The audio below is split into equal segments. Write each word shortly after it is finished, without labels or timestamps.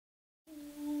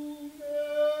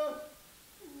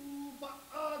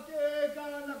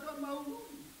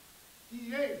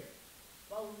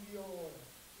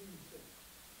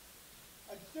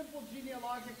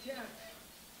genealogic chant.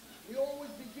 We always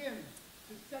begin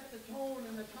to set the tone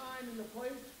and the time and the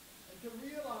place, and to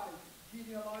realize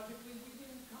genealogically we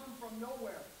didn't come from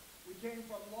nowhere. We came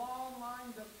from long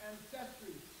lines of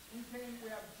ancestry. We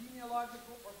have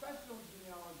genealogical, professional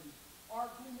genealogy, our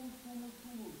kumus, kumus,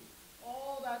 kumus.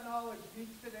 All that knowledge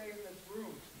meets today in this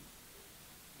room.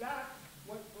 That's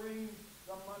what brings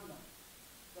the manna.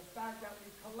 The fact that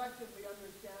we collectively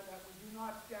understand that we do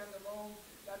not stand alone,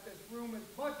 that this room is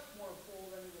much more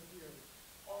full than it appears.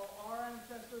 All our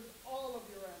ancestors, all of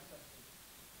your ancestors,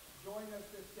 join us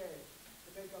this day to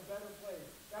make a better place,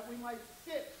 that we might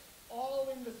sit all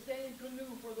in the same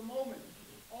canoe for the moment,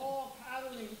 all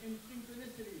paddling in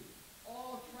synchronicity,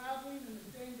 all traveling in the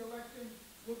same direction,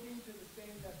 looking to the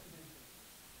same destination.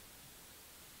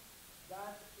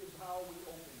 That is how we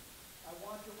open. I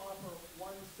want to offer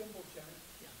one simple chant,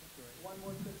 one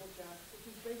more simple chant, which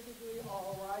is basically a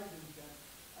horizon chant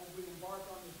as we embark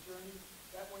on this journey,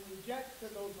 that when you get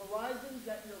to those horizons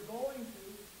that you're going to,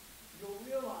 you'll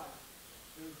realize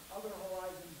there's other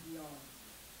horizons beyond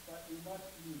that we must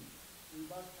meet, we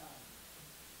must have.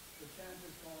 The chant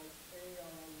is called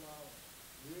Allah.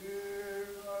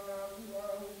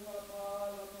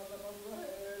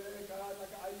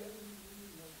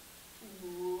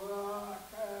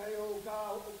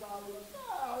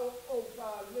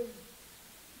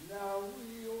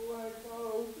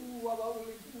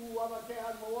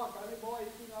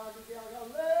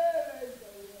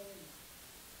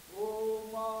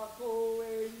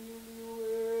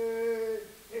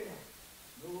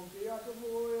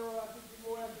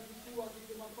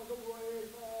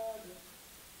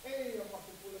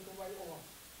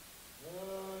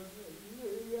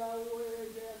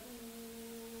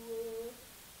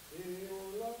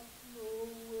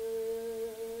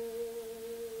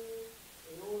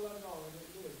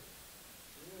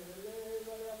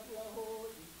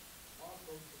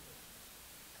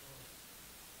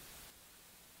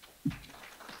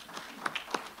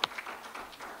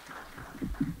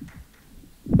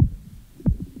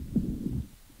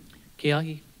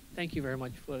 Keahi, thank you very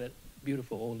much for that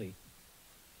beautiful Oli.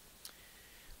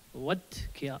 What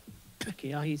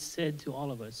Keahi said to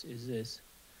all of us is this: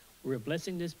 we're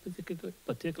blessing this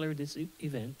particular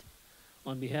event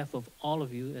on behalf of all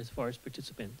of you as far as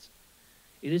participants.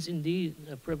 It is indeed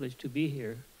a privilege to be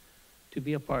here, to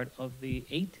be a part of the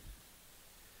 8th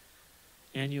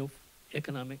Annual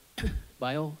Economic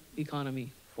Bioeconomy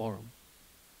Forum.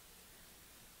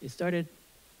 It started,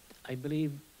 I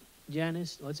believe,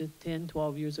 Janice, was it 10,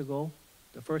 12 years ago,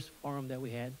 the first forum that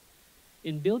we had,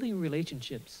 in building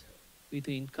relationships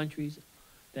between countries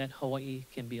that Hawaii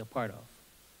can be a part of.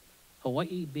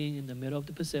 Hawaii being in the middle of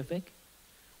the Pacific,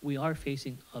 we are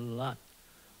facing a lot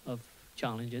of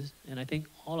challenges, and I think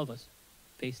all of us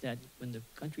face that in the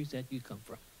countries that you come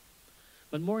from.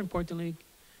 But more importantly,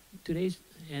 today's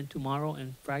and tomorrow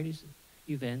and Friday's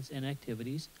events and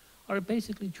activities are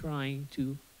basically trying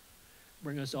to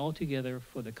bring us all together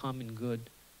for the common good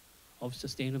of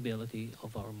sustainability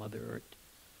of our Mother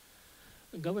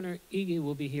Earth. Governor Ige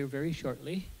will be here very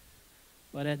shortly,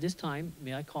 but at this time,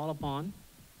 may I call upon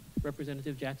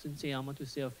Representative Jackson Seyama to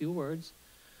say a few words,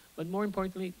 but more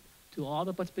importantly, to all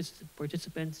the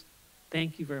participants,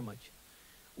 thank you very much.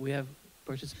 We have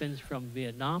participants from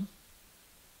Vietnam,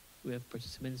 we have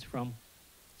participants from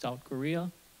South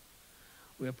Korea,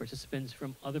 we have participants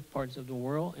from other parts of the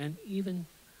world, and even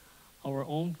our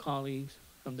own colleagues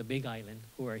from the Big Island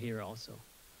who are here also.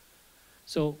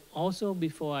 So also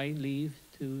before I leave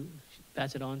to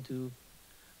pass it on to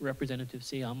Representative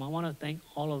Seyama, I want to thank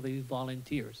all of the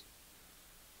volunteers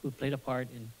who played a part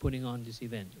in putting on this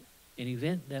event. An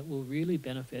event that will really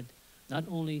benefit not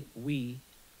only we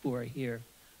who are here,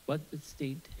 but the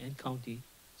state and county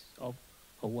of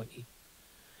Hawaii.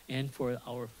 And for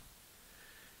our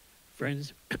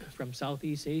friends from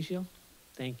Southeast Asia,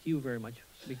 thank you very much,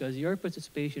 because your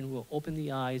participation will open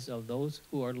the eyes of those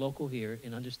who are local here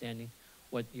in understanding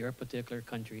what your particular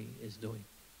country is doing.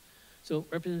 So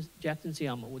Representative Jackson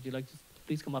Seyama, would you like to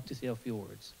please come up to say a few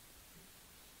words?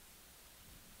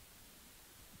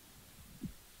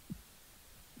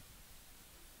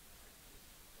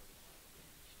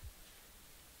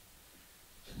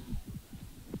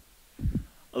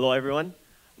 Hello, everyone.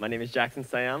 My name is Jackson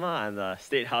Sayama. I'm the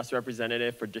State House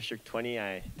Representative for District 20.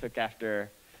 I took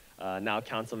after now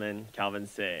Councilman Calvin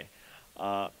Say.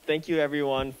 Thank you,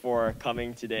 everyone, for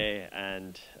coming today.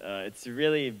 And it's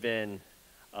really been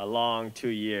a long 2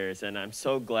 years, and I'm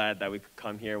so glad that we could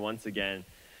come here once again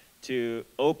to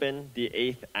open the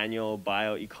 8th Annual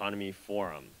Bioeconomy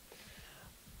Forum.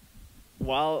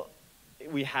 While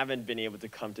we haven't been able to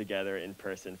come together in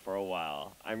person for a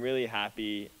while. I'm really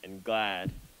happy and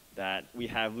glad that we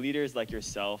have leaders like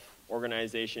yourself,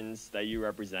 organizations that you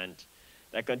represent,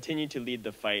 that continue to lead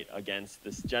the fight against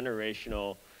this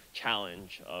generational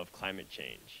challenge of climate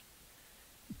change.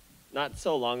 Not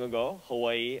so long ago,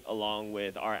 Hawaii, along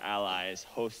with our allies,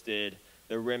 hosted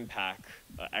the RIMPAC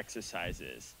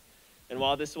exercises. And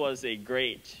while this was a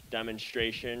great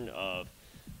demonstration of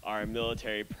our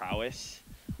military prowess,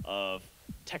 of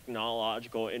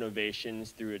technological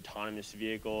innovations through autonomous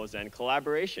vehicles and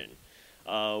collaboration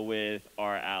with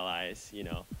our allies,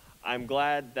 I'm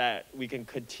glad that we can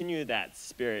continue that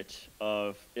spirit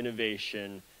of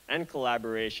innovation and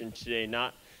collaboration today,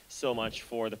 not so much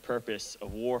for the purpose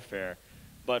of warfare,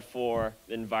 but for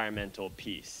environmental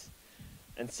peace.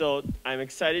 And so I'm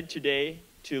excited today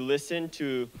to listen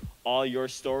to all your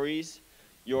stories,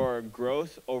 your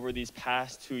growth over these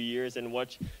past 2 years, and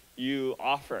what you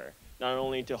offer, not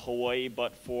only to Hawaii,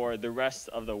 but for the rest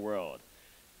of the world.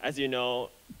 As you know,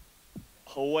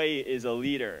 Hawaii is a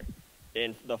leader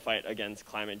in the fight against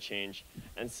climate change.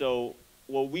 And so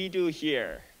what we do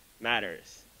here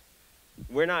matters.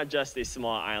 We're not just a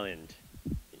small island.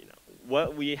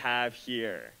 What we have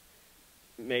here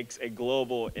makes a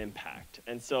global impact.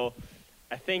 And so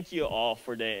I thank you all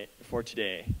for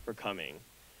today, for coming,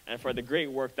 and for the great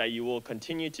work that you will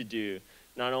continue to do,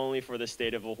 not only for the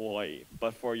state of Hawaii,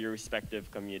 but for your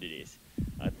respective communities.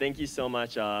 Thank you so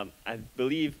much. I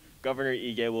believe Governor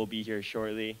Ige will be here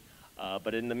shortly.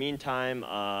 But in the meantime,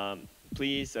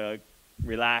 please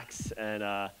relax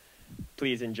and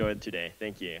please enjoy today.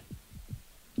 Thank you.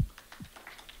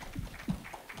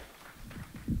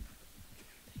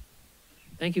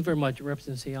 Thank you very much,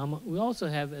 Representative Sayama. We also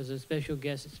have as a special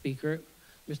guest speaker,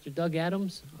 Mr. Doug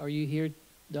Adams. Are you here,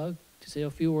 Doug, to say a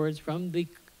few words from the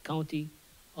County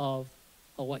of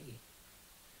Hawaii?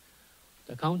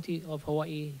 The County of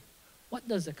Hawaii. What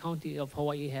does the County of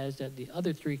Hawaii has that the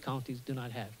other 3 counties do not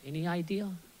have? Any idea?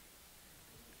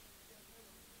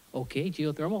 Okay,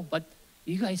 geothermal, but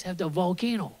you guys have the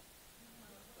volcano,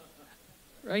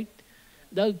 right?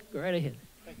 Doug, go right ahead.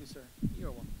 Thank you, sir.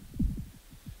 You're welcome.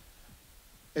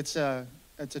 It's a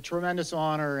tremendous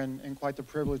honor and quite the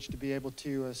privilege to be able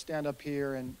to stand up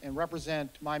here and represent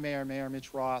my mayor, Mayor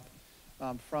Mitch Roth,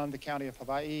 from the County of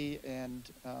Hawaii. And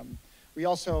we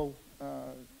also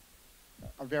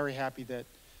are very happy that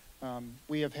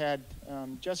we have had,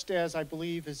 just as I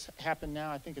believe has happened now,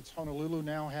 I think it's Honolulu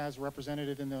now has a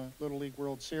representative in the Little League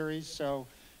World Series. So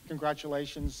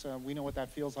congratulations. We know what that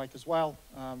feels like as well.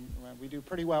 We do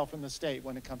pretty well from the state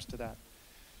when it comes to that.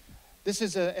 This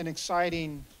is an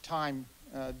exciting time.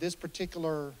 This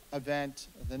particular event,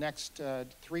 the next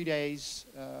 3 days,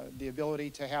 the ability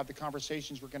to have the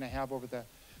conversations we're going to have over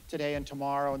today and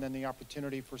tomorrow, and then the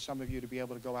opportunity for some of you to be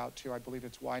able to go out to, I believe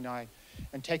it's Waianae,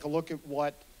 and take a look at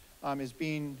what is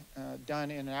being done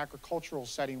in an agricultural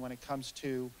setting when it comes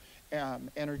to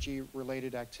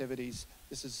energy-related activities.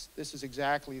 This is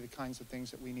exactly the kinds of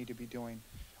things that we need to be doing.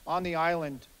 On the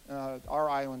island, our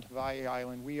island, Hawaii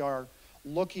Island, we are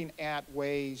looking at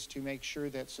ways to make sure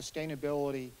that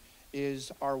sustainability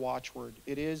is our watchword.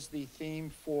 It is the theme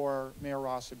for Mayor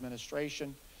Roth's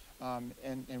administration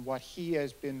and what he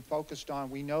has been focused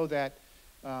on. We know that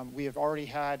we have already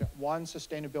had one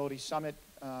sustainability summit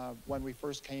when we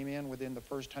first came in within the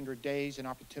first 100 days, an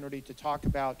opportunity to talk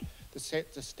about the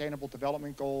sustainable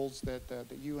development goals that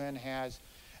the UN has,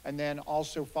 and then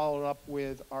also followed up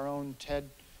with our own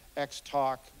TEDx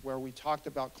talk where we talked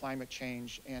about climate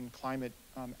change and climate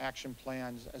action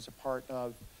plans as a part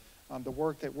of the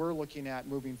work that we're looking at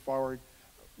moving forward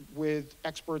with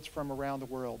experts from around the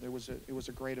world. It was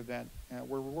a great event.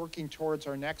 We're working towards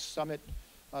our next summit,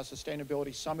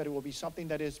 sustainability summit. It will be something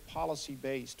that is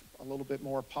policy-based, a little bit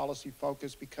more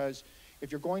policy-focused, because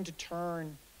if you're going to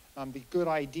turn the good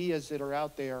ideas that are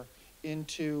out there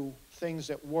into things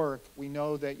that work, we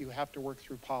know that you have to work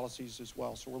through policies as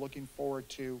well. So we're looking forward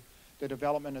to the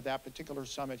development of that particular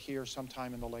summit here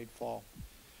sometime in the late fall.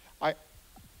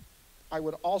 I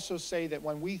would also say that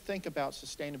when we think about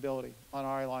sustainability on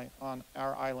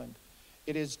our island,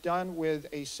 it is done with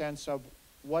a sense of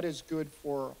what is good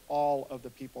for all of the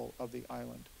people of the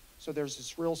island. So there's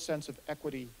this real sense of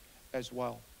equity as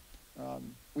well.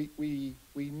 We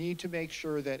need to make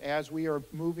sure that as we are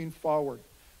moving forward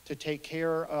to take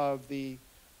care of the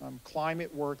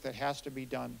climate work that has to be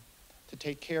done, to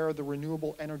take care of the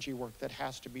renewable energy work that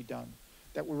has to be done,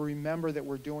 that we remember that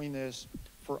we're doing this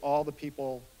for all the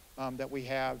people that we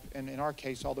have, and in our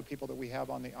case, all the people that we have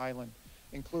on the island,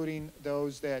 including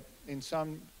those that in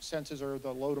some senses are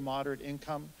the low to moderate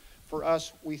income. For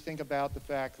us, we think about the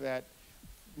fact that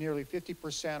nearly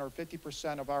 50% or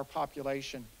 50% of our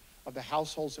population, of the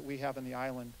households that we have in the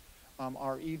island,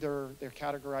 are either, they're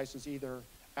categorized as either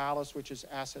ALICE, which is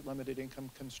asset limited income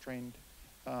constrained,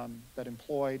 but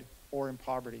employed, or in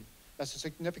poverty. That's a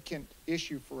significant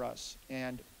issue for us.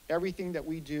 And everything that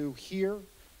we do here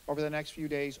over the next few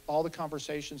days, all the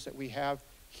conversations that we have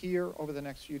here over the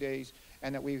next few days,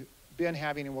 and that we've been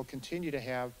having and will continue to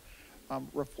have,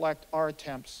 reflect our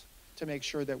attempts to make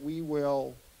sure that we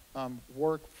will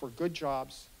work for good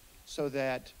jobs so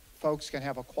that folks can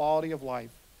have a quality of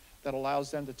life that allows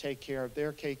them to take care of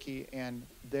their keiki and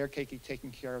their keiki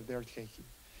taking care of their keiki.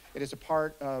 It is a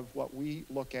part of what we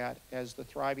look at as the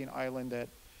thriving island that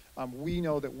we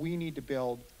know that we need to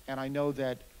build, and I know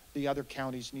that the other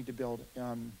counties need to build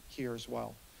here as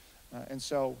well. And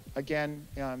so, again,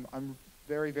 I'm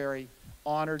very, very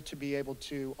honored to be able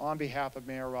to, on behalf of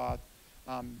Mayor Roth,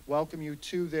 welcome you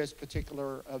to this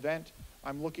particular event.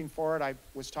 I'm looking forward. I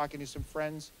was talking to some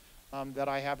friends that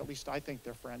I have, at least I think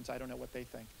they're friends. I don't know what they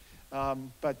think.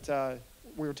 But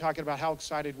we were talking about how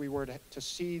excited we were to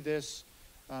see this,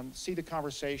 see the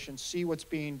conversation, see what's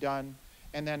being done.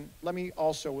 And then let me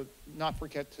also not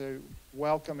forget to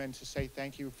welcome and to say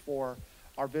thank you for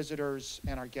our visitors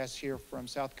and our guests here from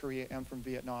South Korea and from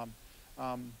Vietnam.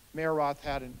 Mayor Roth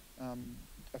had,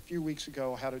 a few weeks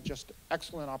ago, had a just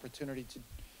excellent opportunity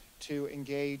to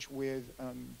engage with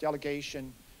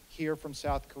delegation here from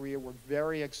South Korea. We're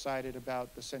very excited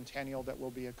about the centennial that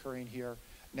will be occurring here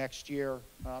next year.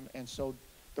 And so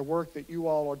the work that you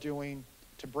all are doing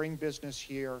to bring business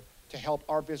here, to help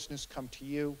our business come to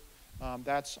you,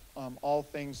 that's all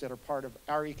things that are part of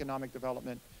our economic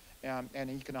development and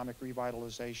economic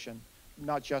revitalization,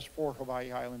 not just for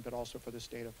Hawaii Island, but also for the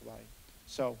state of Hawaii.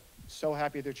 So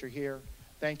happy that you're here.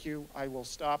 Thank you. I will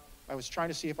stop. I was trying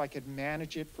to see if I could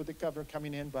manage it for the governor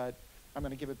coming in, but I'm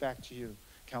going to give it back to you,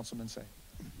 Councilman Say.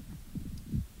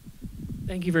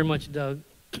 Thank you very much, Doug.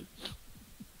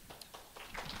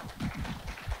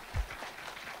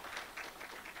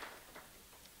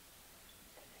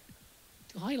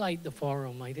 To highlight the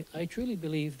forum, I truly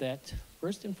believe that,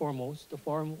 first and foremost, the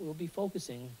forum will be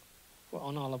focusing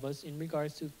on all of us in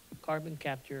regards to carbon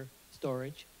capture,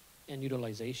 storage, and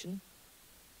utilization.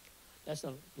 That's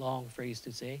a long phrase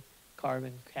to say,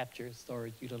 carbon capture,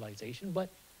 storage, utilization, but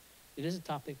it is a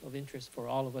topic of interest for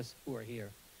all of us who are here.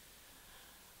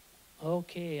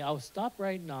 Okay, I'll stop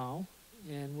right now,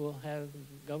 and we'll have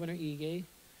Governor Ige,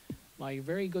 my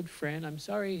very good friend. I'm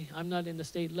sorry I'm not in the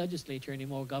state legislature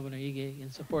anymore, Governor Ige,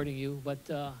 in supporting you, but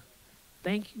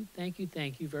thank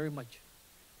you very much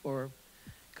for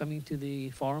coming to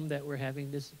the forum that we're having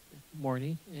this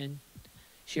morning and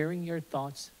sharing your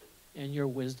thoughts and your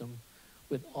wisdom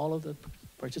with all of the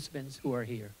participants who are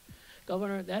here.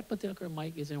 Governor, that particular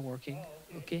mic isn't working,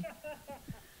 okay?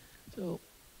 So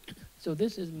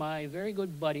this is my very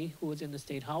good buddy who was in the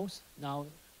State House. Now,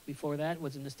 before that,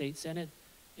 was in the State Senate.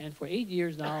 And for 8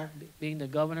 years now, being the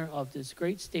governor of this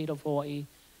great state of Hawaii,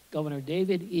 Governor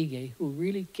David Ige, who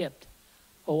really kept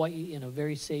Hawaii in a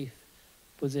very safe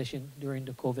position during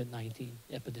the COVID-19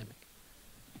 epidemic.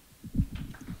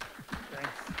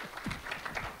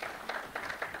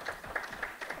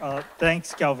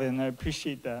 Thanks, Calvin. I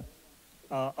appreciate that.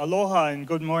 Aloha and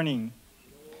good morning.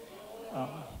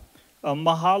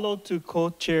 Mahalo to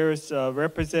co-chairs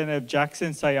Representative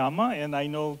Jackson Sayama, and I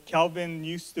know Calvin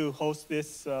used to host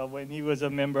this when he was a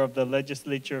member of the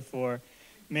legislature for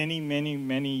many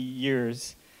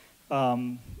years.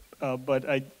 But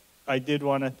I did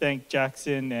want to thank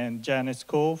Jackson and Janice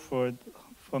Cole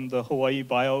from the Hawaii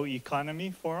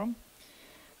Bioeconomy Forum,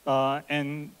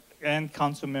 and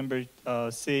Councilmember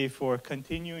Say for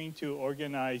continuing to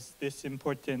organize this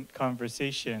important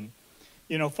conversation.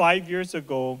 You know, 5 years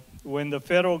ago, when the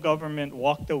federal government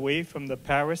walked away from the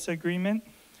Paris Agreement,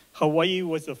 Hawaii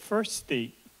was the first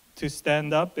state to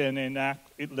stand up and enact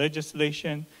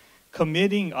legislation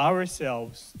committing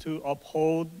ourselves to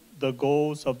uphold the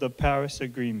goals of the Paris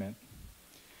Agreement.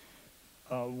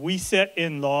 We set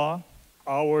in law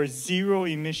our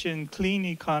zero-emission clean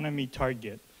economy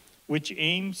target, which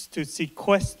aims to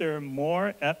sequester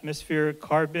more atmospheric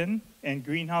carbon and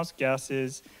greenhouse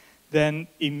gases than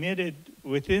emitted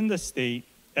within the state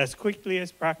as quickly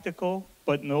as practical,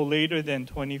 but no later than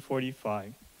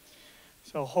 2045.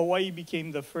 So Hawaii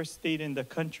became the first state in the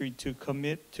country to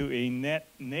commit to a net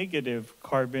negative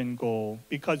carbon goal,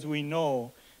 because we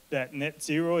know that net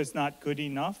zero is not good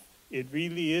enough. It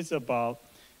really is about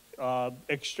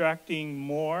extracting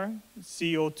more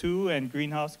CO2 and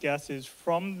greenhouse gases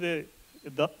from the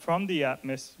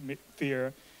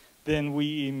atmosphere than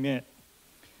we emit.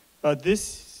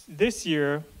 This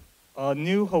year, a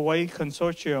new Hawaii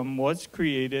consortium was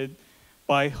created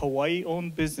by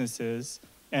Hawaii-owned businesses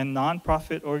and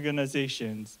nonprofit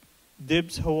organizations,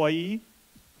 DIBS Hawaii,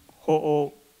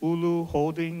 Ho'oulu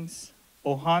Holdings,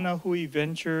 Ohana Hui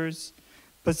Ventures,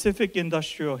 Pacific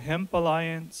Industrial Hemp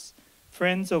Alliance,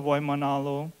 Friends of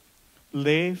Waimanalo,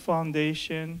 Lei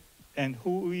Foundation, and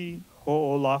Hui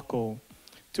Ho'olako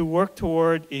to work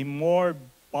toward a more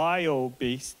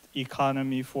bio-based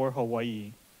economy for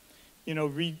Hawaii. You know,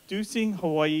 reducing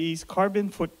Hawaii's carbon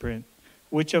footprint,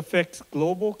 which affects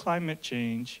global climate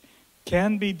change,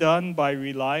 can be done by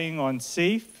relying on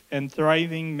safe and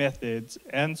thriving methods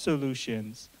and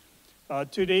solutions.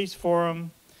 Today's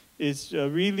forum is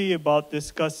really about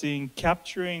discussing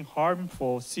capturing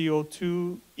harmful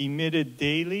CO2 emitted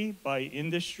daily by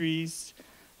industries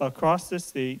across the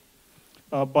state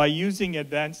by using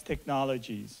advanced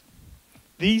technologies.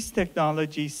 These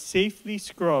technologies safely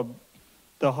scrub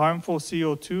the harmful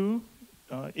CO2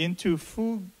 into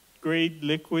food-grade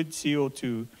liquid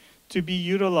CO2 to be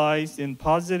utilized in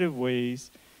positive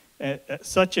ways,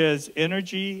 such as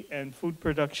energy and food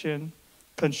production,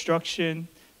 construction,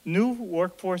 new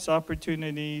workforce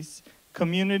opportunities,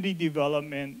 community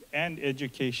development, and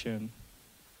education.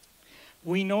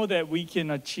 We know that we can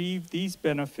achieve these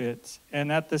benefits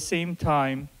and at the same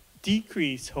time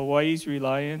decrease Hawaii's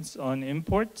reliance on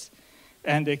imports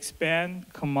and expand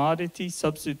commodity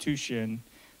substitution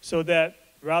so that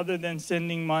rather than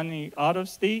sending money out of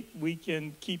state, we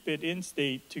can keep it in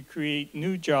state to create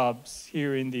new jobs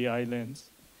here in the islands.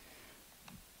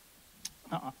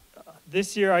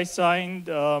 This year I signed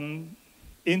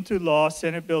into law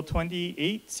Senate Bill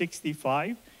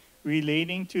 2865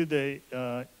 relating to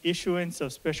the issuance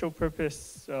of special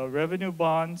purpose revenue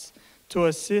bonds to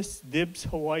assist DIBS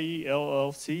Hawaii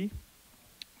LLC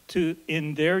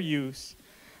in their use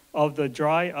of the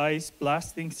dry ice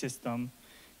blasting system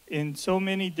in so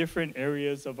many different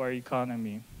areas of our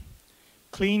economy.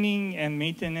 Cleaning and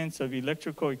maintenance of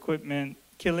electrical equipment,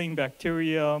 killing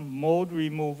bacteria, mold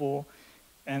removal,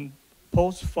 and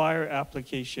post-fire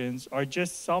applications are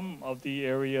just some of the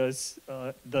areas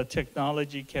the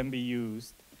technology can be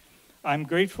used. I'm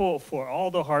grateful for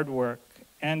all the hard work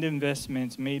and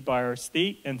investments made by our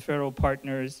state and federal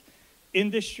partners,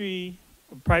 industry,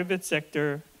 private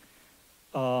sector,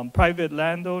 private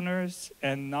landowners,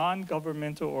 and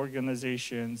non-governmental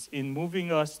organizations in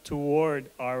moving us toward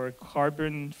our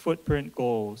carbon footprint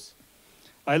goals.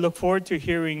 I look forward to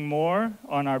hearing more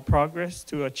on our progress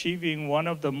to achieving one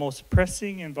of the most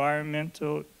pressing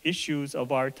environmental issues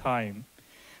of our time.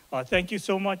 Thank you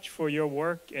so much for your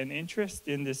work and interest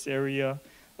in this area.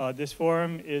 This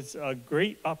forum is a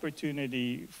great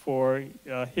opportunity for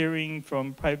hearing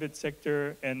from private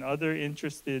sector and other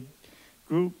interested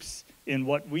groups in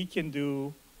what we can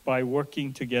do by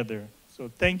working together. So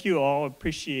thank you all,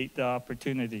 appreciate the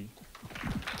opportunity.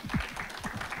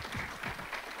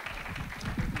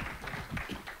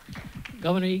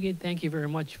 Governor Egan, thank you very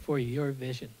much for your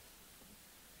vision.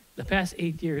 The past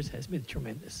 8 years has been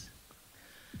tremendous.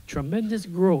 Tremendous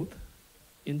growth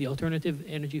in the Alternative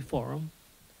Energy Forum,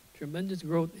 tremendous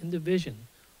growth in the vision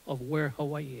of where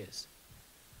Hawaii is.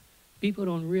 People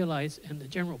don't realize, and the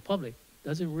general public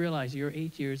doesn't realize your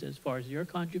 8 years as far as your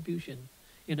contribution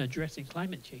in addressing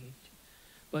climate change.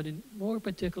 But in more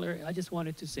particular, I just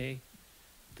wanted to say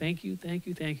thank you, thank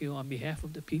you, thank you on behalf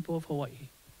of the people of Hawaii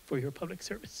for your public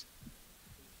service.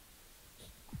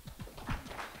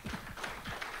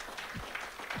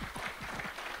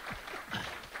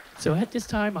 So at this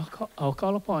time, I'll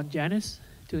call upon Janice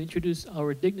to introduce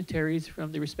our dignitaries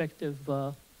from the respective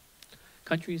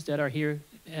countries that are here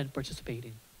and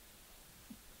participating.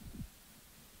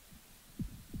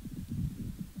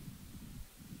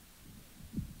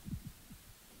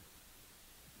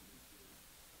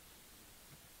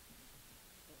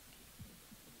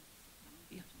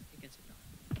 Yeah, you can sit down.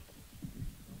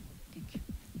 Thank you.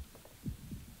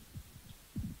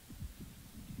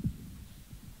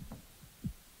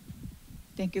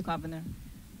 Thank you, Governor,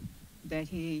 that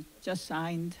he just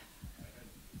signed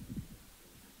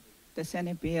the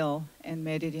Senate bill and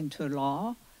made it into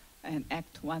law, and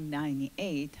Act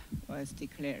 198 was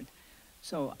declared.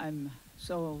 So I'm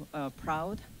so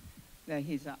proud that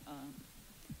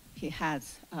he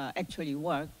has actually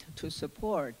worked to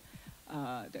support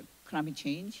the climate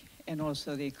change and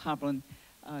also the carbon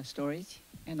storage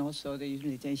and also the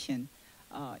utilization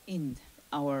in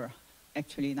our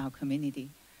community.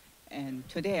 And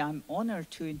today I'm honored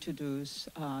to introduce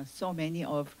so many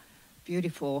of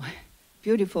beautiful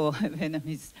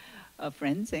Vietnamese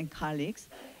friends and colleagues.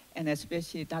 and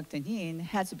especially Dr. Nin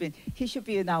he should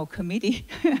be in our committee,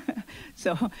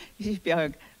 so he should be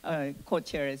our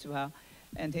co-chair as well.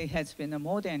 And he has been a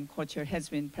more than co-chair, has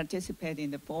been participating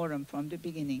in the forum from the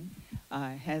beginning.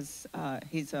 He's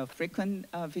a frequent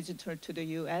visitor to the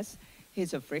US.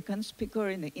 He's a frequent speaker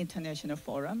in the international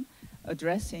forum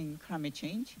addressing climate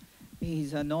change.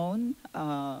 He's a known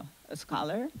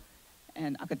scholar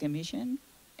and academician,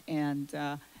 and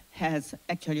has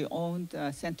actually owned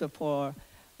a Center for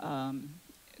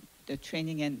the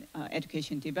Training and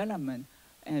Education Development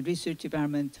and Research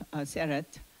Development,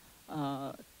 CERET,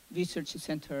 Research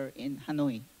Center in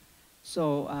Hanoi.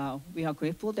 So we are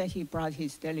grateful that he brought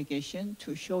his delegation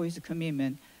to show his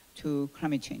commitment to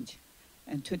climate change.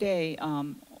 And today,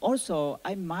 also,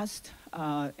 I must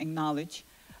acknowledge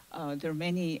there are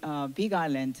many Big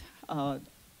Island.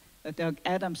 Doug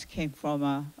Adams came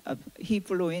from, he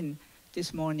flew in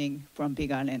this morning from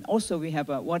Big Island. Also, we have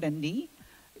Warren Lee,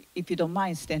 if you don't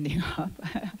mind standing up.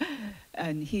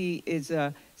 And he is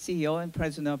CEO and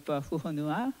president of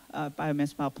Huhonua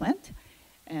Biomass Power Plant.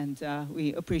 And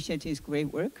we appreciate his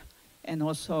great work. And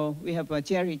also, we have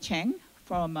Jerry Chang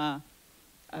from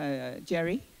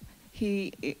Jerry.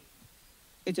 He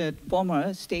is a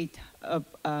former state of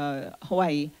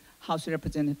Hawaii House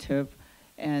representative,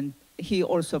 and he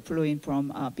also flew in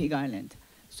from Big Island.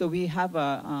 So we have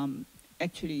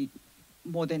actually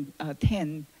more than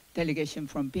 10 delegation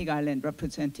from Big Island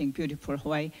representing beautiful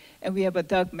Hawaii. And we have a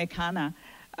Doug McHana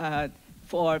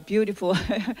for beautiful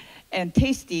and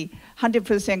tasty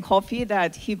 100% coffee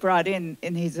that he brought in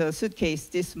his suitcase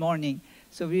this morning.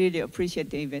 So we really appreciate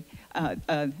David,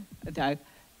 Doug,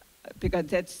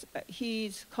 because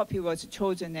his coffee was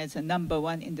chosen as a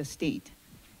 #1 in the state.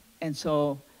 And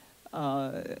so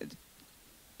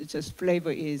just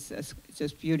flavor is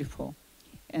just beautiful.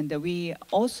 And we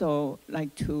also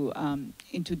like to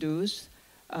introduce,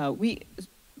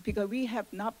 because we have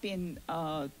not been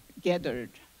gathered.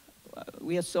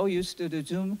 We are so used to the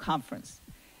Zoom conference.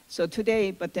 So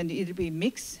today, but then it'll be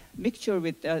mixture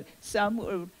with some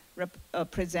will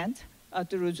present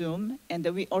through Zoom, and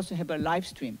we also have a live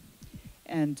stream.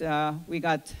 And we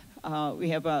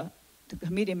have the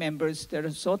committee members that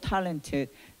are so talented,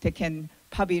 they can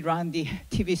probably run the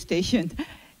TV station.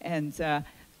 And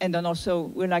then also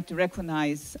we'd like to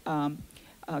recognize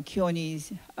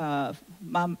Keone's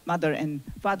mother and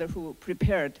father who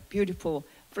prepared beautiful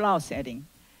flower setting.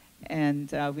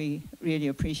 And we really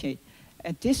appreciate.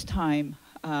 At this time,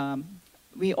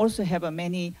 we also have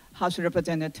many House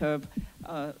Representative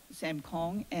Sam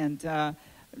Kong and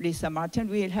Lisa Martin.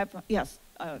 We have, yes,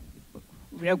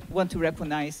 we want to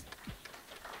recognize.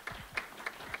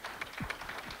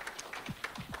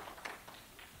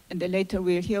 And then later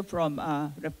we'll hear from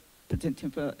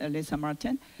Representative Lisa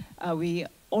Martin. We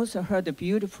also heard a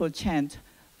beautiful chant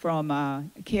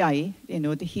from KI. You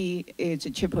know, he is the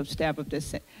chief of staff of the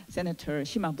Senator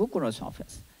Shimabukuro's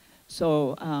office.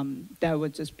 So that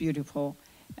was just beautiful.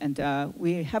 And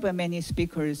we have many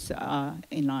speakers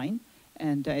in line.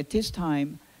 And at this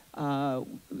time,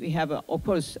 we have, of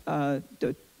course,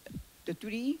 the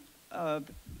three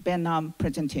Vietnam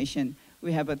presentation.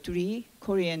 We have 3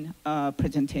 Korean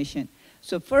presentation.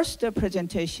 So first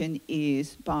presentation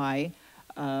is by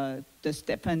the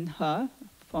Stephen He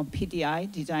from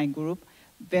PDI Design Group,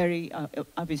 very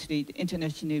obviously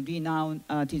internationally renowned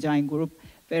design group,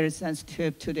 very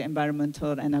sensitive to the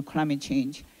environmental and climate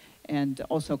change, and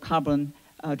also carbon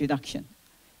reduction.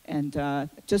 And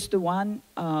just one,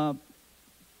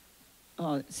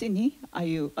 Sydney,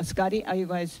 Scotty, are you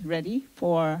guys ready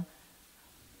for?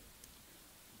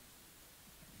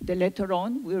 Then later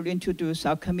on, we'll introduce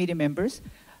our committee members.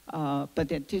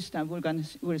 But at this time,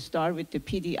 we'll start with the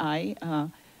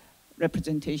PDI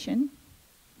representation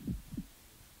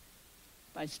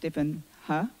by Stephen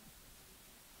He.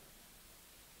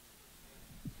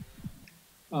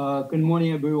 Good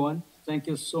morning, everyone. Thank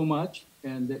you so much.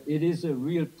 And it is a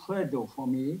real pleasure for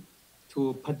me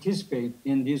to participate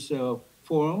in this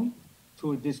forum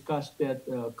to discuss that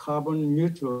carbon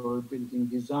neutral building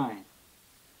design.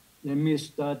 Let me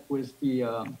start with the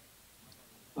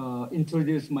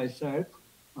introduce myself.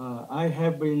 I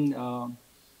have been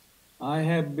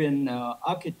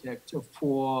architect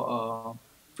for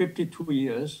 52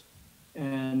 years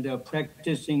and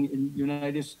practicing in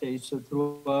United States,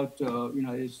 throughout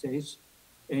United States,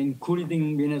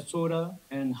 including Minnesota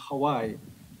and Hawaii.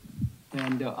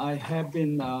 And I have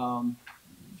been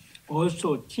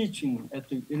also teaching at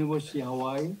the University of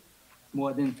Hawaii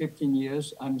more than 15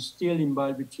 years. I'm still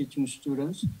involved with teaching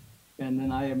students. And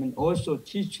then I am also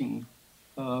teaching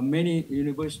many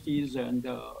universities and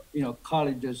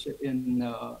colleges in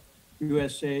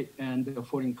USA and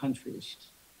foreign countries.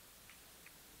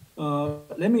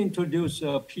 Let me introduce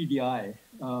PDI.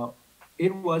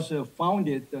 It was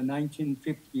founded in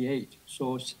 1958,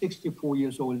 so 64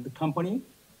 years old company,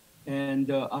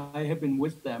 and I have been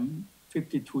with them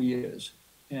 52 years.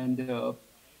 And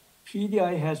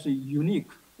PDI has a unique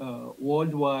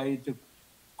worldwide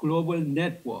global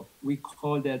network. We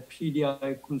call that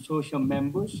PDI consortium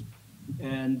members,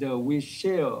 and we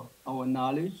share our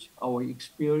knowledge, our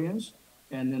experience,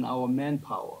 and then our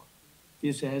manpower.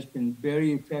 This has been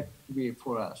very effective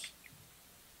for us.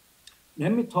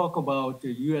 Let me talk about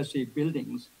the USA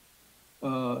buildings.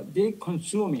 They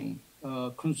consume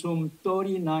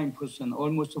 39%,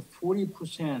 almost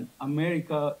 40%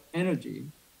 America energy,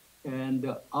 and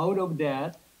out of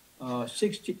that,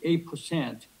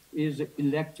 68% is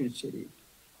electricity.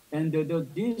 And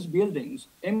these buildings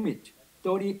emit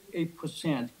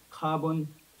 38% carbon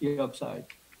dioxide.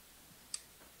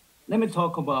 Let me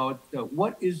talk about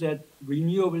what is that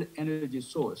renewable energy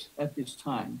source at this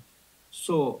time.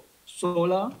 So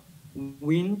solar,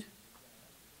 wind,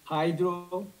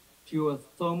 hydro,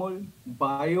 geothermal,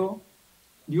 bio,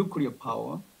 nuclear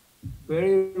power.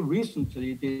 Very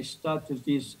recently, they started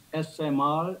this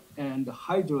SMR and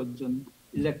hydrogen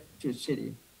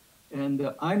electricity.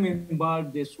 And I'm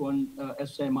involved this one,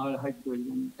 SMR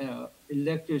hydrogen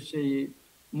electricity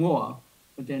more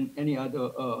than any other.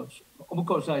 Of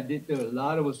course, I did a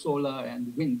lot of solar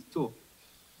and wind too.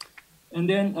 And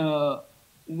then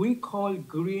we call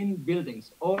green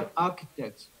buildings. All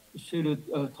architects should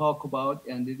talk about,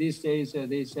 and these days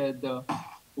they said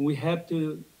we have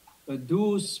to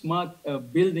do smart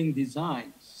building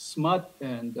design, smart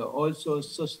and also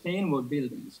sustainable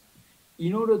buildings.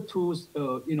 In order to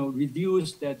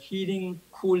reduce that heating,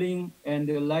 cooling, and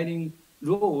lighting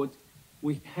load,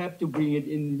 we have to bring it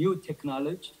in new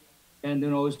technology, and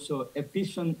then also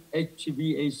efficient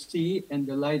HVAC and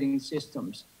the lighting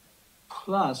systems.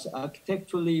 Plus,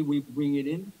 architecturally, we bring it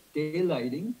in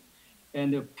daylighting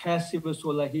and passive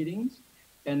solar heating,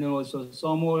 and also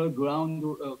thermal ground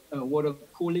water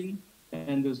cooling,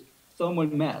 and thermal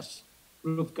mass,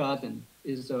 roof garden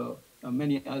is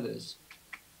many others.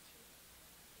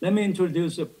 Let me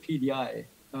introduce a PDI.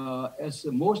 As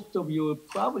most of you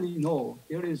probably know,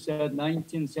 there is a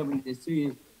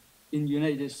 1973 in the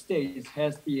United States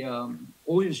has the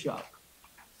oil shock.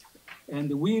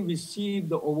 And we received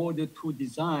the award to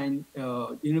design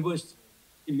University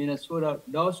of Minnesota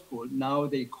Law School. Now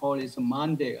they call it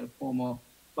Mondale, former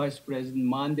Vice President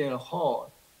Mondale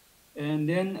Hall. And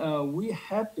then we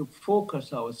have to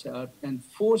focus ourselves and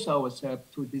force ourselves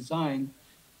to design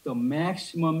the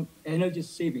maximum energy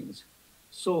savings.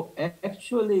 So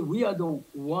actually, we are the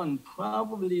one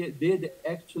probably did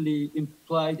actually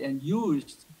implied and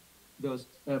used those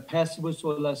passive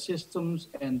solar systems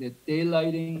and the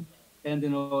daylighting, and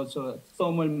then also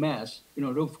thermal mass,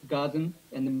 roof garden,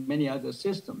 and many other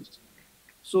systems.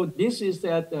 So this is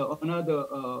that another,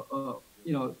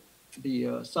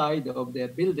 the side of the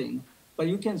building. But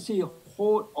you can see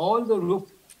all the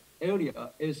roof area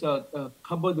is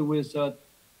covered with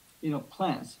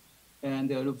plants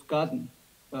and roof garden.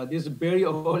 This is very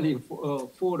early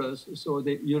photos, so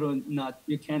that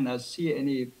you cannot see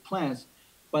any plants,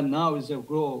 but now it's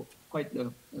grow quite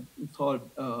tall,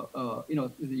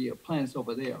 the plants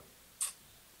over there.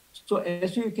 So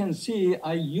as you can see,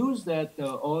 I use that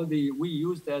we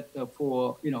use that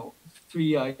for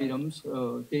 3 items: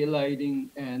 daylighting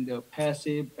and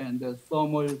passive and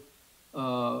thermal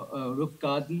roof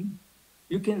garden.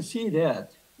 You can see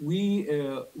that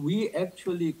we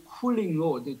actually cooling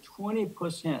load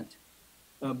 20%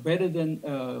 better than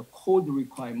code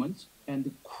requirements, and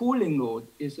the cooling load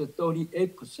is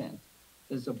 38%.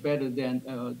 Is better than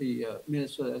the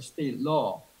Minnesota state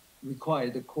law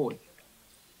required code.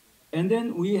 And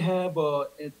then we have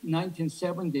in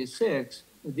 1976,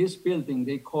 this building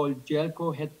they call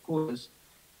Jelco headquarters,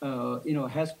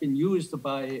 has been used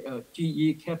by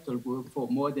GE Capital Group for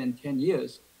more than 10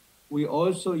 years. We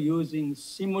also using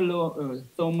similar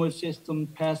thermal system,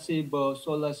 passive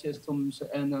solar systems,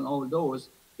 and then all those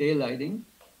daylighting.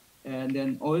 And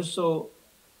then also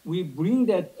we bring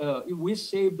that, we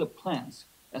save the plants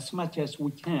as much as we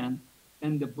can,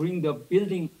 and bring the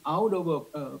building out of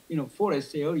a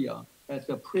forest area as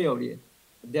a priority.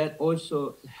 That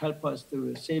also help us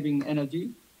to saving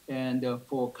energy and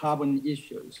for carbon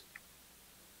issues.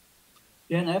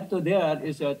 Then after that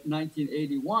is at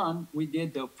 1981, we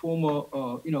did the former,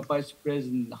 Vice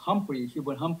President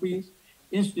Hubert Humphrey's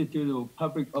Institute of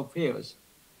Public Affairs.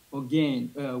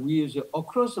 Again, we use it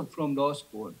across from law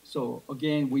school. So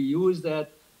again, we use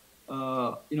that,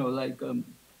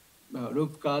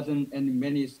 roof garden and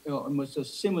many almost a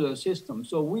similar system.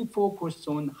 So we focused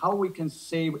on how we can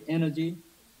save energy.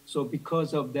 So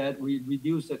because of that, we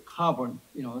reduce the carbon,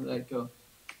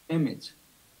 emits.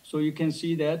 So you can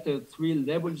see that the three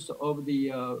levels of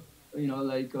the,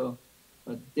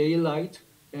 daylight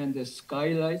and the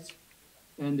skylights.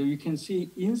 And you can see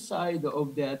inside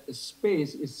of that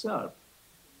space itself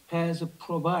has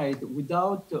provide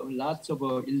without lots of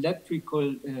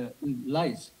electrical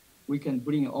lights. We can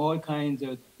bring all kinds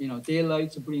of,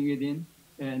 daylights, bring it in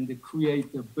and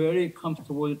create a very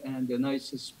comfortable and a nice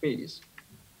space.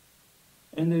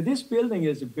 And this building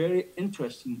is a very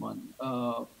interesting one.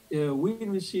 We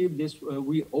received this,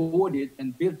 we awarded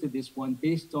and built this one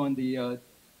based on the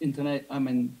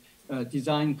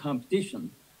design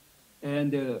competition.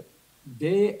 And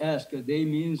they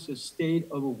means the state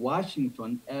of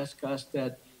Washington asked us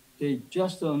that they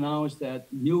just announced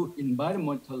that new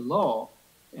environmental law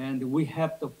and we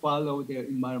have to follow their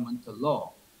environmental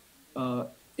law.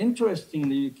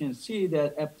 Interestingly, you can see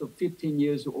that after 15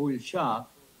 years of oil shock,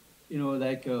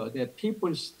 that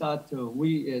people start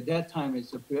at that time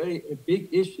it's a big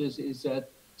issue is that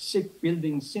sick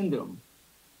building syndrome.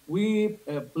 We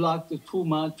blocked too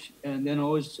much, and then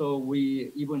also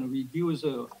we even reduce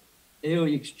air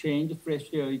exchange, fresh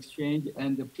air exchange,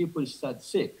 and the people start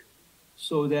sick.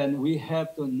 So then we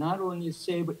have to not only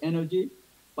save energy,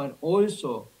 but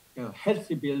also a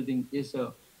healthy building is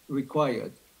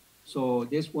required. So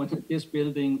this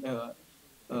building,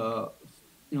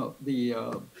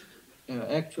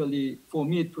 actually for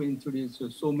me to introduce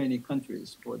so many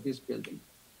countries for this building.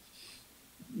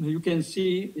 You can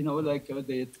see,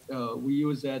 we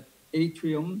use that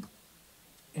atrium,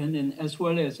 and then as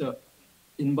well as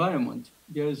environment,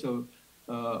 there's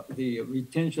the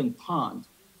retention pond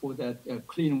for that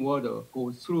clean water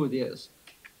goes through this.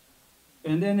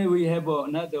 And then we have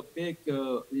another big,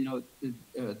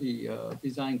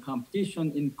 design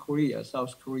competition in Korea,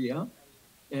 South Korea.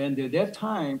 And at that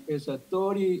time, it's a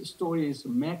 30 stories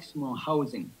maximum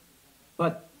housing.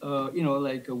 But,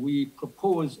 we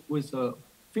proposed with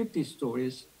 50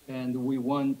 stories, and we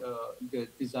won the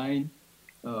design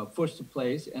first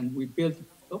place, and we built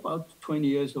about 20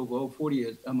 years ago,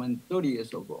 30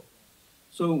 years ago.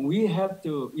 So we have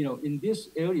to, in this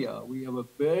area, we have a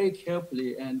very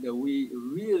carefully, and we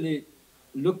really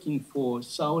looking for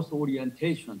south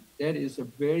orientation. That is a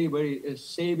very, very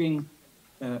saving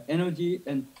energy,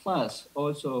 and plus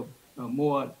also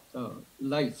more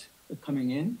light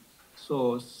coming in.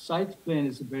 So site plan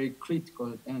is very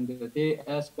critical, and they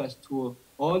ask us to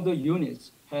all the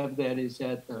units have that is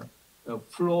at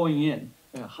flowing in,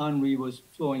 Han River's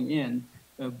flowing in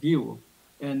view.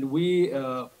 And we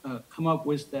come up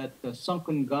with that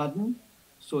sunken garden.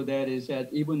 So that is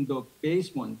that even though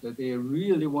basement, that they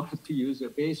really wanted to use a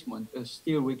basement,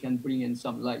 still we can bring in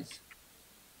some lights.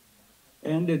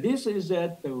 And this is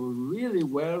that really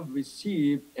well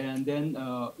received, and then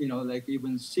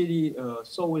even city,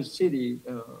 Seoul City,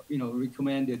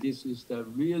 recommended this is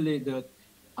really the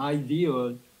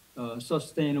ideal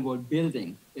sustainable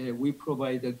building. We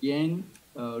provide again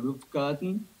roof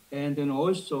garden, and then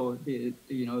also the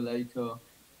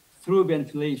through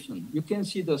ventilation. You can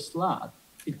see the slot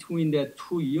between the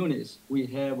two units. We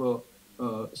have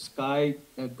sky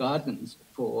gardens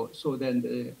so then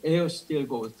the air still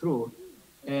goes through.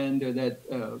 And that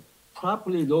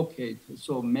properly locate,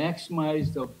 so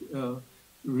maximize the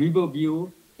river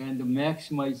view and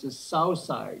maximize the south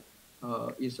side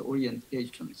is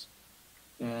orientations.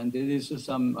 And this is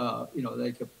some,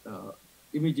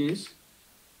 images.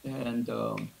 And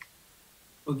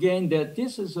again, that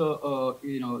this is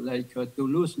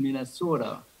Duluth,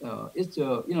 Minnesota. It's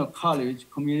a college,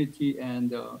 community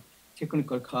and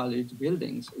technical college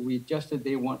buildings.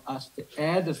 They want us to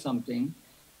add something.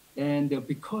 And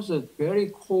because it's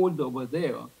very cold over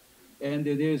there, and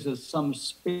there's some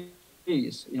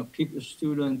space, people,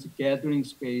 students, gathering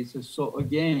space. So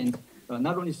again,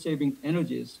 not only saving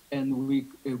energies, and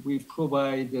we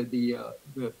provide the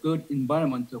good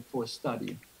environment for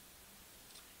study.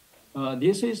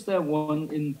 This is the one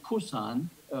in Busan,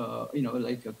 a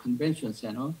convention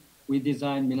center. We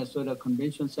designed Minnesota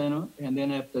Convention Center, and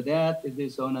then after that,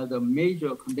 there's another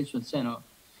major convention center.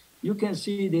 You can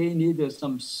see they need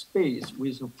some space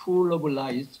with a pool of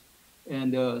lights,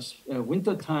 and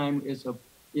winter time is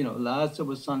lots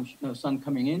of sun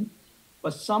coming in,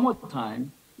 but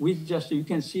summertime you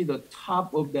can see the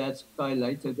top of that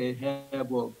skylight. They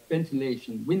have a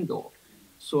ventilation window,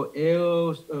 so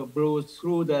air blows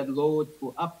through that load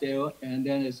to up there, and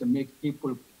then it's make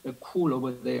people cool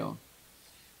over there.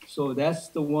 So that's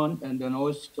the one, and then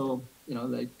also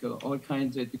all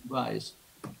kinds of device.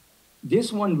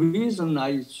 this one reason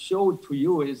I showed to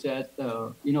you is that,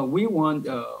 we want,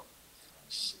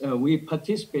 we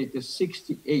participate in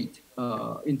 68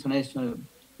 international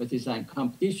design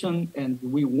competition, and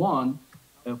we won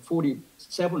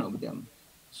 47 of them.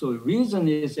 So the reason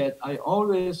is that I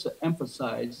always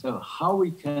emphasize how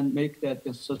we can make that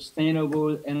the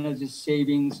sustainable energy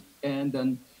savings and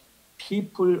then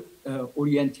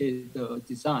people-oriented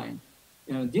design.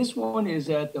 This one is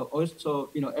that also,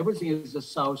 everything is a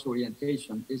south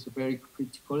orientation is very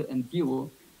critical and view,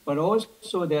 but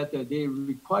also that they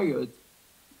required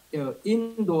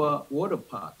indoor water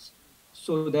parks,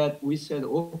 so that we said,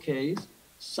 okay,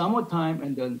 summertime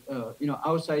and then,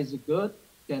 outside is good,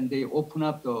 then they open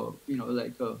up the,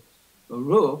 like a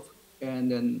roof,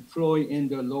 and then flowing in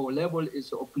the lower level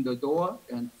is open the door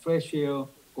and fresh air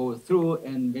go through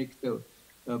and make the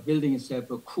building itself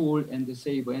cool and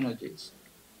save energies.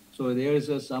 So there's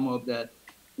some of that,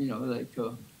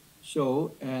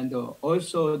 show, and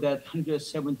also that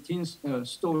 117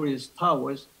 stories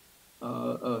towers,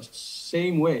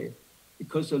 same way,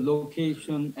 because the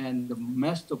location and the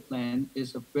master plan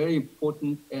is very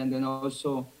important, and then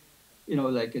also,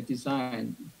 like a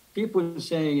design. People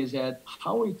saying is that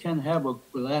how we can have a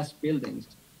glass buildings,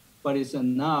 but it's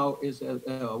now is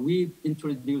we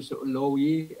introduced low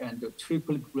E and the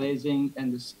triple glazing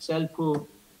and the self,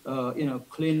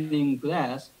 cleaning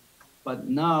glass, but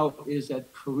now is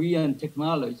that Korean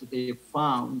technology they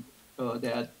found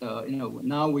that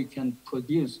now we can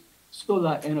produce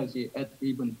solar energy at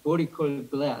even vertical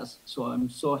glass. So I'm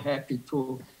so happy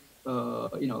to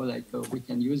we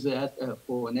can use that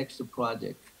for next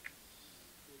project.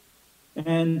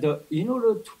 And in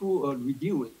order to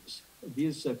reduce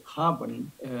this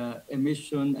carbon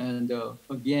emission, and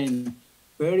again,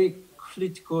 very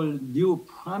critical new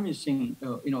promising,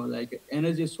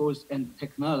 energy source and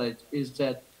technology is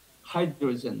that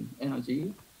hydrogen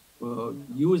energy,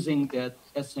 using that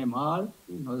SMR,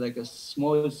 like a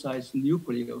small size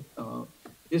nuclear.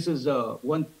 This is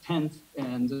 1/10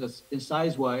 and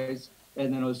size-wise,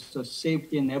 and then also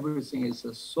safety and everything is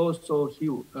so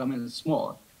huge,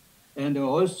 small. And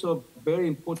also very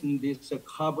important is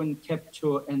carbon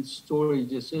capture and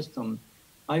storage system.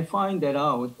 I find that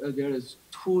out, there is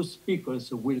 2 speakers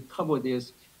who will cover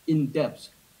this in depth.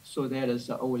 So that is,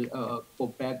 I will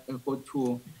go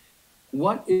to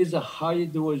what is a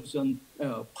hydrogen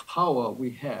power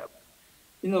we have.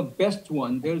 Best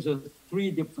one, there's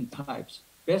 3 different types.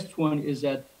 Best one is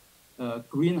that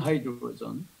green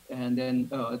hydrogen. And then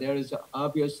there is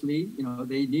obviously,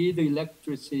 they need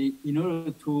electricity in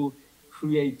order to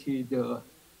create the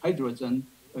hydrogen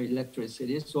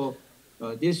electricity. So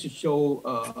this show,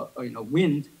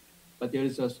 wind, but there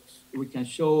is we can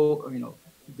show,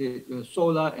 the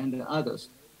solar and the others.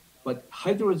 But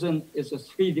hydrogen is a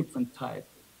 3 different types: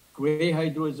 gray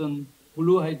hydrogen,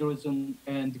 blue hydrogen,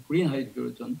 and green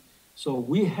hydrogen. So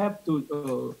we have to,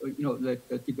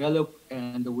 develop,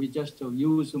 and we just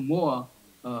use more,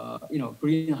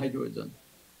 green hydrogen.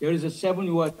 There is a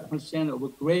 71% of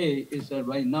gray is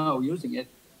right now using it,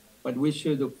 but we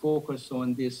should focus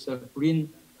on this green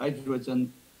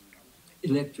hydrogen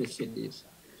electricities.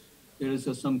 There is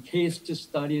some case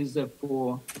studies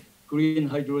for green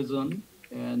hydrogen,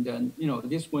 and then,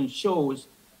 this one shows,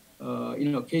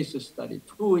 case study.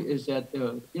 2 is that,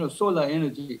 solar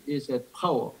energy is a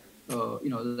power,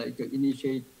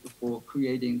 initiate for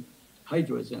creating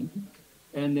hydrogen.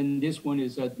 And then this one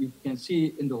is that you can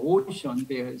see in the ocean,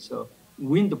 there is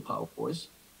wind powers.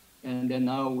 And then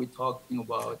now we're talking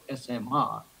about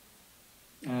SMR.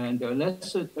 And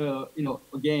let's,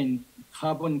 again,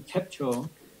 carbon capture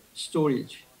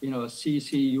storage,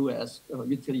 CCUS,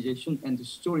 utilization and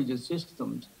storage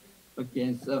systems.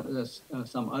 Again,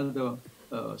 some other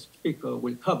speaker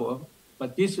will cover,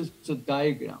 but this is the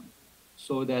diagram.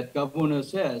 So that governor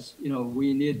says,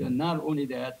 we need not only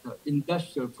that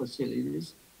industrial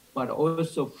facilities, but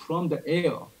also from the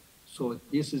air. So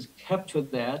this is capture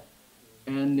that,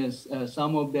 and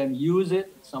some of them use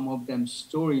it, some of them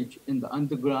storage in the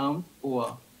underground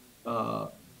or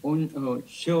on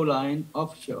shoreline,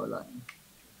 offshore line.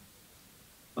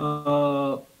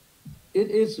 It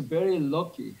is very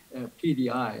lucky,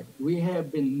 PDI. We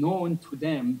have been known to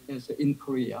them as in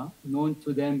Korea. Known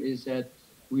to them is that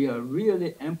we are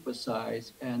really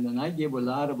emphasized, and then I gave a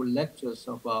lot of lectures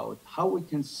about how we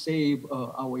can save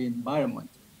our environment.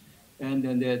 And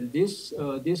then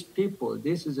these people,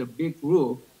 this is a big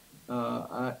group.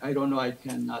 I don't know, I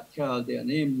cannot tell their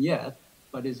name yet,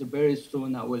 but it's very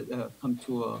soon I will come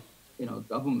to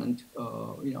government,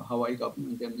 Hawaii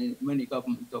government and many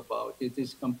government about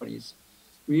these companies.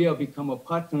 We have become a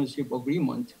partnership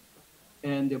agreement,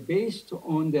 And based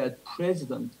on that,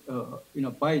 President,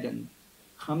 Biden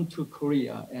come to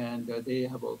Korea, and they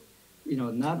have a,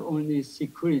 not only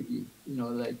security,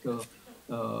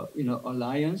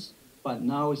 alliance, but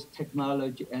now it's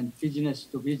technology and business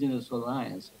to business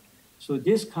alliance. So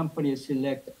this company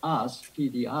select us,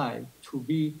 PDI, to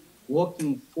be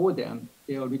working for them.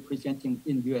 They are representing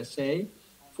in USA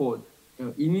for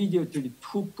immediately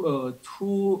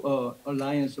two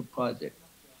alliance projects.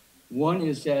 One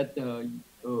is that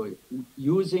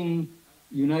using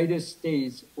United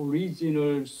States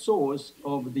original source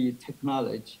of the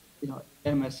technology,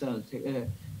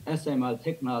 SMR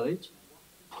technology,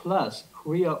 plus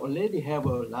Korea already have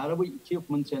a lot of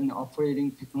equipment and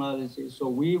operating technology. So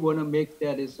we want to make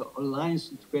that as an alliance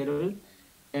together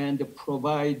and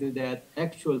provide that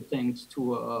actual things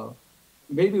to,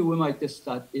 maybe we might just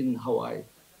start in Hawaii,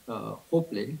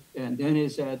 hopefully, and then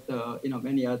it's at,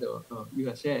 many other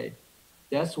USA.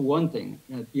 That's one thing.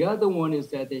 The other one is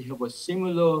that they have a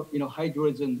similar,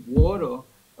 hydrogen water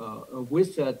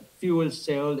with that fuel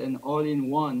cell and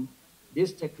all-in-one.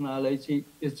 This technology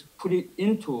is put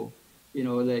into,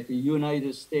 like the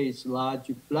United States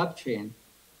large blockchain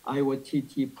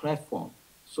IoT platform.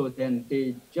 So then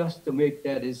they just make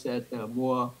that is that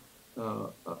more,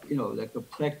 like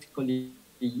practically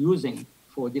using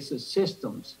for these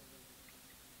systems.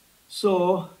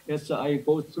 So as I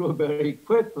go through very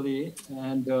quickly,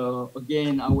 and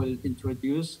again, I will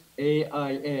introduce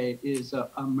AIA is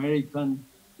American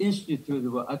Institute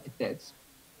of Architects.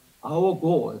 Our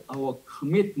goal, our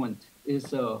commitment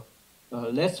is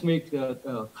let's make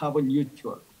carbon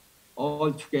neutral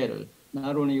all together,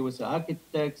 not only with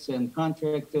architects and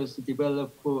contractors,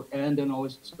 developers, and then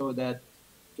also that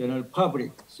general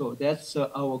public. So that's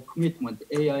our commitment,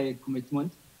 AIA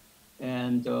commitment.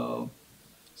 And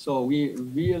so we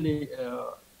really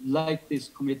like this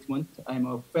commitment. I'm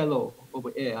a fellow of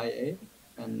AIA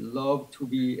and love to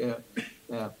be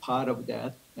part of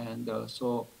that. And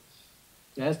so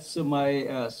that's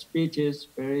my speech is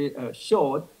very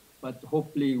short, but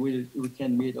hopefully we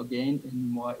can meet again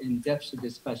in more in-depth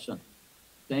discussion.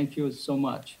 Thank you so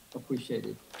much. Appreciate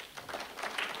it.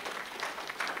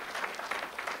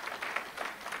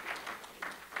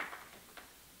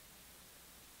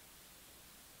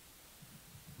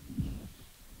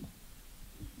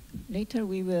 Later,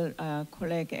 we will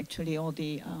collect actually all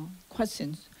the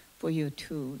questions for you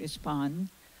to respond.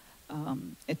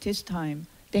 At this time,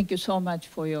 thank you so much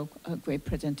for your great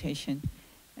presentation.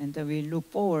 And we look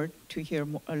forward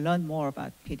to learn more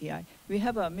about PDI. We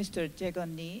have Mr.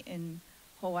 Jaegon Lee in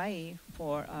Hawaii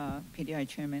for PDI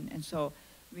chairman. And so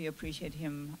we appreciate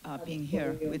him being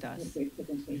here with us.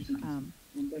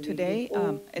 Today,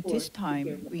 at this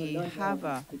time, we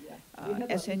have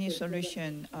SNE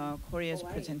Solution Korea's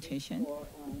presentation.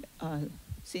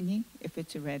 Sydney, if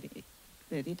it's ready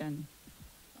then.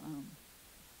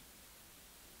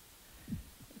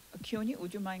 Keone,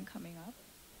 would you mind coming up?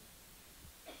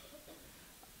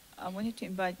 I wanted to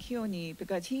invite Keone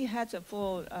because he has a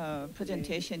full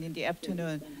presentation in the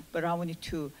afternoon, but I wanted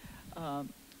to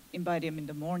invite him in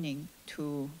the morning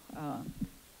to.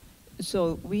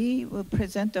 So we will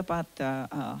present about the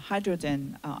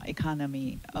hydrogen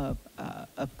economy of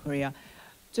Korea.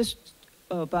 Just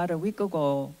about a week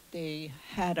ago, they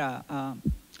had a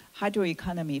hydro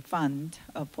economy fund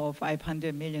for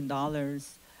 $500 million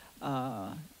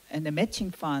and a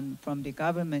matching fund from the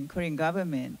government, Korean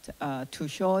government, to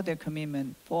show their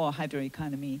commitment for hydro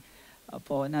economy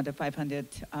for another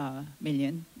 $500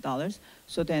 million.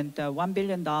 So then the $1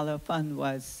 billion fund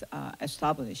was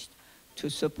established to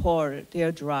support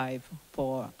their drive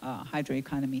for hydro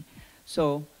economy.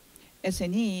 So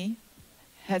SNE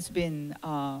has been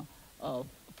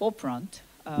forefront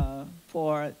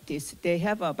for this. They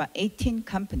have about 18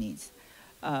 companies,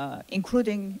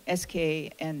 including SK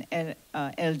and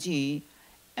LG,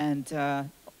 and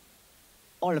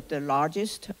all of the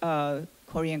largest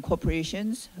Korean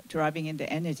corporations driving in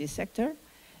the energy sector.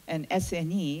 And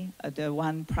SNE, the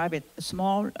one private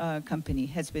small company,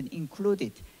 has been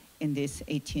included in these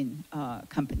 18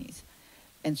 companies.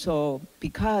 And so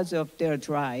because of their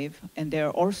drive, and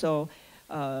they're also,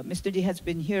 Mr. Lee has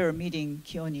been here meeting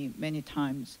Keone many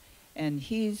times, and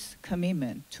his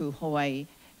commitment to Hawaii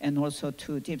and also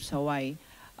to DIPS Hawaii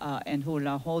and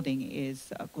Hula Holding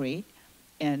is great.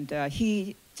 And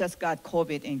he just got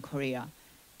COVID in Korea.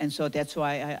 And so that's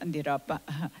why I ended up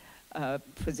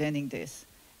presenting this.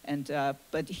 And,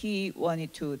 but he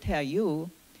wanted to tell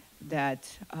you that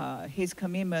his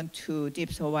commitment to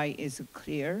DIPS Hawaii is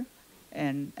clear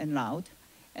and loud.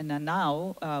 And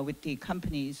now with the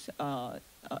companies,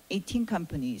 18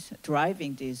 companies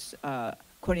driving these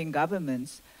Korean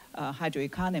government's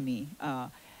hydroeconomy,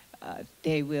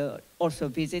 they will also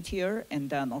visit here and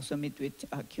then also meet with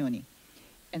CUNY.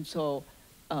 And so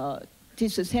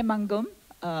this is Saemangum.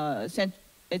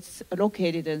 It's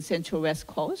located in Central West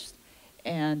Coast,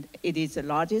 and it is the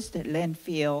largest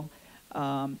landfill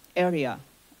area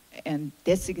and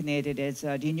designated as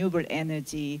a renewable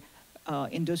energy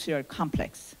industrial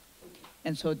complex.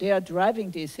 And so they are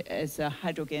driving this as a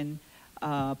hydrogen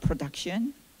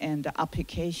production and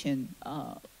application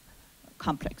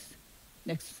complex.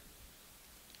 Next.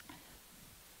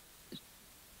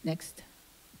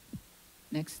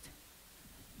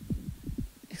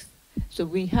 So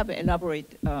we have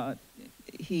elaborate,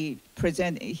 he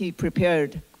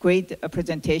prepared great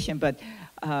presentation, but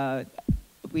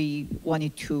we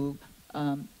wanted to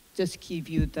just give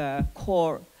you the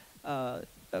core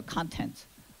content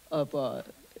of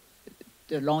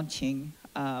the launching,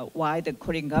 why the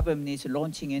Korean government is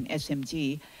launching an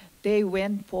SMG. They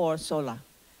went for solar,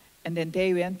 and then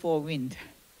they went for wind.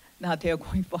 Now they're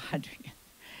going for hydrogen.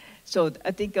 So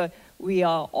I think we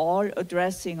are all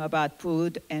addressing about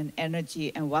food and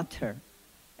energy and water,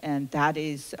 and that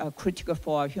is critical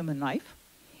for our human life.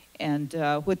 And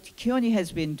what CUNY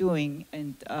has been doing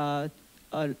and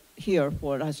here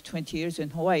for the last 20 years in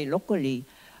Hawaii locally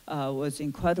was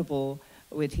incredible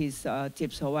with his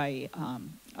TIPS Hawaii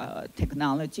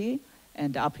technology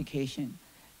and application.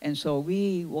 And so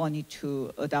we wanted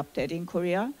to adopt that in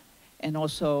Korea, and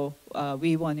also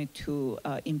we wanted to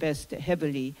invest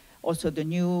heavily. Also the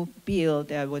new bill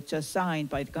that was just signed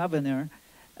by the governor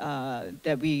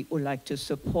that we would like to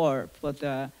support for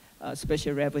the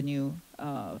special revenue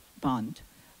bond,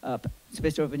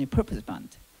 special revenue purpose bond.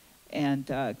 And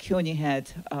CUNY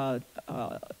had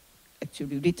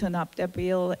actually written up that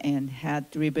bill and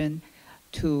had driven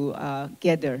to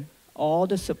gather all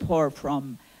the support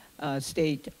from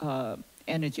state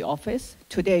energy office.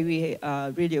 Today we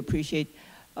really appreciate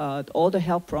all the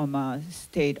help from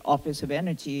State Office of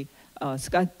Energy.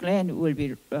 Scott Glenn will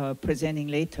be presenting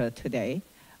later today,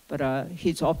 but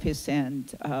his office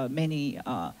and many,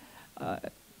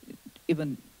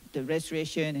 even the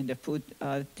restoration and the food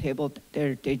table,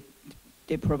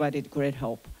 they provided great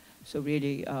help. So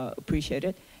really appreciate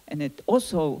it. And it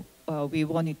also, we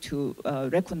wanted to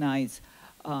recognize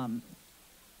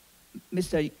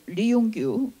Mr. Lee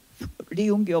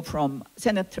Young-gyu from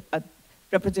Senator,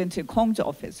 Representative Kong's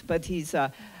office, but he's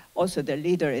also the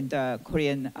leader in the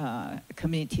Korean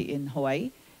community in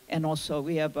Hawaii. And also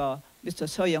we have Mr.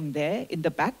 Seo Young-dae in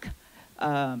the back.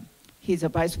 He's a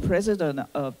vice president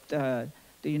of the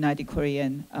United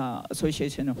Korean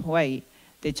Association of Hawaii.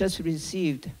 They just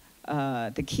received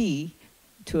the key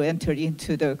to enter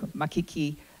into the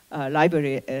Makiki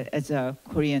Library as a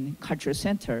Korean cultural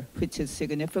center, which is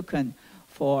significant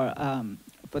for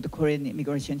the Korean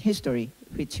immigration history,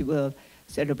 which will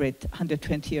celebrate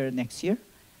 120 years next year.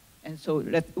 And so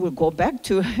we'll go back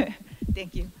to,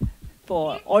 thank you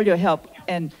for all your help.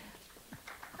 And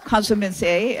Councilman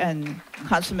Say and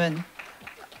Councilman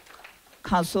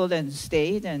Council and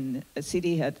State and the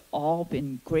city had all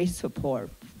been great support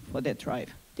for that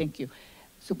drive. Thank you.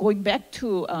 So going back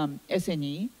to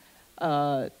SNE,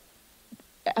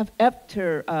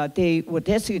 after they were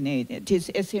designated, this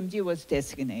SMG was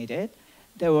designated,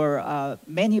 there were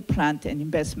many plant and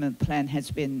investment plan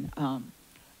has been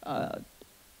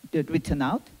written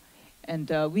out. And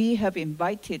we have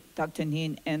invited Dr.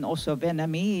 Nin and also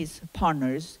Vietnamese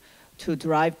partners to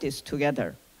drive this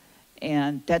together.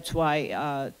 And that's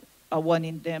why I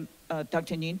wanted them,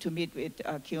 Dr. Nin to meet with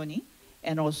CUNY,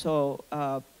 and also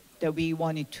that we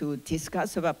wanted to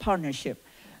discuss about partnership.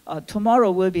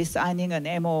 Tomorrow we'll be signing an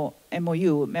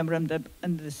MOU, Memorandum of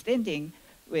Understanding,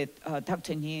 with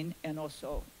Dr. Nin and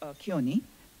also CUNY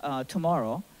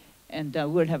tomorrow. And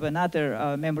we'll have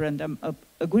another memorandum of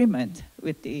agreement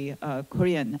with the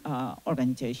Korean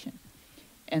organization.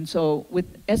 And so with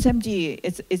SMG,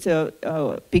 it's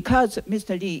because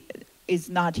Mr. Lee is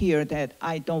not here that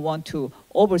I don't want to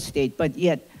overstate, but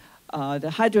yet the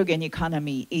hydrogen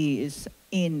economy is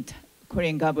in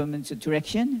Korean government's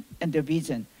direction and the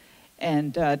vision.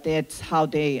 And that's how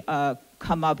they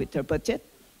come up with their budget,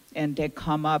 and they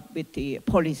come up with the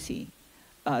policy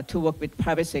to work with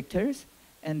private sectors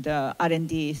and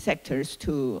R&D sectors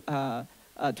to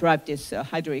drive this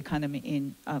hydro economy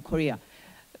in Korea.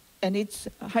 And its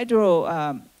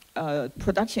hydro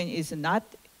production is not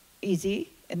easy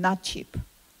and not cheap.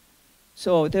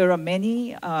 So there are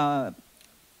many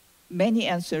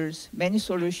answers, many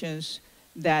solutions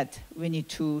that we need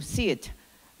to see it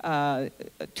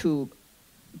to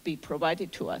be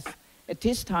provided to us. At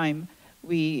this time,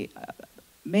 we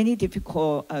many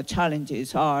difficult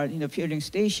challenges are in the fueling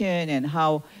station and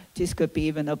how this could be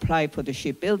even applied for the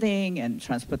shipbuilding and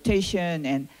transportation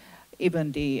and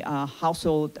even the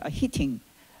household heating.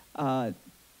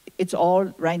 It's all,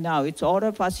 right now, it's all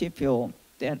a fossil fuel.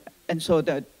 And so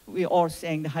that we're all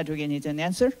saying the hydrogen is an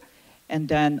answer. And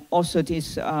then also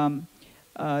this,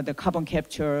 the carbon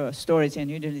capture, storage, and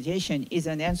utilization is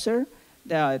an answer.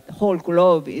 The whole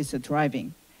globe is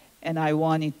driving. And I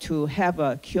wanted to have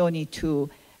a Keone to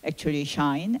actually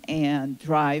shine and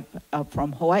drive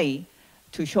from Hawaii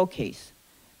to showcase.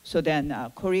 So then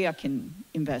Korea can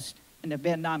invest and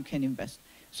Vietnam can invest.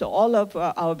 So all of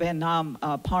our Vietnam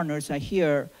partners are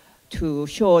here to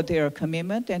show their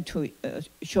commitment and to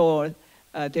show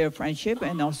their friendship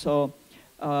and also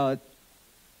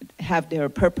have their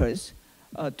purpose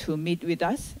to meet with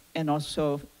us and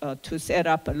also to set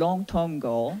up a long-term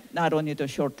goal, not only the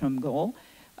short-term goal,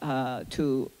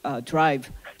 to drive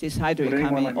this hydro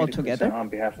economy altogether. On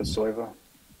behalf of Soiva.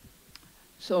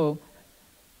 So,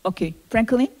 okay,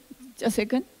 Franklin, just a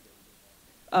second.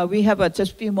 We have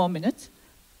just a few more minutes.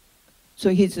 So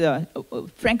he's,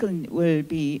 Franklin will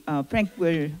be, Frank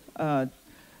will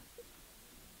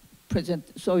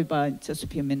present Soiva in just a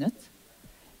few minutes.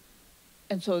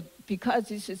 And so because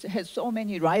this has so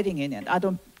many writing in it, I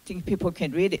don't think people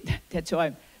can read it. That's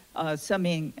why I'm sum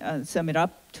it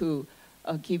up to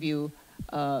give you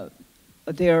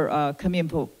their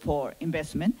commitment for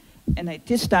investment. And at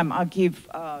this time, I'll give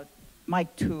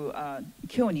mic to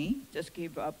Keone, just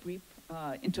give a brief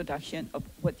introduction of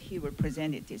what he will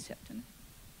present this afternoon.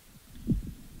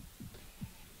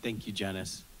 Thank you,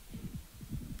 Janice.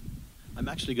 I'm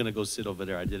actually going to go sit over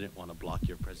there. I didn't want to block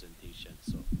your presentation,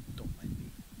 so don't mind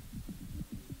me.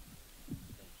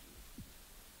 Thank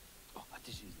you. Oh, I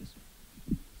just use this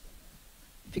one.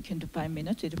 If you can do 5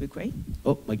 minutes, it'll be great.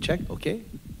 Oh, mic check, okay.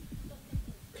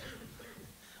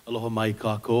 Aloha mai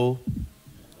kako.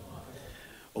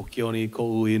 O Keone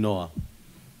ko'u inoa.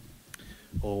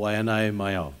 O waianae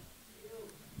mai au.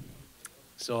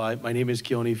 So my name is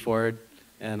Keone Ford,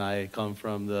 and I come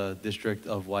from the district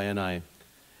of Waianae.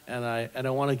 And I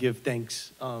want to give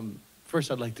thanks.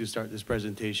 First, I'd like to start this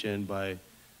presentation by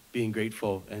being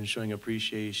grateful and showing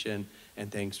appreciation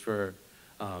and thanks for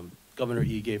Governor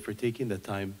Ige for taking the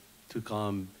time to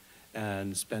come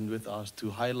and spend with us to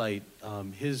highlight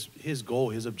his goal,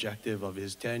 his objective of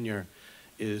his tenure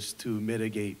is to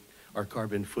mitigate our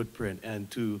carbon footprint and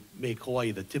to make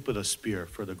Hawaii the tip of the spear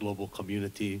for the global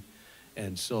community.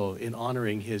 And so in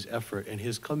honoring his effort and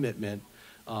his commitment,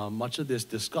 much of this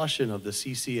discussion of the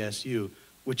CCSU,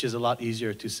 which is a lot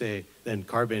easier to say than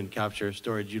carbon capture,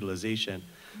 storage, utilization,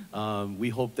 we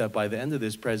hope that by the end of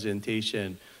this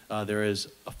presentation, there is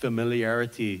a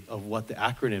familiarity of what the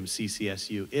acronym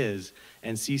CCSU is,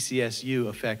 and CCSU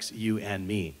affects you and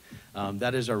me.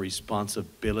 That is our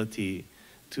responsibility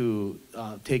to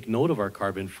take note of our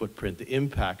carbon footprint, the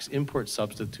impacts, import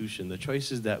substitution, the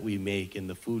choices that we make in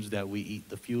the foods that we eat,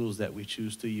 the fuels that we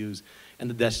choose to use, and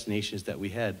the destinations that we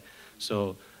head.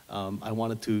 So I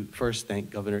wanted to first thank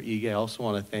Governor Ige. I also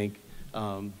want to thank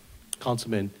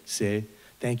Councilman Se.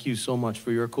 Thank you so much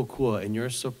for your kokua and your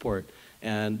support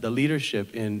and the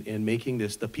leadership in making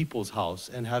this the people's house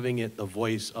and having it the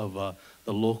voice of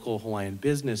the local Hawaiian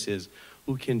businesses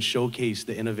who can showcase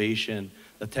the innovation,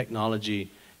 the technology,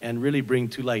 and really bring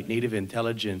to light native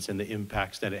intelligence and the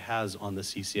impacts that it has on the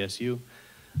CCSU.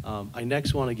 I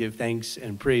next want to give thanks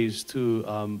and praise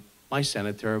to my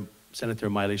senator, Senator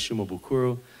Maile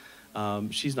Shumabukuru.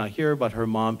 She's not here, but her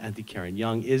mom, Auntie Karen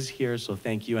Young, is here. So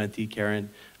thank you, Auntie Karen,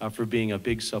 for being a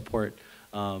big support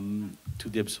to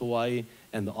DIBS Hawaii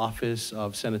and the office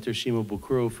of Senator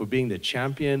Shimabukuro for being the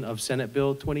champion of Senate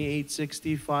Bill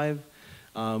 2865.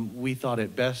 We thought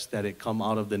it best that it come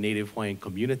out of the Native Hawaiian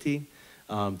community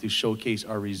to showcase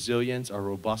our resilience, our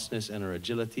robustness, and our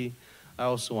agility. I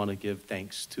also want to give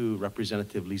thanks to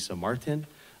Representative Lisa Martin.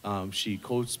 She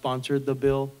co-sponsored the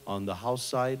bill on the House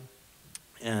side,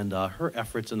 and her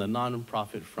efforts in the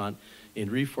nonprofit front in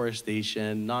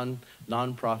reforestation,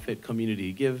 nonprofit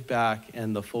community give back,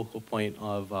 and the focal point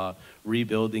of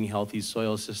rebuilding healthy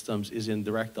soil systems is in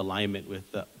direct alignment with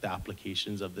the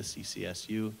applications of the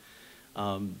CCSU.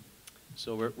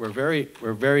 So we're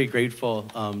very grateful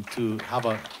to have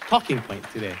a talking point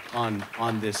today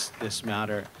on this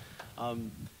matter.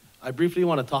 I briefly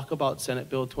want to talk about Senate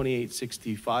Bill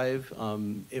 2865.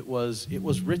 It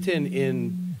was written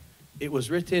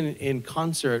in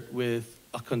concert with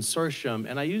a consortium,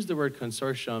 and I use the word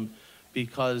consortium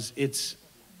because it's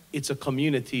a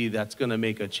community that's going to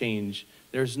make a change.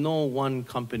 There's no one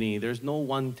company, there's no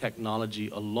one technology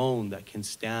alone that can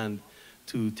stand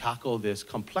to tackle this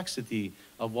complexity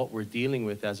of what we're dealing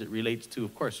with as it relates to,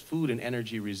 of course, food and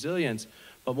energy resilience,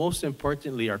 but most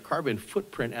importantly, our carbon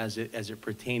footprint as it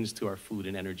pertains to our food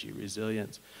and energy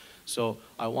resilience. So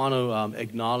I want to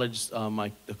acknowledge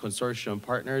the consortium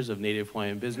partners of Native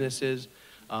Hawaiian businesses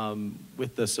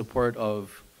with the support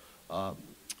of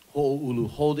Ho'oulu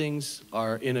Holdings,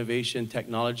 our innovation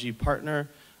technology partner,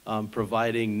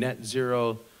 providing net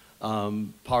zero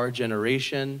power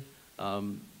generation.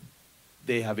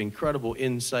 They have incredible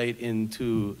insight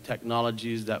into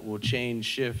technologies that will change,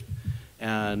 shift,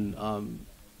 and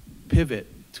pivot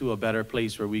to a better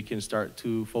place where we can start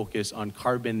to focus on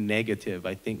carbon negative.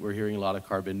 I think we're hearing a lot of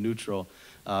carbon neutral.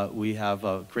 We have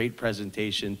a great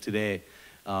presentation today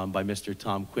by Mr.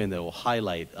 Tom Quinn that will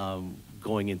highlight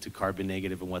going into carbon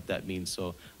negative and what that means.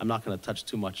 So I'm not going to touch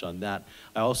too much on that.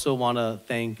 I also want to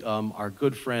thank our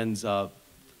good friends,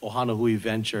 Ohanahui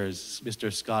Ventures,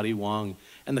 Mr. Scotty Wong,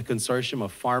 and the consortium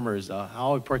of farmers,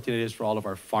 how important it is for all of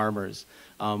our farmers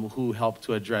who help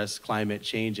to address climate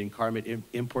change and carbon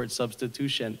import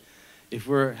substitution. If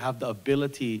we have the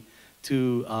ability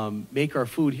to make our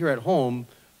food here at home,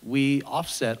 we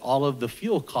offset all of the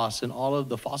fuel costs and all of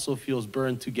the fossil fuels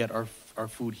burned to get our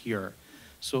food here.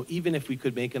 So even if we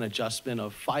could make an adjustment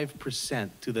of 5%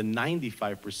 to the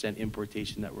 95%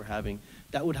 importation that we're having,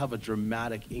 that would have a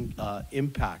dramatic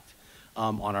impact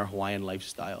on our Hawaiian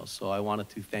lifestyle. So I wanted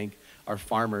to thank our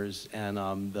farmers and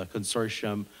the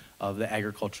consortium of the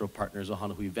agricultural partners,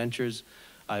 Ohanahui Ventures.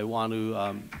 I want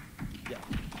to,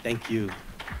 thank you.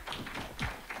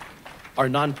 Our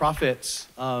nonprofits,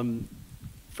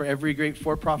 for every great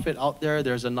for-profit out there,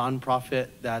 there's a nonprofit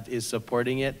that is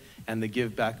supporting it, and the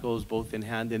give back goes both in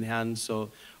hand. So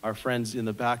our friends in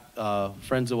the back,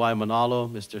 Friends of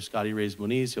Waimanalo, Mr. Scotty Reyes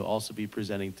Moniz, who'll also be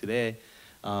presenting today.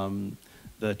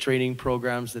 The training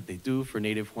programs that they do for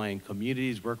Native Hawaiian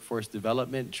communities, workforce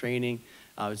development training.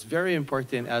 It's very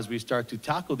important as we start to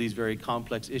tackle these very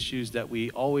complex issues that we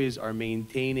always are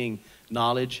maintaining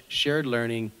knowledge, shared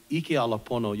learning, ike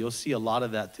alapono. You'll see a lot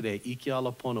of that today, ike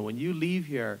alapono. When you leave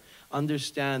here,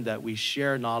 understand that we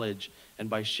share knowledge, and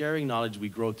by sharing knowledge, we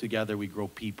grow together, we grow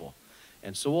people.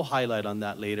 And so we'll highlight on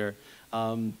that later.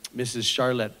 Mrs.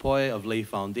 Charlotte Poi of Lay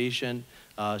Foundation,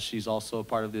 she's also a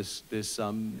part of this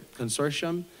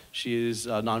consortium. She is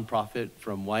a nonprofit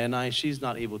from Waianae. She's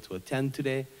not able to attend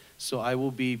today, so I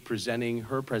will be presenting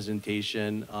her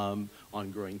presentation on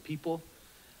growing people.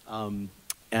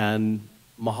 And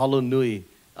mahalo nui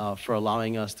for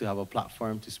allowing us to have a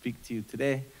platform to speak to you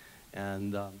today.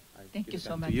 And thank you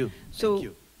so much. So thank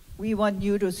you. We want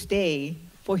you to stay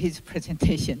for his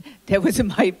presentation. That was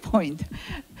my point.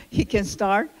 He can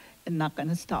start and not going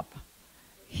to stop.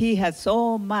 He has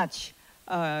so much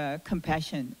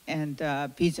compassion and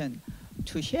vision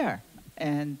to share.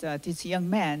 And this young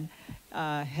man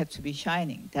had to be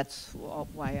shining. That's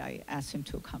why I asked him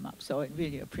to come up. So I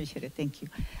really appreciate it. Thank you.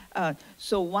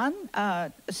 So one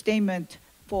statement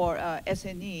for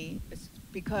SNE,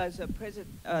 because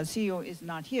CEO is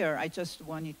not here, I just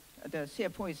wanted, the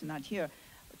CFO is not here,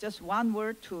 just one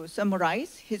word to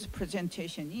summarize his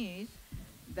presentation is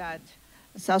that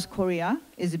South Korea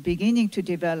is beginning to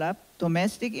develop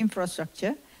domestic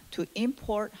infrastructure to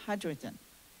import hydrogen.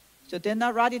 So they're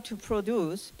not ready to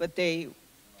produce, but they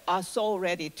are so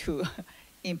ready to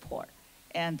import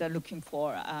and looking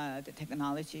for the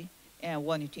technology and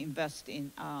wanting to invest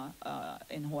in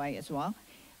Hawaii as well.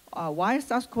 While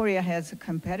South Korea has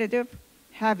competitive,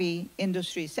 heavy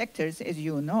industry sectors, as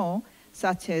you know,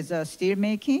 such as steel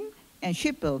making and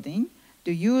shipbuilding,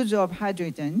 the use of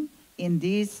hydrogen in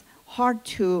these hard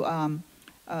to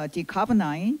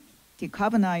decarbonize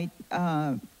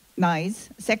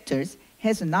sectors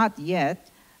has not yet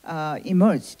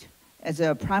emerged as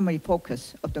a primary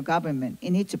focus of the government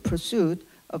in its pursuit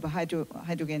of a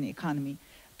hydrogen economy.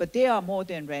 But they are more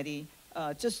than ready.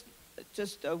 Just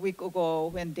a week ago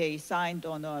when they signed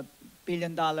on $1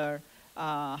 billion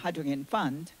hydrogen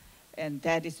fund, and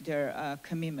that is their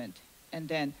commitment. And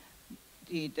then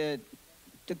the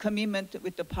commitment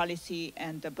with the policy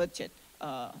and the budget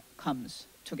comes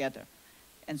together.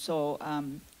 And so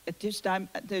at this time,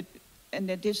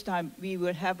 we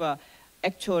will have a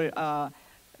actual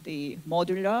the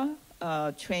modular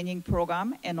training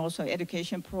program and also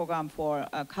education program for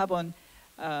carbon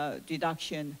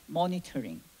reduction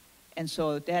monitoring. And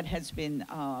so that has been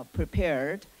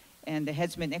prepared, and there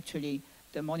has been actually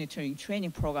the monitoring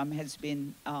training program has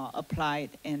been applied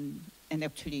and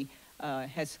actually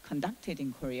has conducted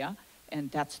in Korea. And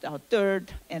that's our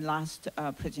third and last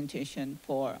presentation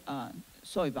for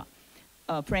Soiba.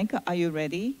 Frank, are you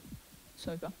ready?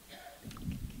 Soiba?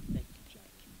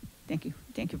 Thank you.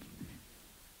 Thank you.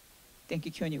 Thank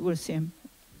you, Kyoni. We'll see him.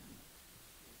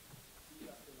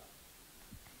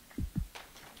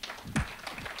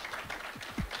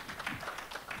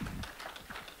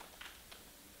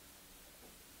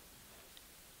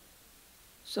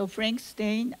 So Frank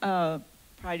Stein,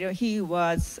 prior he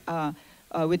was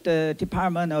with the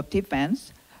Department of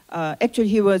Defense. Actually,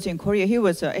 he was in Korea. He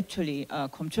was actually a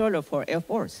comptroller for Air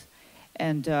Force,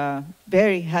 and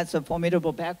very has a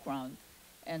formidable background.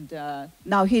 And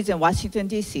now he's in Washington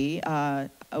D.C.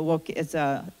 Work as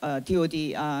a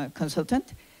DoD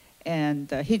consultant, and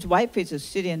his wife is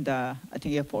still in the I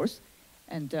think Air Force.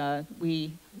 And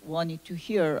we wanted to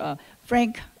hear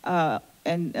Frank.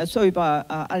 And Soiba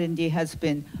R&D has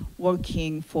been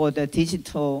working for the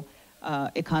digital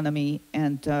economy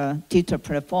and digital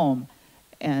platform.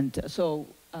 And so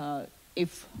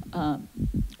if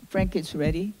Frank is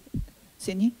ready,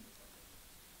 Sydney?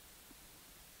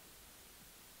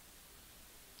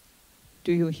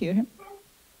 Do you hear him?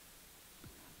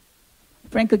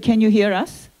 Frank, can you hear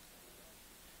us?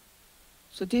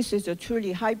 So this is a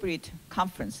truly hybrid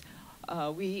conference.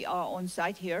 We are on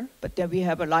site here, but then we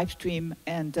have a live stream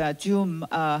and Zoom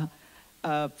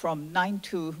from 9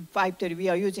 to 5:30. We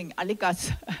are using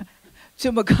Alika's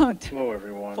Zoom account. Hello,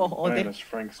 everyone. For all My name the- is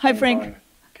Frank. Hi, Frank. Steinbein.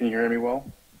 Can you hear me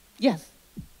well? Yes.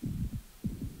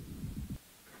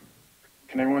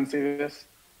 Can everyone see this?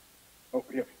 Oh,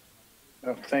 yep.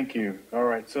 Oh, thank you. All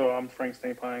right. So I'm Frank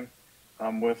Steinbein.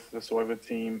 I'm with the Soiva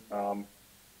team.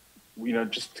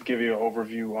 Just to give you an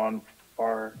overview on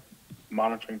our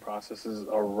monitoring processes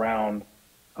around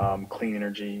clean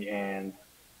energy and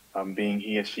being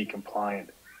ESG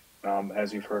compliant.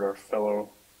 As you've heard our fellow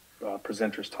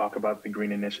presenters talk about the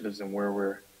green initiatives and where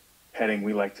we're heading,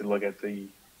 we like to look at the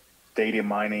data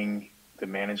mining, the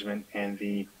management, and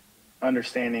the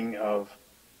understanding of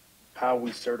how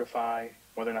we certify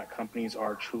whether or not companies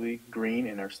are truly green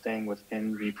and are staying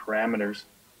within the parameters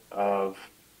of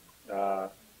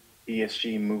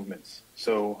ESG movements.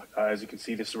 So as you can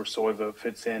see, this is where Soiva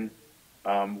fits in.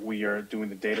 We are doing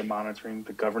the data monitoring,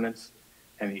 the governance,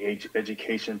 and the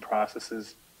education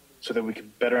processes so that we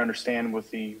can better understand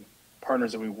with the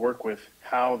partners that we work with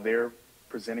how they're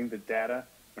presenting the data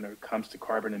when it comes to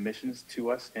carbon emissions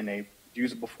to us in a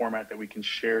usable format that we can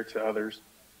share to others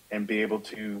and be able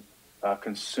to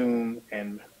consume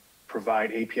and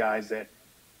provide APIs that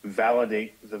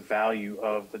validate the value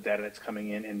of the data that's coming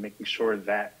in and making sure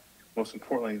that, most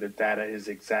importantly, the data is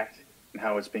exact in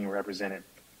how it's being represented,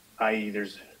 i.e.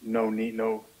 there's no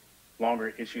longer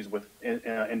issues with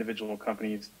individual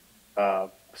companies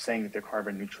saying that they're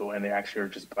carbon neutral and they actually are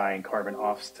just buying carbon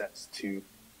offsets to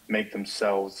make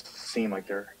themselves seem like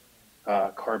their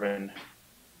carbon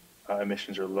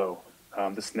emissions are low.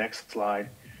 This next slide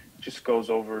just goes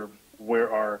over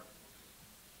where our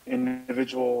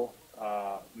individual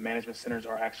management centers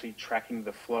are actually tracking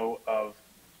the flow of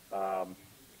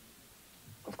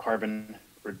carbon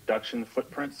reduction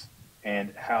footprints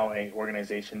and how an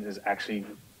organization is actually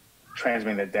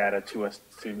transmitting that data to us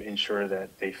to ensure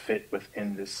that they fit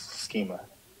within this schema.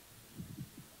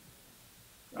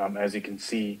 As you can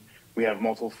see, we have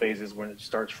multiple phases when it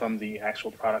starts from the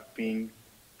actual product being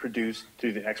produced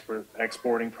through the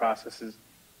exporting processes,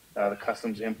 the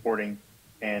customs importing,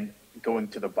 and going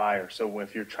to the buyer. So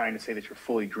if you're trying to say that you're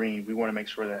fully green, we want to make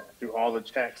sure that through all the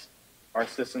checks, our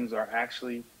systems are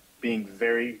actually being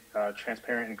very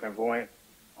transparent and clairvoyant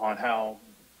on how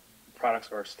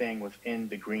products are staying within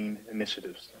the green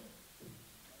initiatives.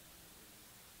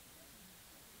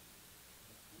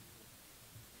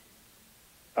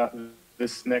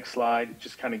 This next slide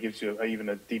just kind of gives you even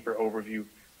a deeper overview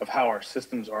of how our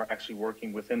systems are actually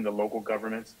working within the local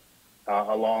governments,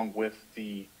 along with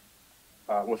the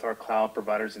with our cloud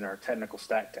providers and our technical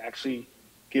stack to actually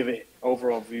give an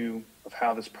overall view of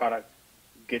how this product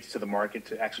gets to the market,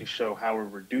 to actually show how we're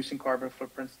reducing carbon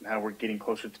footprints and how we're getting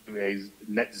closer to a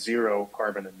net zero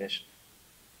carbon emission.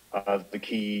 The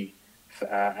key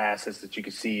assets that you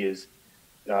can see is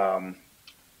where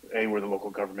the local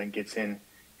government gets in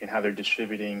and how they're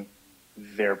distributing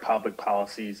their public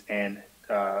policies and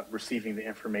receiving the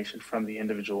information from the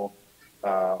individual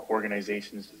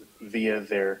organizations via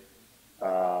their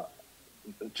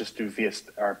via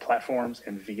our platforms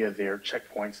and via their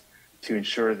checkpoints to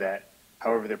ensure that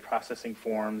however they're processing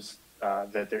forms,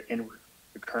 that they're in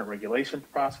the current regulation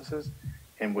processes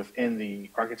and within the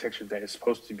architecture that is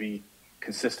supposed to be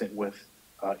consistent with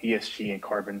ESG and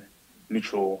carbon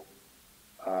neutral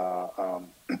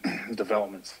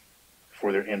developments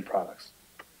for their end products.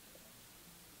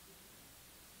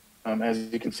 As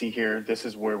you can see here, this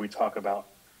is where we talk about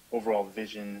overall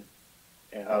vision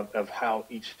of how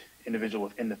each individual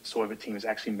within the Soiva team is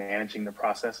actually managing the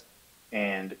process.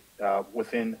 And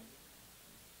within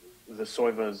the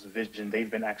SOIVA's vision, they've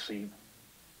been actually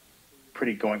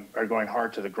going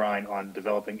hard to the grind on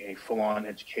developing a full-on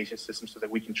education system so that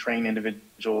we can train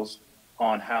individuals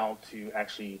on how to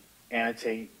actually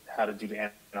annotate, how to do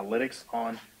the analytics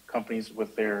on companies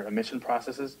with their emission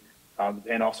processes,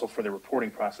 and also for their reporting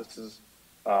processes.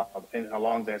 And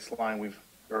along that line, we've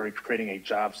already creating a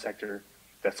job sector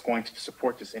that's going to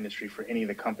support this industry for any of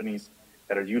the companies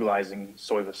that are utilizing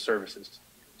SOIVA services.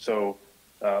 So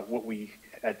what we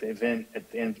at the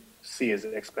end see as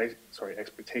an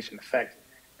expectation effect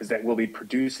is that we'll be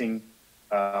producing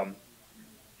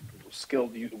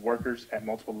skilled workers at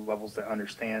multiple levels that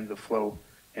understand the flow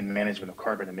and management of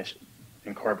carbon emission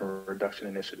and carbon reduction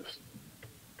initiatives.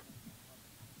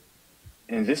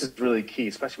 And this is really key,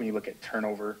 especially when you look at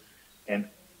turnover and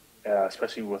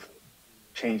especially with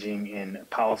changing in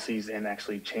policies and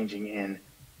actually changing in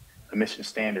emission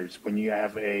standards. When you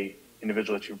have a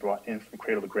individual that you brought in from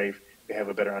cradle to grave, they have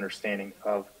a better understanding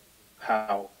of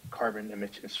how carbon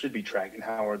emissions should be tracked and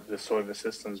how are the SOIVA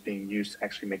systems being used to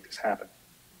actually make this happen.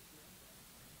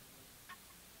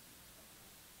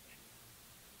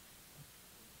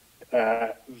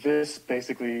 This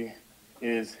basically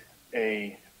is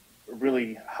a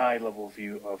really high level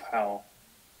view of how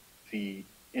the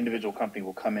individual company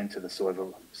will come into the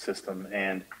SOIVA system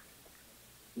and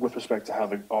with respect to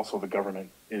how also the government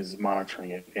is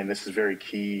monitoring it. And this is very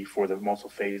key for the multiple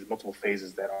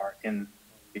phases that are in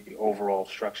the overall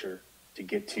structure to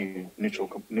get to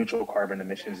neutral carbon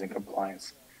emissions and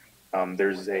compliance.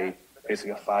 There's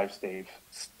basically a 5-stage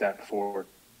step for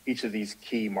each of these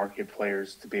key market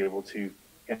players to be able to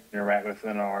interact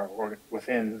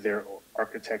within their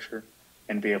architecture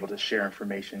and be able to share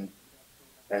information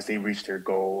as they reach their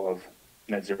goal of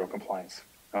net zero compliance.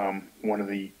 One of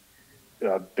the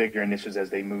bigger initiatives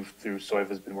as they move through, SOIVA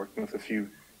has been working with a few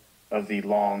of the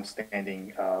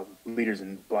long-standing leaders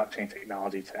in blockchain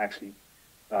technology to actually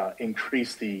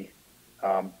increase the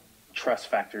trust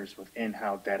factors within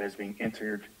how data is being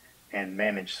entered and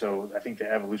managed. So I think the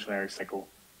evolutionary cycle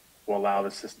will allow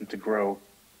the system to grow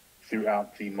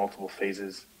throughout the multiple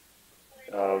phases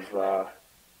of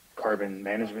carbon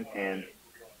management and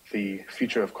the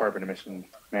future of carbon emission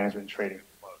management and trading.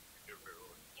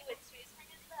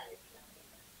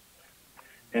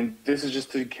 And this is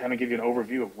just to kind of give you an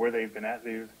overview of where they've been at.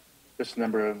 Just a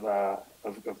number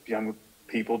of young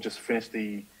people just finished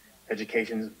the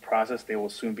education process. They will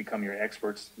soon become your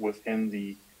experts within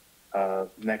the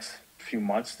next few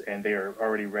months, and they are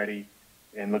already ready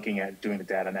and looking at doing the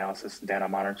data analysis and data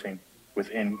monitoring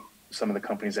within some of the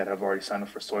companies that have already signed up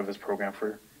for SOIVA's program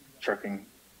for tracking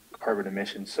carbon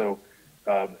emissions. So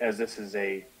as this is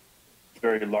a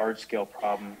very large-scale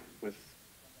problem with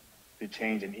the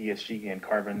change in ESG and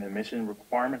carbon emission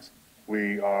requirements,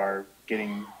 we are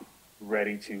getting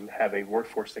ready to have a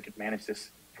workforce that could manage this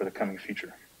for the coming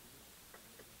future.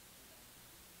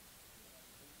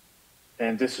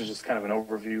 And this is just kind of an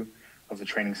overview of the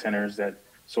training centers that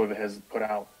SOIVA has put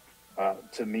out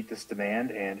to meet this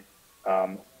demand, and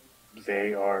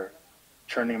they are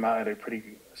churning them out at a pretty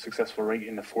successful rate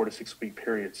in the 4 to 6 week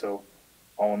period. So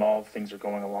all in all, things are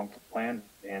going along to plan,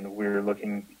 and we're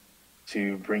looking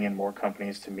to bring in more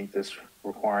companies to meet this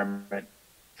requirement,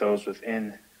 those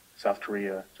within South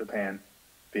Korea, Japan,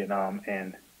 Vietnam,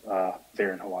 and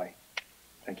there in Hawaii.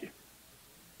 Thank you.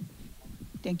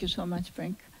 Thank you so much,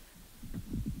 Frank.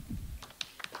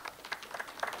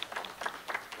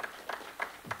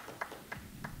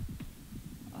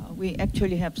 We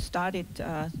actually have started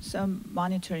some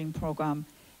monitoring program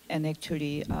and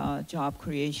actually job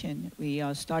creation. We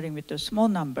are starting with a small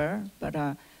number,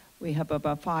 but we have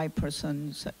about 5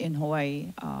 persons in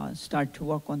Hawaii start to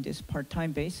work on this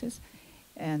part-time basis.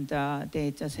 And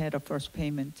they just had a first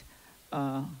payment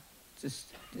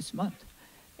this month.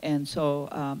 And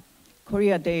so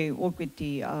Korea, they work with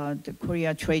the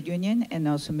Korea Trade Union and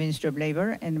also Ministry of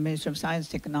Labor and the Ministry of Science,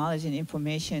 Technology, and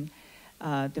Information,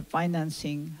 the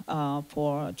financing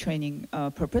for training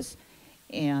purpose.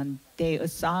 And they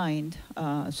assigned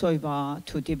SOIVA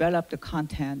to develop the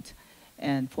content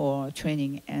and for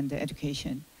training and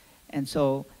education. And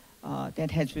so that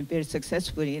has been very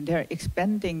successfully. They're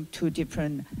expanding to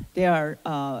different, they are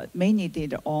mainly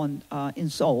did on in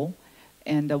Seoul,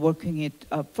 and working it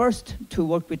first to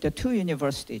work with the 2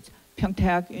 universities,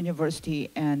 Pyeongtaek University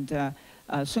and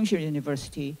Sungsil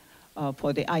University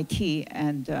for the IT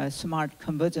and smart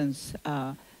convergence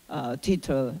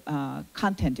digital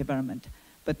content development.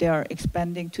 But they are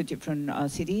expanding to different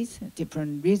cities,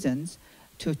 different regions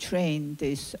to train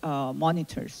these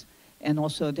monitors. And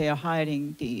also they are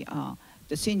hiring the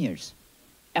seniors.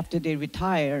 after they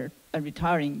retiring,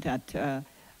 that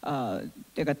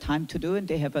they got time to do and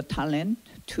they have a talent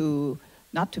to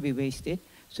not to be wasted.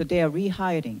 So they are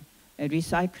rehiring and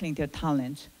recycling their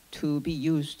talents to be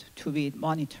used, to be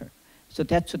monitored. So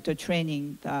that's what the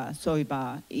training the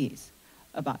SOIBA is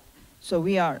about. So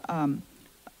we are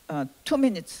 2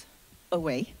 minutes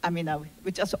away. I mean,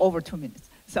 we're just over 2 minutes.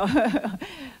 So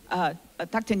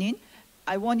Dr. Nin,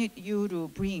 I wanted you to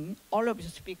bring all of your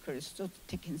speakers so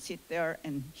they can sit there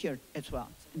and hear as well.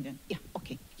 And then, yeah,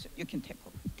 okay, so you can take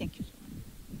over. Thank you so much.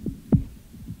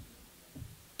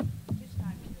 This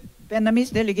time, the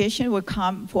Vietnamese delegation will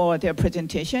come for their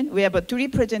presentation. We have a 3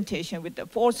 presentation with the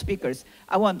 4 speakers.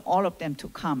 I want all of them to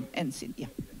come and sit, yeah.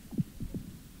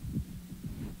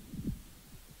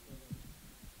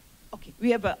 Okay,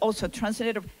 we have also a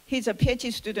translator. He's a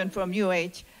PhD student from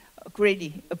UH.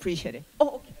 Greatly appreciate it.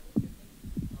 Oh, okay.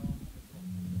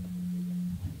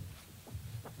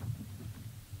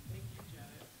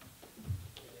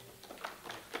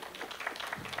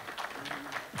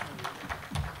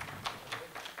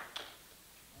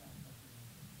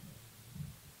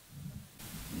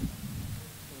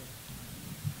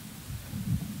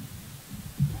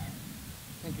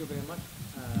 Thank you very much.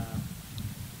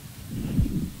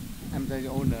 I'm the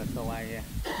owner, so I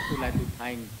would like to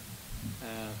thank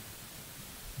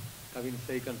Kevin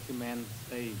Say, Councilman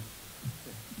Say,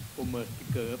 the former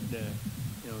speaker of the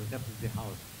Deputy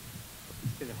House of the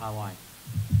State of Hawaii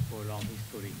for a long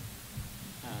history.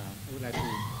 I would like to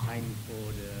thank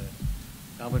for the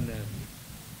Governor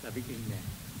David Inge,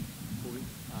 who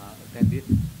attended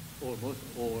almost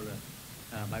all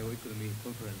bioeconomy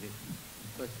conferences.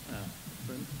 First,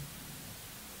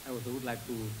 I also would like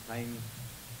to thank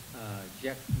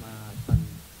Jackson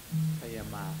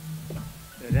Sayama,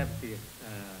 the Deputy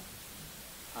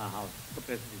House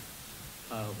President,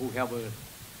 who helped us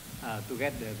to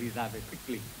get the visa very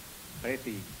quickly,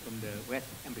 directly from the West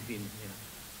Embassy.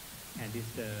 And this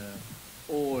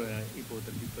all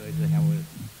important people that help us.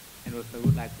 And also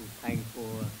would like to thank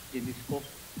for Jenny Scott,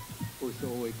 who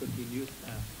always continues to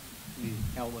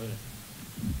help us.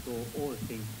 So all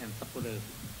things and support us,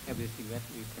 everything that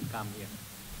we can come here.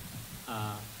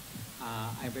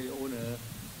 I'm very honored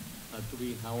to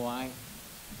be in Hawaii.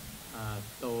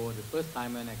 So the first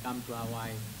time when I come to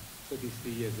Hawaii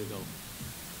 33 years ago.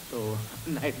 So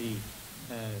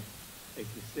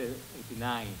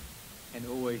 1989, and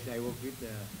always I work with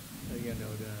the, I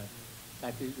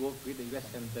work with the U.S.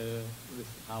 Center, with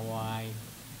Hawaii,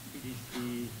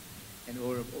 PDC, and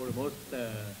almost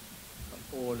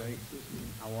all the institutions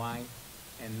in Hawaii.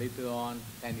 And later on,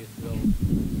 10 years ago,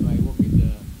 so I work with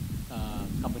the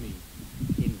company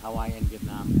in Hawaii and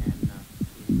Vietnam, and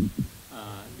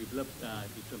developed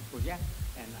different projects.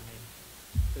 And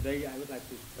today I would like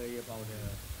to say about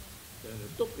the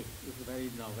topic. It's a very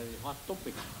very hot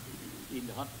topic in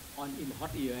the hot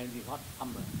year and in hot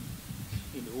summer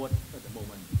in the world at the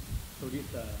moment. So this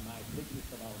my talk is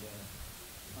about the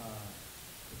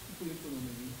circular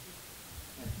economy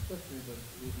and sustainable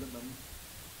development.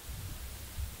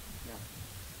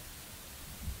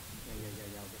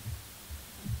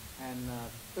 And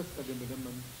sustainable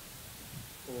development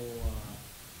for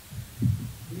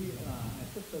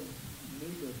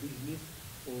sustainable business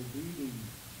for building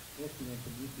resilient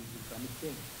communities with climate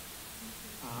change.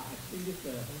 I think this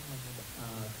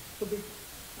topic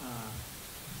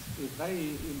is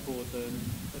very important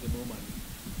at the moment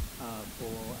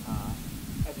for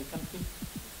every country.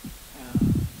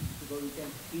 Because we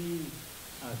can see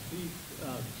 3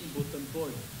 important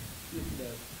points. Is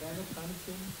the kind of climate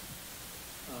change.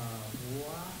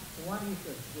 One is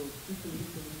the circular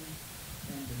economy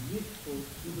and the need for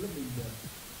developing the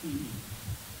CE.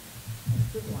 And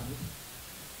the third one is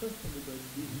sustainable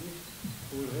business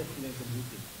for resilient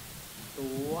communities. So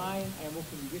why I'm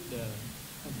working with the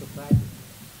enterprises,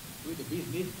 with the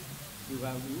business,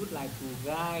 because we would like to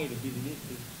guide the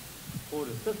businesses for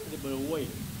the sustainable way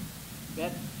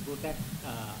that protect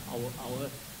our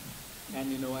and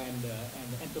and the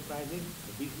enterprises,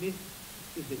 the business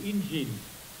is the engine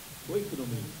for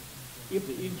economy. If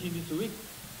the engine is weak,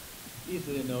 is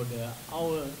our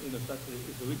society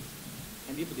is weak,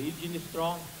 and if the engine is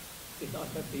strong, our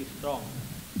society is strong.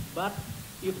 But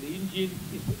if the engine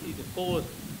is the cause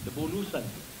the pollution,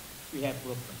 we have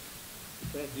problem.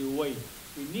 That's the way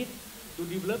we need to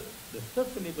develop the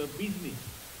sustainable business.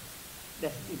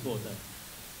 That's important.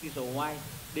 This is why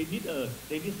they need us,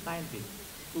 they need scientists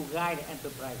to guide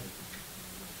enterprises.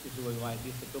 This is why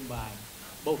this combine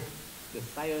both the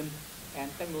science and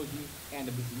technology and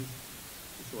the business.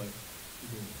 This is why we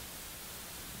do it.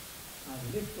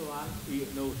 The next one, we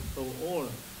know so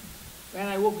all when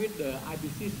I work with the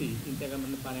IPCC,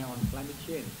 Intergovernmental Panel on Climate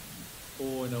Change,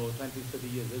 for 20, 30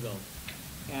 years ago,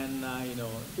 and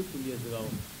 15 years ago,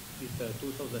 it's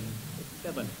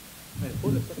 2007, when the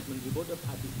full assessment report of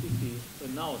IPCC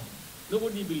announced,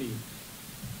 nobody believed,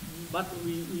 but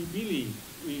we believe,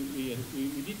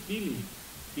 we did believe,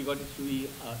 because we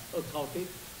accounted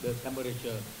the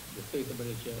temperature, the space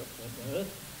temperature of the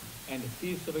Earth, and the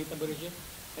sea surface temperature,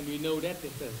 and we know that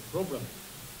is a problem.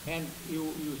 And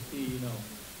you see,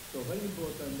 so very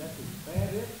important that is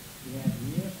varied, we have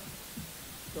here.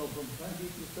 So from 20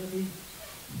 to 30,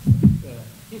 the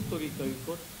historical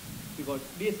record, because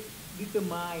this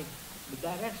determines the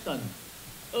direction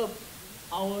of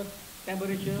our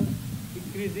temperature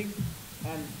increasing,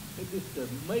 and it is to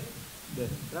make the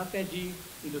strategy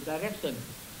in the direction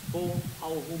for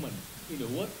our human in the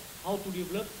world, how to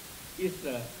develop is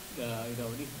this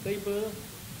paper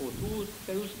for 2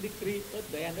 Celsius degree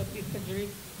at the end of this century,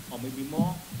 or maybe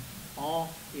more, or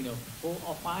 4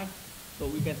 or 5, so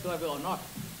we can survive or not.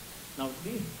 Now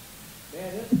this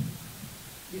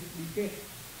decade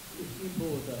is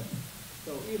important.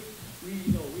 So if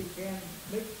we can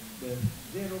make the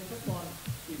zero carbon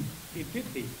in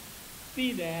 50,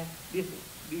 see that the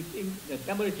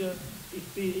temperature is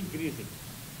still increasing,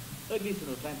 at least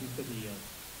 20, 30 years.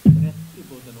 That's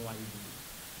important why we do it.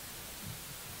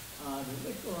 The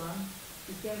next one,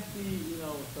 you can see,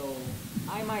 so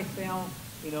I myself,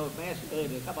 measured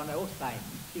the carbon dioxide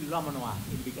in Ramanoa,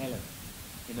 in Big Island,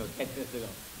 10 years ago.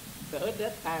 So at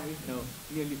that time,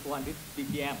 nearly 400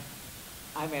 ppm.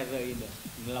 I measured in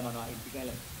Ramanoa, in Big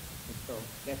Island. And so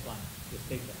that's one, the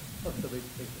station, observation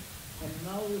station. And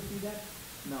now you see that,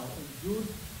 now in June,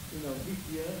 this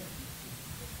year,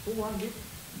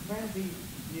 220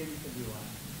 nearly 21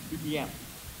 ppm.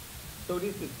 So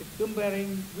this is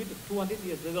comparing with 200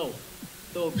 years ago.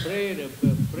 So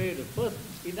the first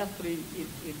industry in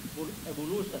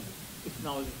evolution is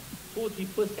now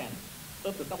 40%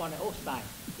 of the carbon dioxide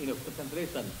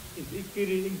concentration is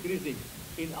increasing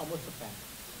in almost percent.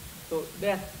 So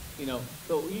that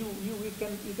so you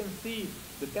can see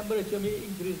the temperature may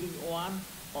increasing 1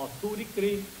 or 2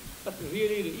 degrees, but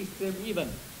really the extreme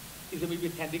event is maybe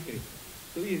 10 degrees.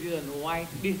 So this is why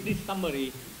this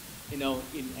summary, in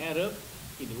Europe,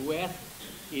 in the West,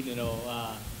 in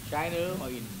China or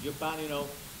in Japan,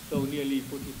 so nearly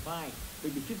 45,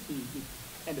 maybe 50,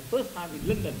 and the first time in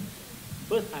London,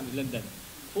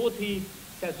 40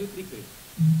 Celsius degrees.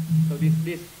 So this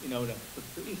the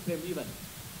extreme event,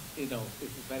 this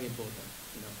is very important,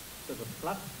 So the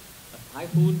flood, a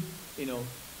typhoon, the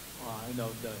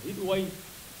heat wave,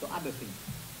 so other things,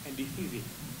 and diseases,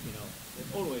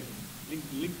 it's always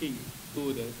linking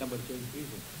to the temperature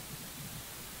increasing.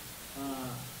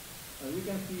 We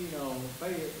can see,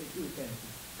 very important.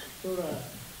 So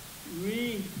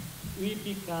we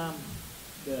become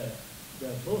the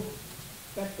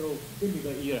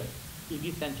post-petrochemical era in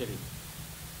this century.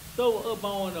 So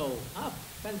about half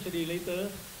century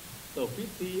later, so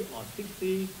 50 or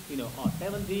 60, or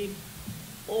 70,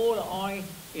 all the oil,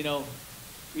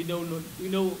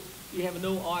 we have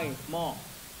no oil more.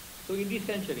 So in this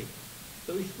century,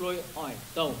 so we exploit oil.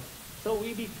 So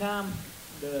we become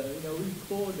we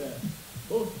call the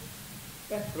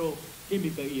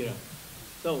post-petrochemical era.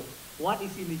 So what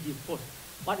is energy first?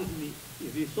 What is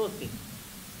resources?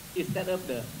 Instead of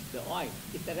the oil,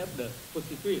 instead of the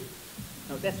fossil fuel.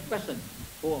 Now that's the question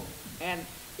for, and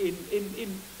in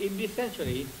this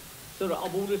century, so the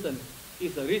population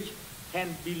is a rich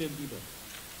 10 billion people.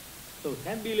 So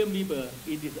 10 billion people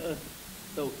in this earth.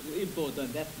 So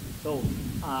important that. So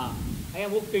I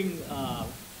am working,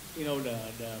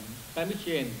 the climate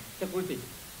change security.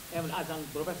 I'm an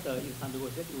adjunct professor in San Diego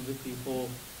State University for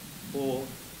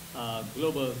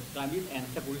global climate and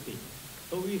security.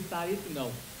 So we studied,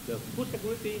 the food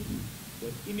security,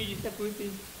 the energy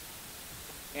security,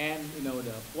 and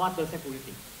the water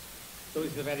security. So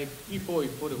it's a very key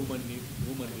point for the human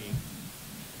being.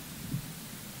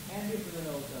 And this is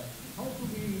how to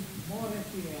be more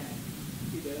resilient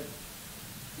to the earth.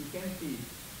 You can see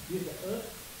this earth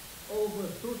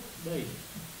overstood days.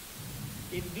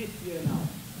 In this year now,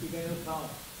 you can look how,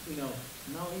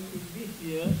 now in this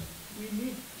year, we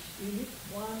need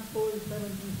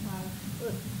 1.75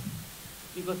 earth.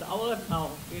 Because our earth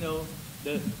now,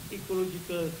 the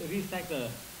ecological recycle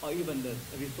or even the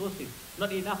resources,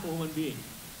 not enough for human being.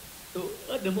 So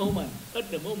at the moment,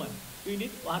 we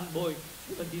need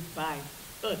 1.75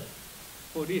 earth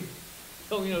for this.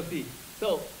 So, see,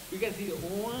 so we can see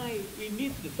why we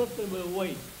need the sustainable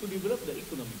way to develop the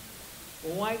economy.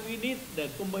 Why we need the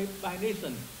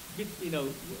combination with,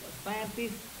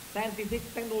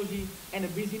 scientific technology and the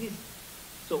business.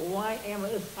 So why am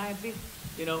I a scientist?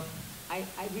 You know, I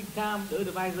become the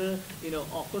advisor, you know,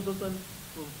 or consultant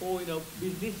for you know,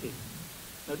 businesses.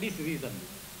 Now this reason,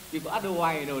 because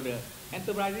otherwise, you know, the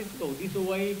enterprises go this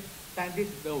way,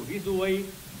 scientists go this way,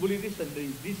 politicians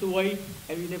this way,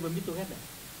 and we never meet together.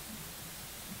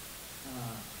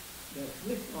 The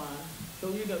next one, so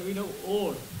you know, we know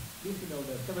all this, you know,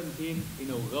 the 17, you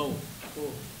know, goals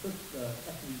for the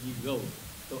SDG goals.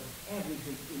 So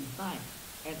everything inside,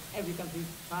 and every country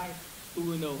tries to,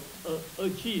 you know,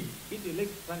 achieve it in the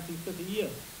next 20, 30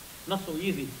 years. Not so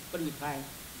easy, but we try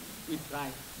the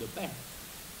best.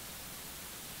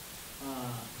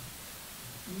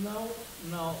 Now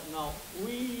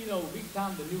we, you know,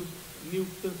 become the new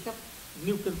concept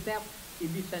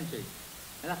in this century,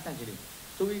 last century.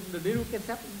 So the new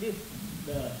concept is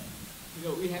the, you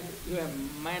know, we have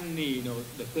many, you know,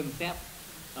 the concept,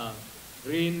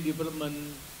 green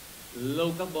development,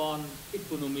 low carbon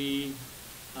economy,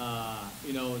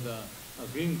 you know, the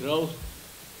green growth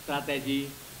strategy,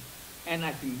 and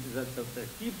I think the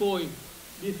key point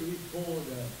is we call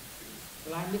the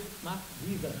climate smart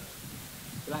vision.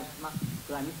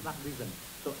 Climate smart vision.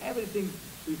 So everything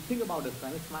we think about the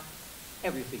climate smart,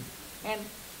 everything, and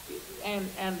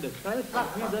the climate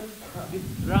smart vision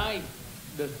drive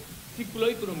the circular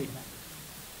economy.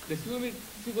 The circular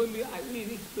economy, I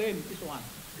will explain this one.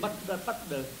 But the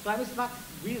climate smart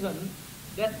vision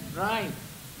that drive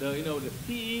the, you know, the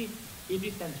CE in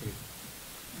this century.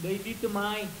 They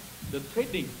determine the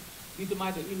trading,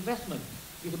 determine the investment,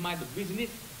 determine the business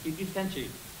in this century.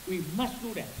 We must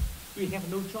do that. We have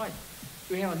no choice.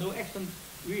 We have no action.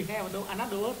 We have no,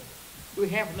 another word, we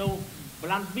have no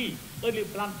plan B, only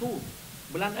plan 2,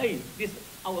 plan A. This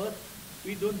our earth.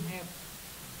 We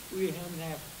haven't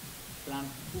have plan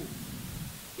 2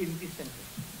 in this century.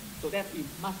 So that we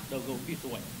must go this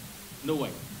way. No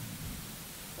way.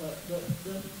 The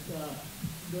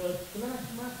climate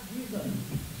smart vision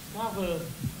covers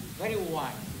very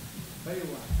wide.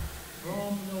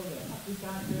 From, you know, the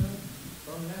agriculture,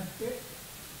 from landscape,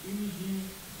 energy,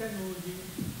 technology,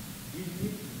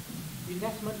 business,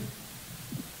 investment,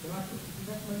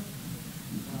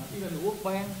 even the World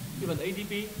Bank, even the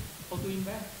ADB, how to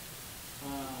invest,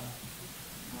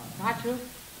 culture,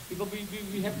 because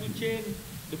we have to change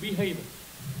the behavior.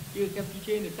 You have to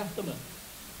change the customer.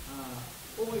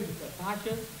 Always the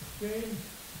culture change.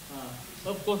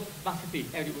 Of course, marketing.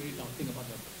 Everybody now think about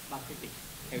the marketing.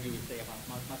 Everybody say about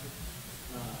marketing.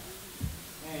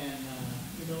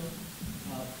 You know,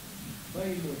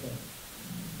 very important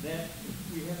that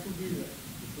we have to build a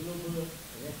global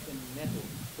election network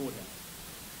for that.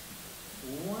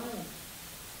 Why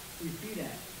we see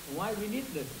that? Why we need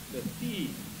the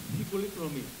circular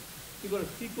economy? Because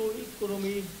circular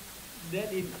economy,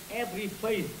 that in every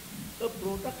phase of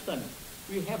production,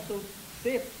 we have to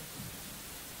save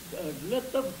a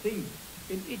lot of things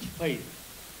in each phase.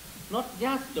 Not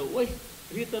just the waste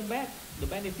return back, the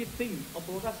benefit thing of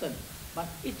production, but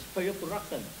each phase of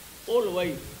production,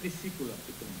 always this circular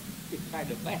economy. It's try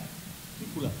the best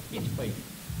circular each phase.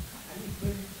 And each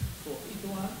phase for each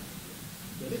one,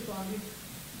 the next one is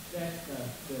that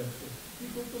the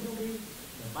circular economy,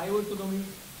 the bioeconomy,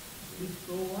 is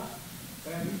so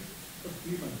very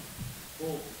agreement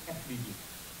for SDG.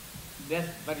 That's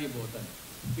very important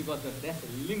because that's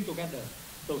linked together.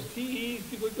 So CE,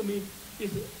 circular economy,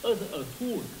 is as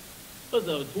a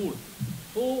tool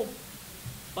for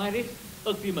Paris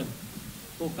Agreement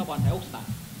for carbon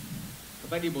dioxide.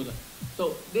 Very important.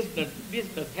 So this is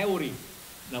the theory.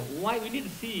 Now why we need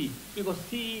CE? Because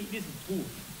CE is a tool.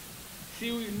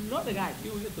 CE is not the guy, CE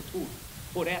is the tool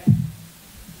for that.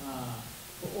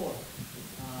 For all.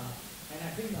 And I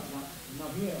think now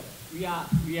here we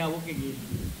are working in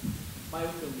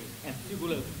bioeconomy and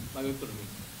circular bioeconomy.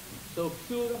 So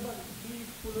circular economy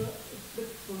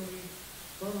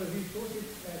from the resources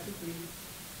scarcity,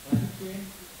 climate change,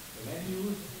 land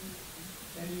use,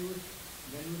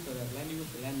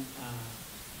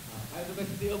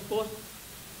 biodiversity, of course,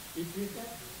 increase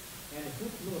that, and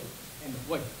food loss and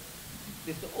waste.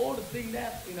 This is all the thing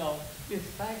that, you know, this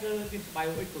cycle, this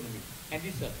bioeconomy, and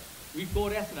this we call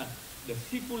that the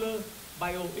circular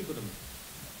bioeconomy.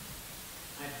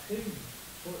 I think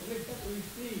for this we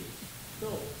see. So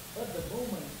at the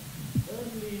moment,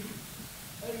 only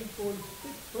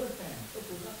 8.6% of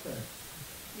production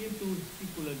into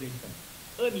circularization.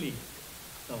 Only.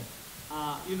 So,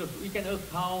 you know, we can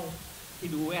account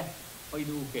in the US or in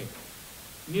the UK.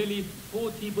 Nearly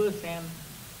 40%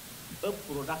 of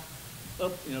product,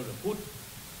 of, you know, the food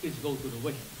is go to the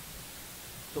waste.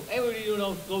 So everybody, you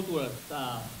know, go to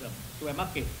the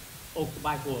supermarket or to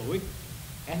buy for a week.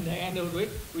 And the end of the week,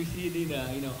 we see the,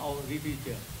 our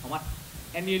literature, how much?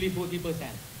 And nearly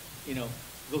 40%,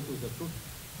 go to the fruit.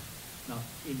 Now,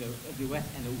 in the West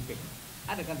and the UK.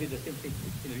 Other countries, the same thing,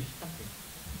 in a rich country.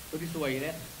 So this way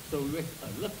that, so we waste a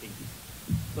lot of things.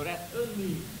 So that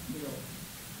only,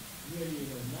 nearly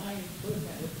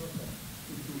 9% of process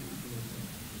into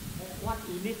and what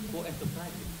we need for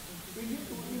enterprises. We need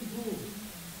to improve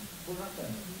production.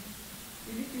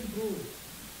 We need to improve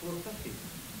processes.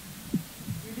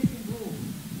 We need to improve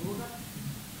product.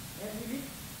 And we need to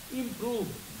improve,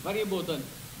 very important,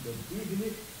 the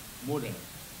business model.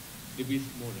 The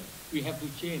business model. We have to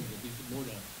change the business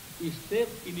model. We save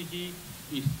energy,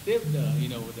 we save the, the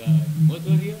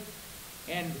material,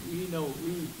 and we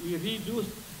reduce,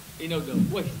 the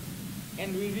waste,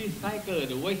 and we recycle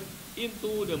the waste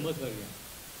into the material.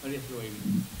 And that's the way we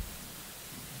do.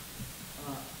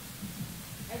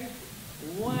 And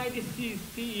why the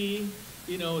CE,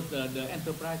 the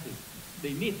enterprises,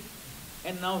 they need,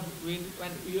 and now when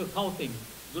we are counting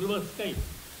global scale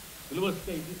is the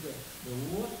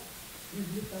world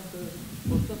business cancer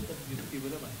process of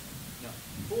development. Now,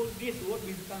 all this world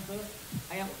business cancer,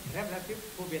 I am representative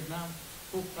for Vietnam,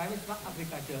 for private stock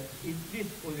agriculture in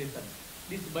this position.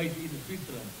 This based in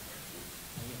Switzerland.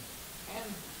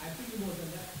 And I think more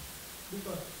than that,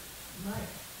 because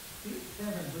 97%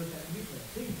 different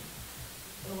things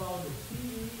about the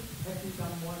CE has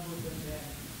become 1% than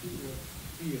it was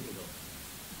 3 years ago.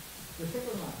 The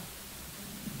second one,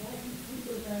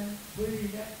 93%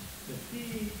 believe that the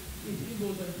CE is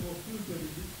important for future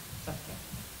success.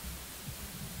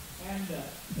 And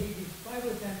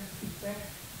 85% expect,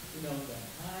 the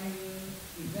higher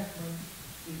investment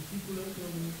in circular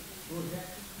economy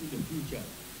projects in the future.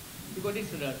 Because this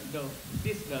is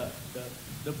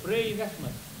the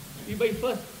pre-investment. We buy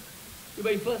first,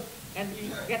 and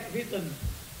we get return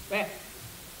back.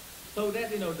 So that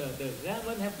the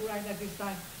government have to write at this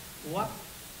time what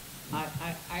I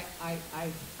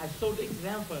showed the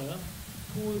example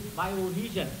to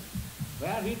bioregion,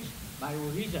 very rich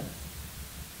bioregion,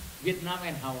 Vietnam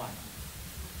and Hawaii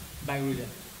bioregion.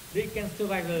 They can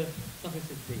survive the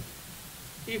sufficiency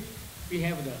if we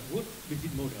have the good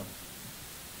business model.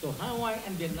 So Hawaii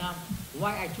and Vietnam,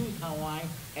 why I choose Hawaii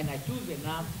and I choose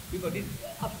Vietnam, because it's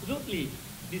absolutely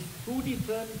these two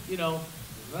different,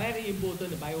 very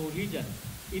important bioregion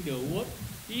in the world.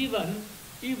 Even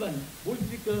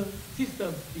political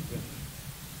system different.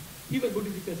 Even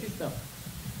political system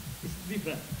is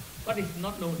different, but it's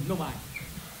not no mind.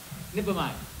 Never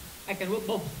mind. I can work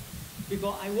both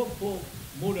because I work for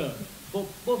model for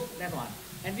both that one.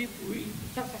 And if we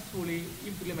successfully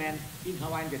implement in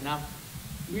Hawaii and Vietnam,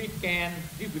 we can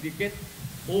duplicate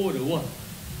all the world.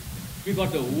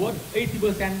 Because the world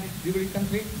 80% developing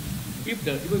country. If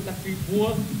the developing country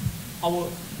poor, our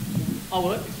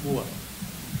is poor.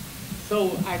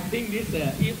 So I think this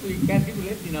if we can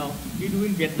duplicate,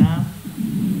 in Vietnam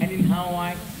and in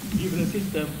Hawaii, different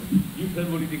system, different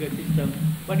political system.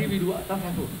 But if we do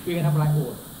something, we can apply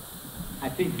all. I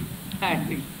think,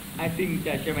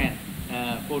 Chairman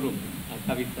Forum,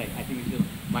 Kavit say, I think it's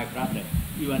my brother.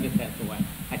 You understand so well.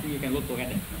 I think we can work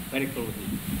together very closely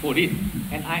for this.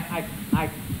 And I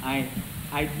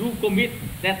do commit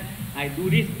that I do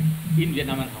this in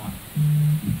Vietnam and Hawaii.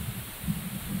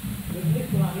 The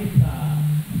next one is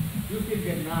you in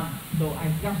Vietnam. So I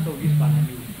just saw this one, and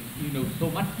you know so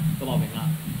much about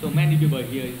Vietnam. So many people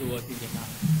here is work in Vietnam.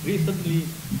 Recently,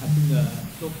 I think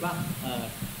Soklat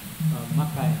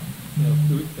Makai,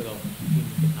 2 weeks ago in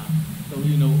Vietnam. So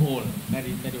you know all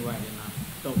very well Vietnam.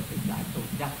 So it's so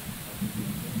just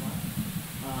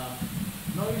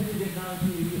now in Vietnam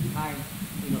we use time,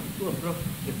 to approach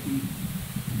the sea.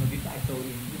 So this I saw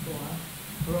in this one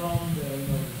from the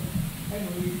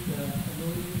annually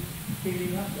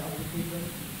scaling up the application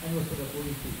and also the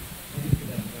policy. And this is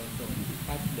so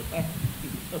the best is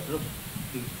approach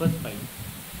the first phase.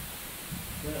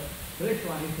 The next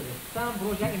one is some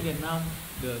project in Vietnam,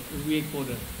 we call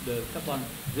the carbon,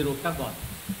 zero carbon,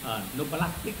 no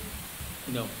plastic,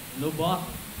 no box,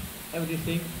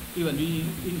 everything. Even we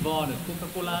involve the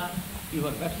Coca-Cola,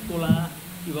 even Pepsi Cola,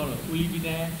 even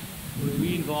Ulivine,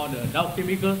 we involve the Dow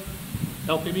Chemical,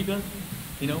 who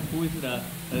is the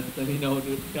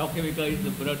Dow Chemical is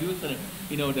the producer,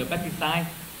 the pesticide,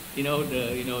 the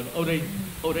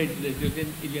orange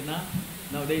in Vietnam.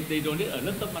 Now they donate a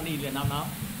lot of money in Vietnam now,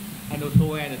 and also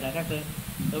where the director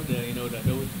of the chemical, that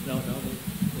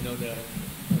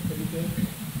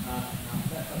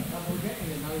project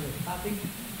is now starting.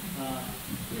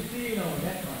 You see,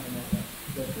 that one,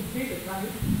 the to see the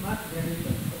climate smart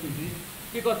generation of business,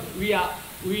 because we are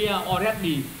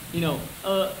already,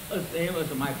 as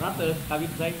my brother David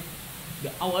said,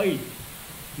 our age,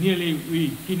 nearly we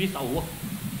finish our work.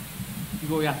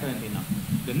 We are 70 now.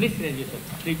 The next generation,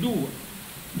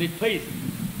 they face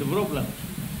the problem,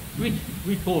 which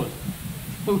we cause.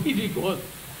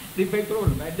 They face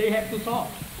problem, and they have to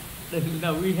solve.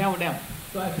 We help them.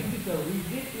 So I think we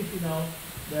did this,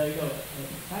 the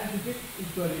scientific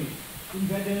inquiry,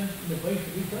 independence in the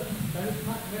basic research, very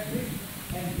smart metric,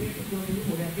 and this is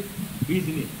oriented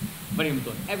business. Very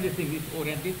important. Everything is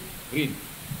oriented green.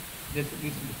 This is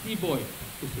the key point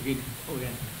is green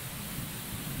oriented.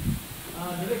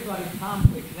 The next one is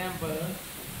some example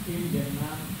in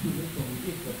Vietnam.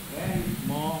 It's a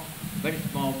very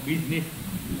small business.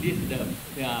 This is the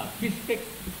fish cake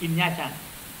in Nha Trang.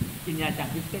 In Nha Trang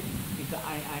fish cake,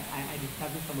 I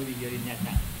discussed with somebody here in Nha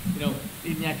Trang.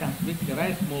 In Nha Trang fish, the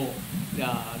very small,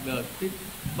 the fish,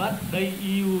 but they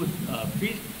use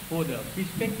fish for the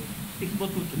fish cake. Export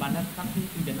to Japan, that's something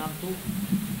in Vietnam too.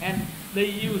 And they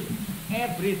use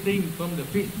everything from the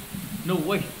fish, no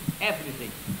waste,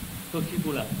 everything. So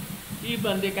circular.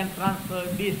 Even they can transfer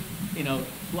this,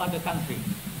 to other countries.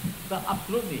 So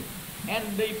absolutely. And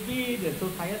they be the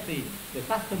society, the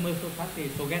customer society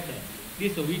together.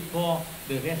 This we call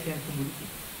the resident community.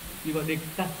 Because they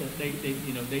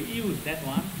use that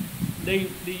one. They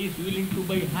is willing to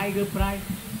pay higher price,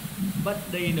 but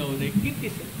they keep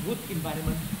this good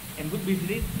environment and good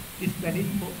business is valid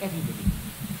for everybody.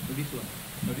 So this one.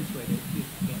 So this way,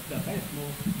 the very small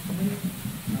company,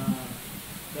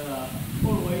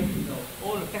 always,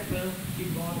 all the sectors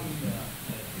involved in the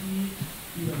sea,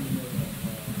 even the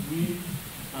wind,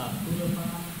 solar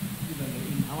farm, even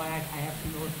in Hawaii I have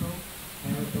seen also,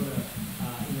 and also the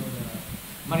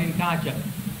marine culture.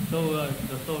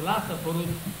 So last forum,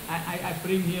 I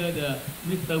bring here the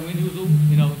Mr. Nguyen Hữu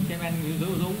Dung, Chairman Nguyen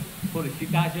Hữu Dung for the sea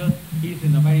culture. He's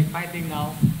very fighting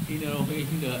now, in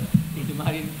the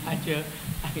marine culture.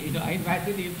 I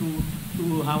invited him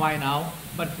to Hawaii now,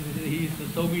 but he's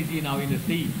so busy now in the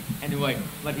sea anyway.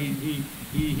 But he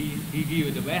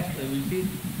gave the best visit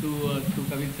to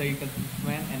Kavinsay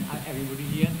constituent and everybody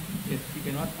here. Yes, he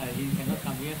cannot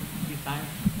come here this time,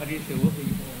 but he's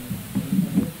working on.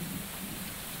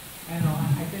 And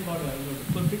I say about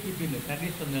the conflict between the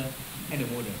traditional and the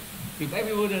modern. If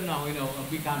every modern now,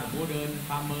 become a modern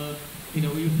farmer, in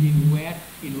US,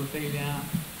 in Australia,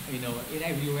 in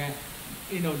everywhere,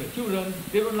 the children,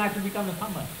 they don't like to become a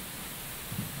farmer.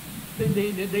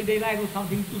 They like to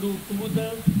something to do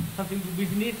computer, something to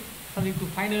business, something to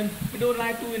finance. We don't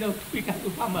like to, become a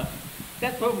farmer.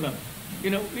 That's problem. We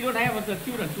don't have the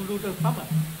children to do the farmer.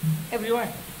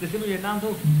 Everywhere. The same in Vietnam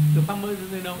too. The farmers,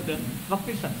 the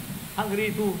vocation.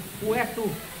 Hungary too, US too.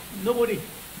 Nobody.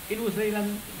 In Australia,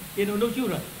 no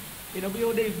children.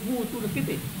 Because they move to the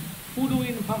city. Who do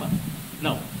in farmer?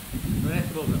 No. So that's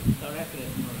the problem. So that's the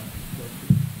problem.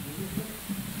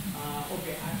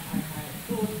 Okay, I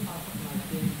told my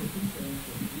training position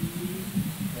to be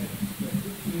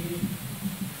specifically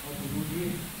how to do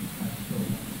this. So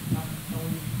not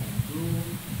only can do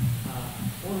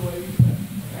always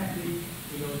rapidly,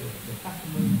 the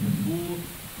customer, the bull,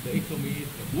 the economy,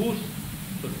 the boost.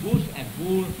 So the boost and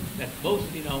bull, that's both,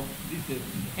 this is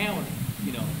help,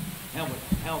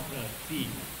 help see.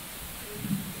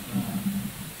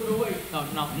 So the way,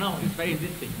 now it's very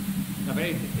interesting.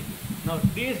 Very interesting. Now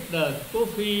this the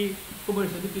coffee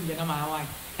commercial between Vietnam and Hawaii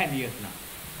 10 years now.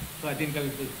 So I think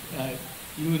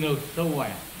you know so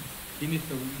well. You need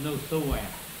to know so well.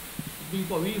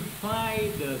 Because we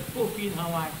find the coffee in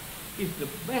Hawaii is the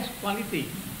best quality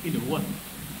in the world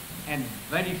and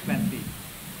very expensive.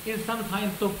 In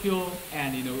sometimes Tokyo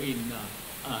and in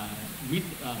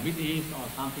Mid East or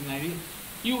something like this,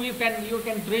 you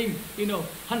can drink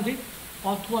 100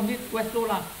 or 200 US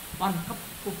dollar one cup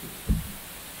coffee.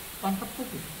 One cup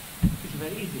coffee. It's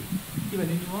very easy. Even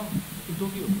in New York, in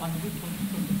Tokyo, 100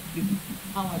 this is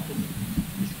how I cook.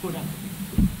 It's good coffee.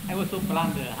 I also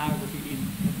plant the high coffee in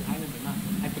the island now.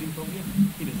 I bring from here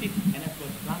in the city and I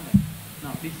plant that.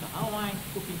 Now this Hawaii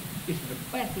coffee is the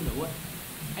best in the world.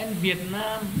 And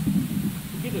Vietnam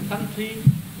is the country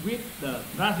with the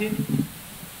Brazil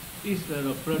is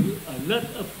the produce a lot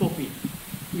of coffee.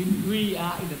 We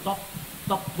are in the top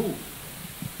two.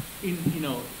 In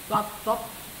top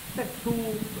set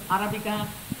two Arabica,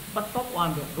 but top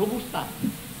one the Robusta.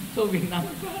 So Vietnam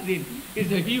Brazil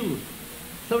is a huge.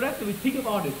 So that we think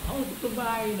about it, how to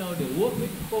combine the work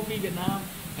with coffee Vietnam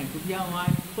and coffee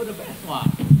Hawaii for the best one.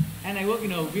 And I work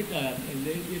with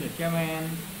the chairman,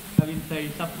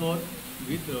 Kavinsay support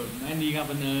with the many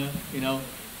governor,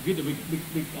 with the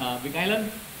big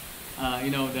island,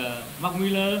 the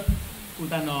Macmillan,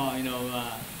 Utano,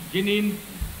 Jenin,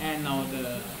 and now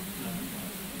the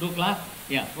Douglas,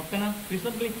 yeah, Wakana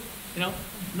recently,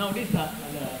 now this the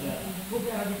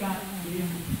Coffee Arabica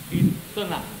in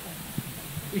Sonla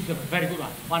is a very good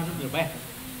one of the best,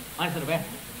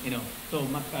 so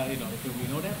much, so we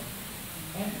know that.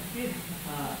 And this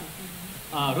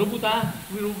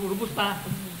Robusta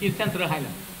in Central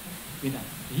Highland,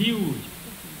 huge,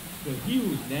 the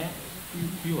huge there,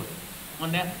 pure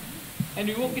on that. And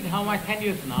we work in Hawaii 10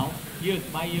 years now, years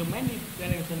by year, many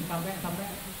generations come back.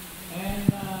 And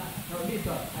now this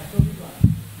one, I told this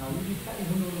one. Now we discuss in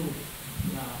Honolulu.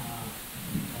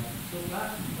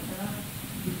 Douglas,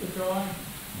 Mr. Troy,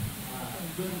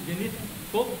 Janice,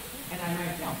 Cook, and I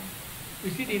myself. We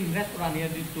sit in restaurant here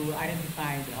to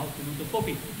identify how to do the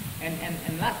coffee.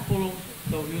 And last forum,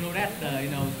 so you know that, so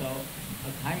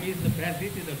time is the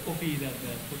president is the coffee, the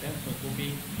potential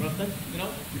coffee person,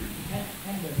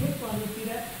 and the first one, you see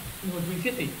that, in Twin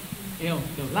City,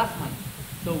 the last month.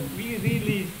 So we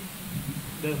really,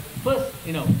 the first,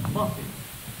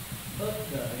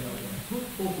 first, the fruit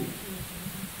coffee.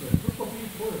 The fruit coffee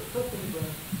for the sustainable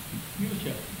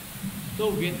future. So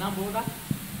Vietnam product,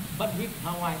 but with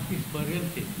Hawaii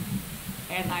experiences.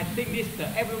 And I think this,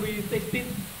 everybody tasted,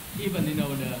 even, the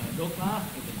Douglas,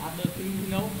 and other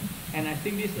things, and I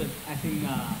think this,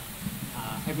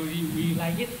 everybody, we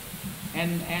like it.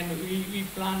 And we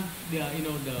plan the,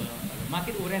 the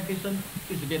market orientation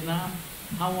is Vietnam,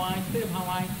 Hawaii, state of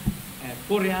Hawaii,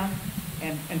 Korea,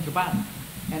 and Japan.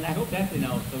 And I hope that,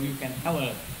 so you can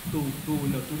help to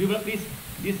develop this,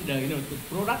 the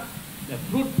product, the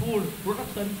fruitful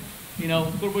production,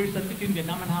 cooperation between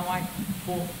Vietnam and Hawaii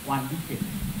for 1 decade,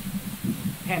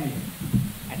 10 years.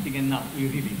 I think enough, we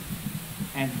really,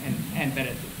 and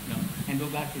better, and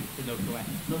Douglas is, correct.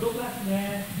 No, Douglas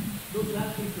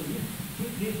is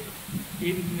this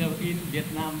in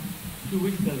Vietnam 2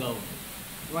 weeks ago,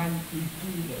 when we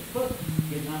see the first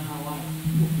Vietnam Hawaii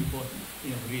book report,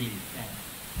 really,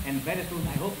 and very soon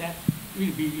I hope that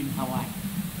will be in Hawaii.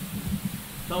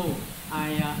 So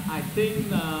I think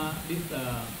this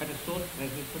better source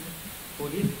for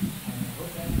this, and I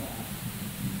hope that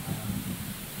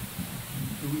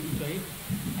you will enjoy it,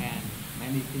 and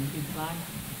many things inside,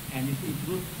 and this is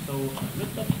good. So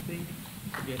let's up see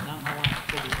Vietnam Hawaii.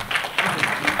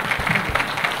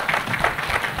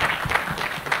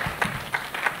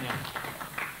 Yeah.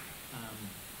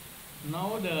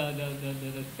 Now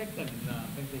the second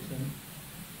presentation,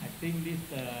 I think this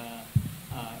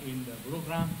in the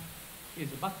program is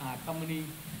Bakha company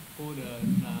for the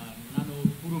nano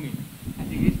economy. I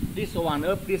think this one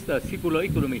up this circular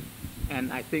economy,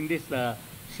 and I think this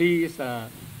she is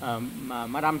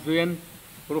Madam Duyên,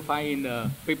 profile in the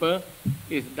paper,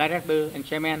 is director and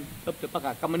chairman of the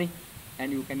Bakha company,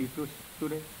 and you can introduce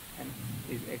today and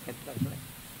is etc.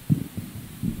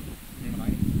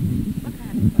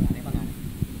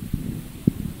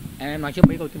 Em nói trước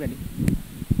mấy câu tiếng Việt đi.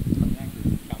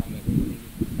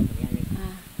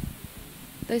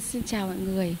 Tôi xin chào mọi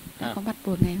người đã có mặt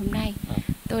buổi ngày hôm nay.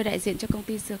 Tôi đại diện cho công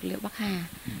ty dược liệu Bắc Hà.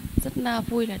 Rất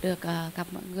vui là được gặp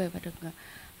mọi người và được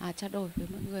trao đổi với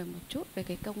mọi người một chút về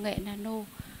cái công nghệ nano,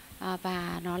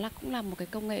 và nó cũng là một cái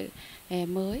công nghệ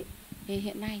mới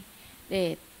hiện nay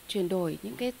để chuyển đổi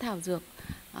những cái thảo dược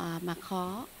mà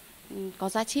có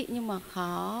giá trị nhưng mà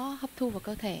khó hấp thu vào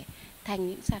cơ thể thành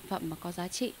những sản phẩm mà có giá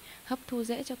trị, hấp thu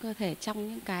dễ cho cơ thể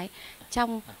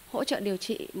trong hỗ trợ điều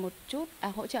trị một chút,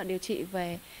 hỗ trợ điều trị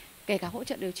về, kể cả hỗ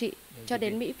trợ điều trị cho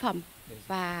đến mỹ phẩm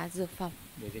và dược phẩm.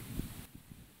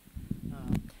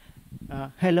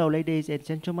 Hello ladies and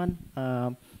gentlemen,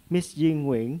 Ms. Duyên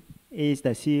Nguyễn is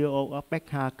the CEO of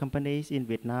Bakha Companies in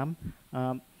Vietnam.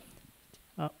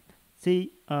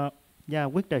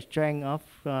 With the strength of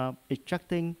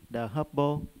extracting the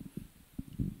herbal,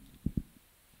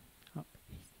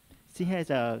 she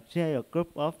has a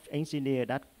group of engineers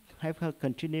that have her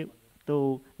continue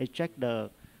to extract the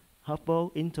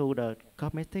herbal into the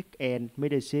cosmetic and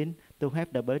medicine to have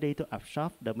the body to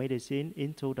absorb the medicine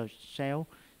into the cell,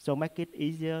 so make it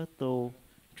easier to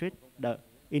treat the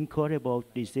incurable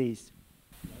disease.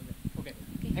 Okay,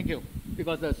 thank you.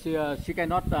 Because she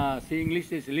cannot see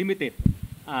English is limited.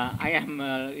 I am,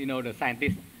 the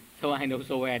scientist, so I know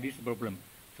so well this problem.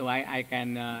 So I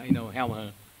can, help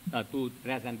her to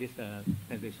present this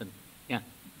presentation. Yeah,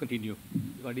 continue,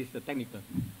 because this is technical.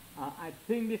 I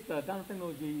think this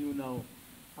technology,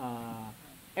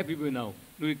 everybody know.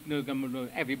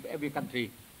 Every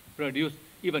country produce.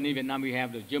 Even in Vietnam, we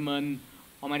have the German,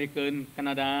 American,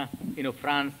 Canada,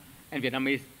 France, and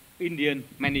Vietnamese, Indian,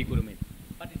 many economies.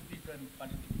 But it's different.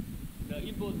 the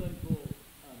important for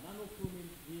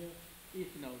nanofilament here is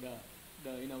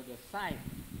the size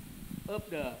of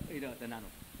the nano.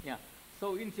 Yeah.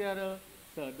 So in here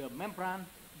the membrane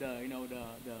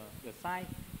the size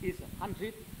is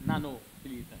 100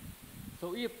 nanomillimeter.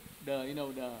 So if the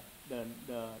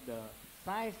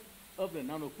size of the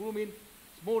nanofilament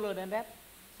smaller than that,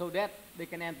 so that they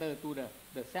can enter to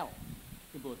the cell.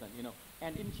 Important,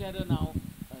 And in China now,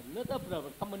 a lot of the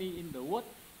company in the world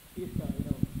is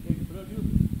they produce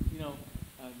now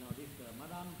this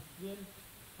Madame Nguyen,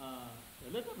 a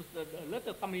lot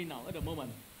of company now at the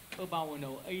moment about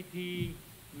 80,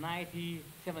 90,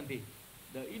 70.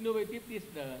 The innovative is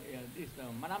the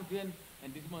Madame Nguyen,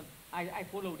 and this one I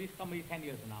follow this company 10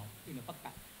 years now in the Bắc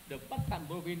Cạn. The Bắc Cạn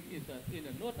province is in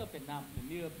the north of Vietnam,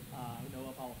 near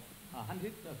about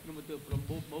 100 kilometers from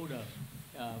border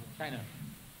China.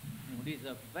 This is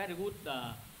a very good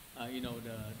the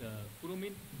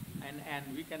cumin, and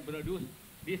we can produce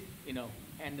this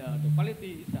and the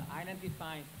quality is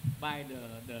identified by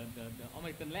the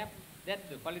American lab that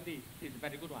the quality is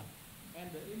very good one.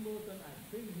 And the important I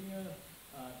think here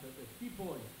the key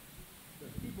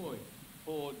point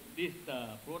for this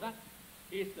product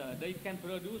is they can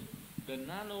produce the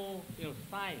nano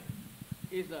size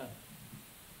is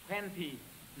 20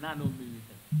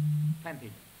 nanomillimeter,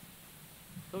 20.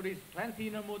 So this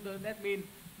 20 nanometer, that means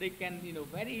they can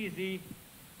very easy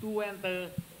to enter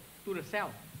to the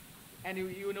cell. And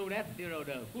you know that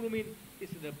the cumin is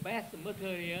the best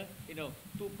material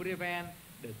to prevent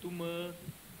the tumor,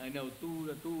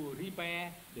 to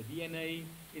repair the DNA,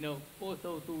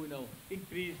 also to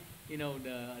increase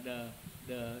the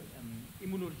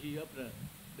immunity of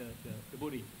the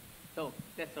body. So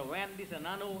that's when this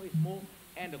nano is more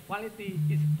and the quality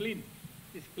is clean.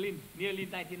 It's clean, nearly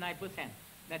 99%,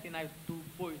 99.2%.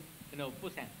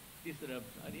 This is the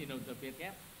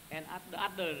PSF, and the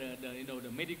other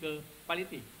the medical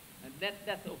quality, and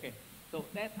that's okay. So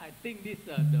that I think this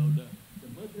the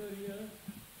material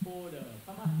for the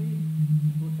pharmacy,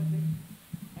 processing,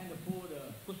 and for the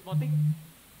cosmetic,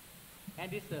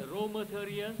 and this raw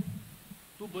material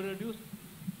to produce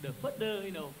the further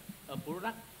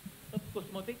product of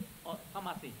cosmetic or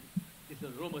pharmacy. This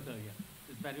is raw material.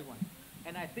 It's very one,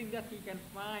 and I think that you can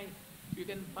find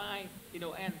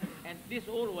and this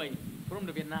all the way from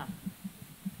the Vietnam.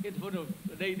 It's for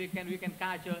we can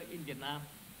capture in Vietnam.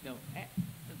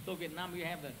 So Vietnam we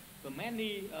have the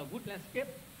many good landscape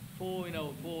for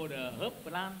for the herb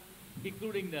plant,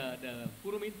 including the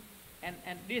cumin,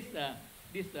 and this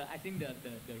I think the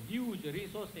huge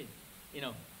resources,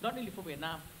 not only for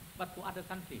Vietnam but for other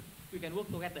countries. We can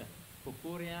work together for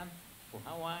Korea, for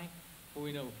Hawaii,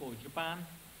 for Japan,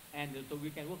 and so we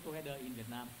can work together in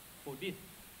Vietnam for this,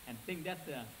 and think that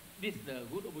this is the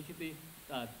good opportunity.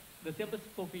 The cheapest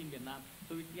coffee in Vietnam,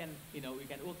 so we can we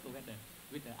can work together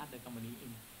with the other company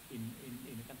in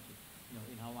the country,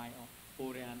 in Hawaii or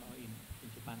Korea or in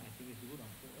Japan. I think it's good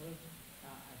for us.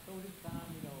 I saw this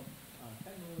time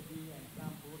technology and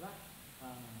some product.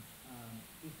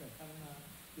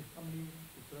 This company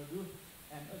is produced,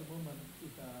 and at the moment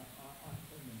is on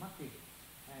the market,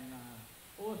 and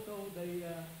also they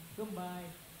combine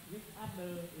with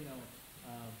other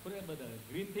for example the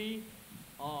green tea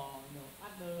or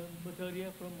other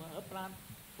material from a plant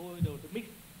for the mix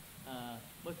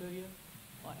material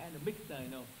and the mix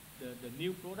the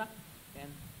new product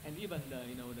and even the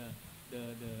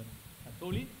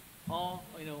solid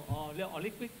or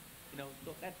liquid,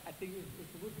 so that I think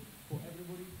it's good for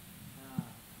everybody.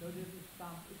 So this is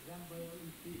some example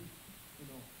you see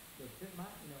the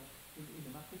trademark in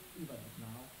the market even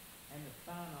now, and the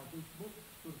start now to book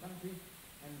to the country,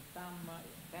 and some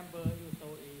example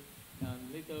also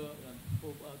later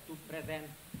to present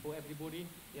for everybody.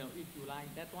 If you like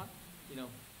that one,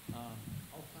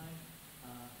 outside.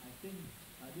 I think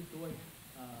this way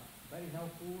very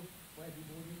helpful for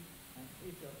everybody, and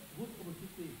it's a good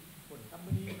opportunity for the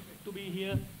company to be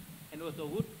here, and also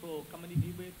good for company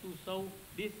to show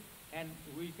this, and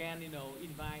we can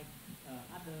invite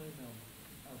other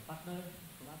partners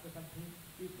from other countries.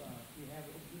 If we have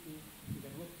the opportunity, we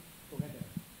can work together.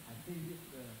 I think this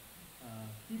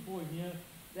key point here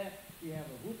that we have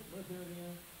a good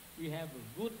material, we have a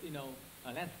good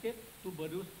landscape to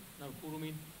produce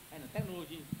cumin, and the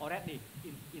technology already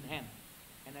in hand.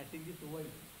 And I think this is the way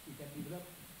we can develop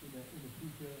in the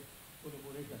future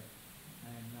collaboration.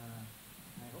 And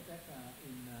I hope that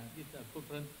in this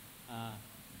conference,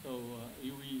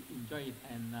 you will enjoy it.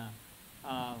 And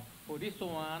for this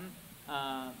one,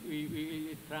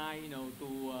 we try to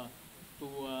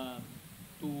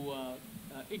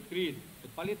increase the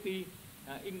quality,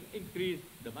 increase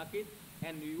the market,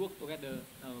 and we work together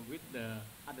with the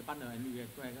other partner, and we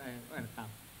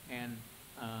and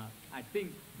I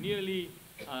think nearly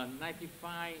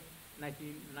 99%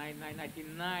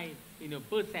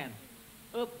 percent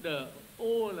of the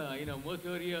all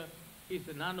material is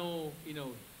nano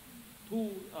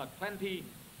 20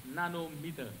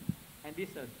 nanometer, and this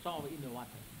is solved in the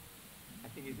water. I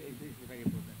think it's very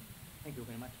important. Thank you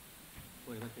very much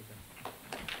for your attention.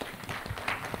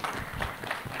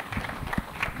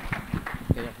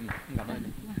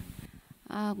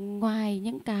 Ngoài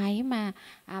những cái mà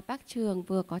bác Trường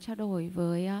vừa có trao đổi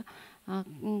với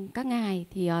các ngài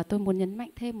thì tôi muốn nhấn mạnh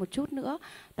thêm một chút nữa,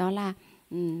 đó là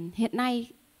hiện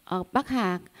nay Bắc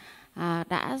Hà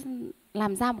đã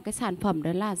làm ra một cái sản phẩm,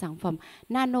 đó là sản phẩm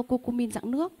nano curcumin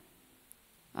dạng nước,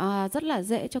 rất là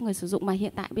dễ cho người sử dụng, mà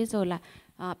hiện tại bây giờ là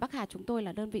Bắc Hà chúng tôi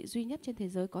là đơn vị duy nhất trên thế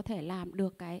giới có thể làm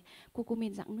được cái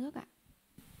curcumin dạng nước ạ.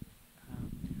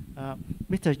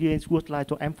 Mr. James would like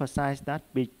to emphasize that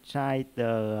beside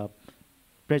the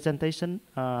presentation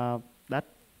that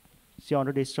she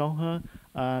already showed her,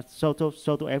 so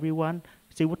to everyone,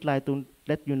 she would like to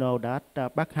let you know that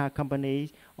Bakha company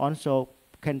also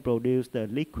can produce the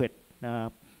liquid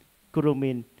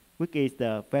curcumin, which is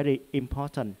very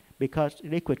important because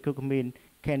liquid curcumin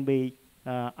can be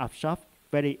absorbed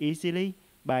very easily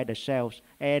by the cells,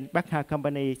 and Bakha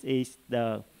company is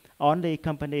the only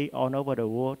company all over the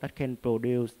world that can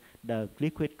produce the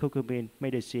liquid curcumin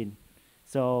medicine.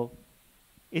 So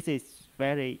it is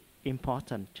very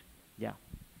important. Yeah.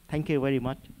 Thank you very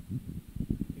much.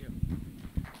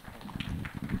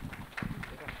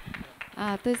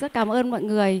 Tôi rất cảm ơn mọi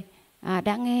người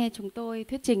đã nghe chúng tôi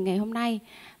thuyết trình ngày hôm nay.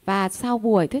 Và sau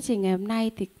buổi thuyết trình ngày hôm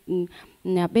nay thì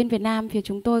bên Việt Nam phía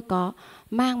chúng tôi có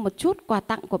mang một chút quà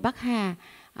tặng của Bắc Hà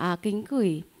kính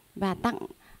gửi và tặng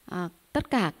tất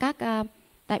cả các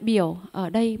đại biểu ở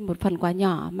đây một phần quà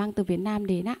nhỏ mang từ Việt Nam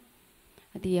đến ạ.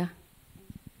 Thì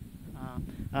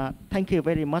thank you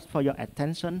very much for your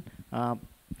attention.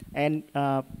 And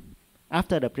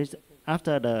after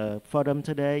the forum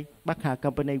today, Bắc Hà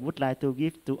company would like to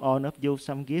give to all of you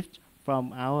some gifts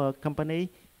from our company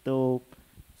to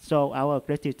show our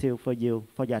gratitude for you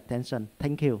for your attention.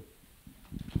 Thank you.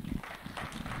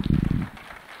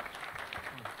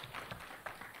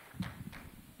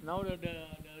 Now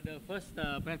the first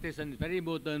presentation is very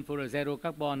important for the zero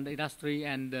carbon industry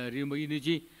and renewable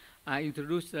energy. I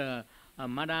introduce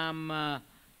Madam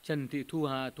Trần Thị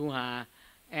Thu Hà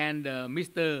and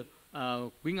Mr.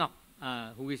 Quý Ngọc,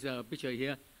 who is a picture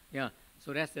here. Yeah,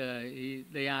 so that's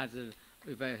they are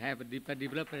if I have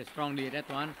developed very strongly that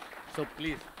one. So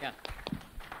please, yeah.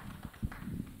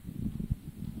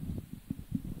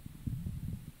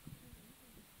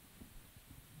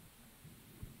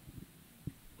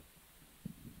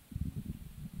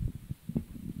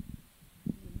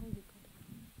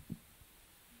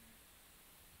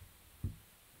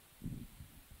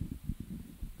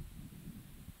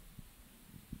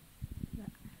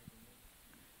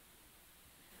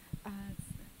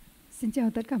 Xin chào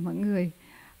tất cả mọi người.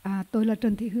 Tôi là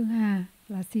Trần Thị Hương Hà,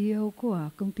 là CEO của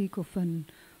công ty cổ phần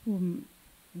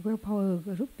Well Power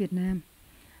Group Việt Nam.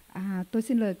 Tôi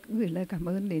xin gửi lời cảm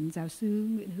ơn đến giáo sư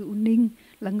Nguyễn Hữu Ninh,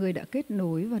 là người đã kết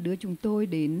nối và đưa chúng tôi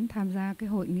đến tham gia cái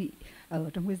hội nghị ở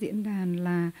trong cái diễn đàn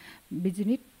là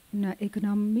Business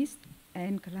Economics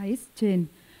and Climate Change.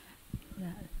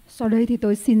 Sau đây thì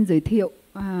tôi xin giới thiệu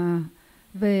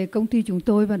về công ty chúng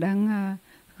tôi và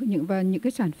những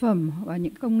cái sản phẩm và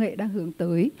những công nghệ đang hướng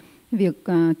tới việc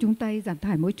chung tay giảm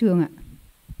thải môi trường ạ.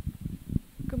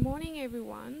 Good morning,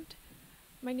 everyone.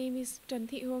 My name is Trần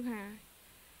Thị Hương Hà.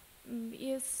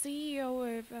 Is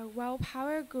CEO of Well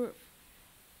Power Group.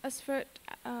 As first,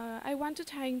 I want to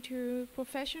thank to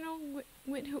professional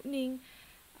Nguyễn Hữu Ninh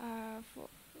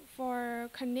for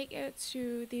connecting us to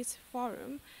this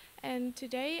forum. And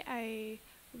today I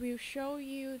will show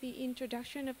you the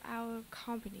introduction of our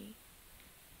company.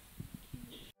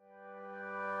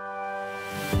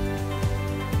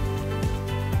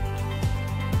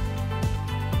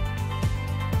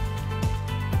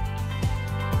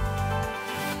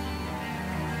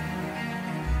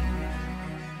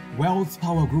 Wealth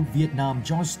Power Group Vietnam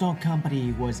joint stock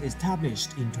company was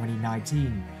established in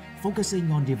 2019,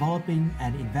 focusing on developing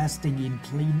and investing in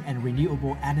clean and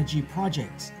renewable energy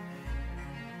projects.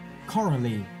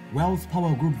 Currently, Wealth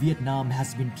Power Group Vietnam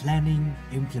has been planning,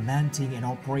 implementing and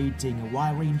operating a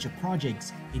wide range of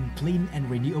projects in clean and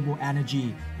renewable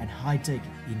energy and high-tech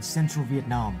in central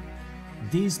Vietnam.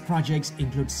 These projects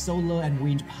include solar and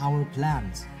wind power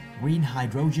plants, green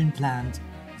hydrogen plant,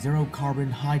 zero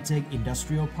carbon high-tech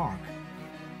industrial park.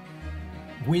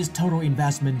 With total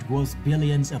investment worth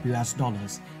billions of US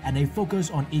dollars and a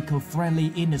focus on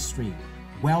eco-friendly industry,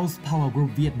 Wealth Power Group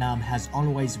Vietnam has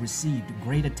always received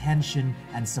great attention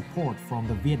and support from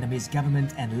the Vietnamese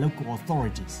government and local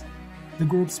authorities. The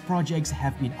group's projects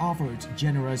have been offered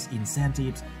generous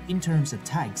incentives in terms of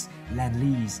tax, land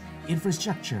lease,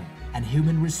 infrastructure, and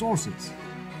human resources.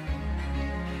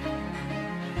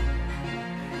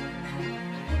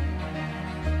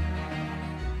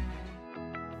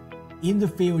 In the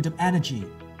field of energy,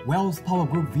 Wealth Power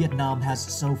Group Vietnam has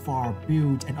so far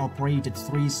built and operated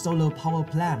 3 solar power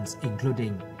plants,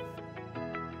 including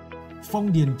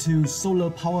Phong Điền 2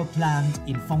 solar power plant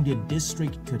in Phong Điền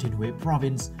District, Thừa Thiên Huế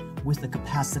Province, with a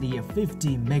capacity of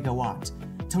 50 megawatt,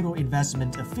 total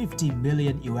investment of $50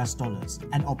 million US dollars,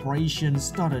 and operation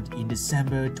started in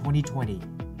December 2020.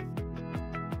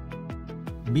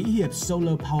 Mỹ Hiệp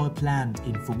solar power plant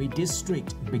in Phú Mỹ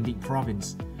District, Bình Định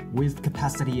Province, with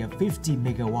capacity of 50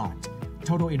 megawatt,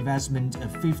 total investment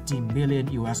of $50 million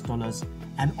US dollars,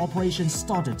 and operation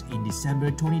started in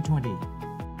December 2020.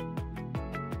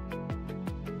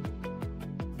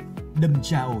 Đầm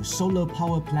Chao solar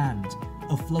power plant,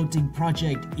 a floating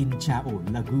project in Chao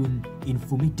Lagoon in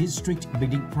Phú Mỹ District, Bình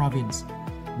Định Province,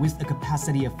 with a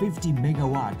capacity of 50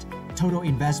 megawatt, total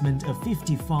investment of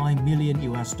 $55 million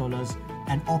US dollars,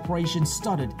 and operation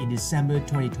started in December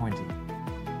 2020.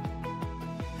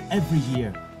 Every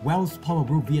year, Wealth Power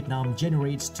Group Vietnam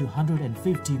generates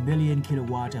 250 million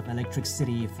kilowatt of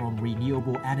electricity from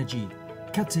renewable energy,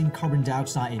 cutting carbon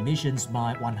dioxide emissions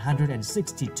by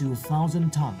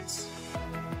 162,000 tons.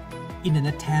 In an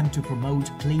attempt to promote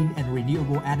clean and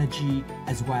renewable energy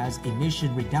as well as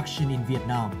emission reduction in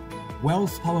Vietnam,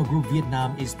 Wealth Power Group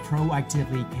Vietnam is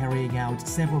proactively carrying out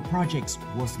several projects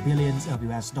worth billions of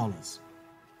US dollars.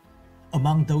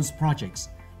 Among those projects,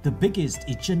 the biggest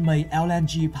is Chân Mây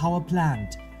LNG power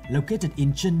plant, located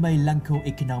in Chân Mây Lăng-Cô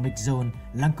Economic Zone,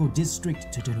 Lăng-Cô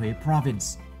District, Thừa Thiên Huế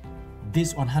Province.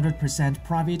 This 100%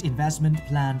 private investment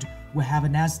plant will have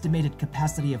an estimated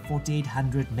capacity of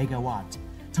 4,800 megawatt,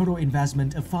 total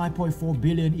investment of $5.4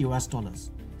 billion US dollars,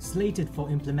 slated for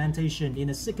implementation in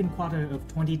the second quarter of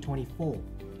 2024.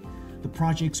 The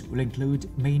projects will include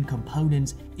main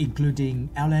components including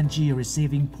LNG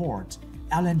receiving port,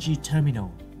 LNG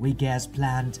terminal, regas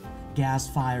plant,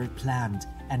 gas-fired plant,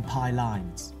 and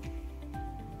pipelines.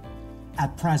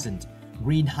 At present,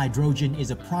 green hydrogen is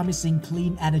a promising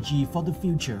clean energy for the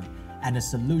future and a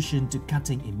solution to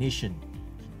cutting emission.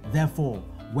 Therefore,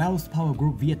 Wealth Power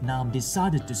Group Vietnam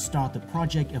decided to start the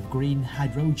project of green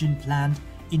hydrogen plant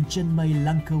in Chân Mây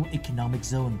Lăng-Cô Economic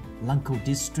Zone, Lăng-Cô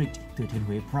District, Thừa Thiên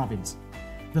Huế Province.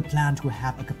 The plant will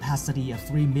have a capacity of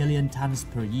 3 million tons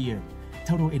per year,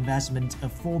 total investment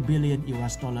of $4 billion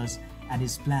US dollars, and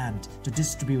is planned to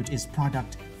distribute its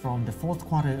product from the fourth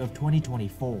quarter of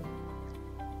 2024.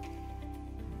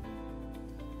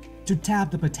 To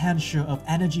tap the potential of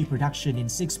energy production in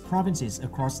 6 provinces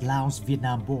across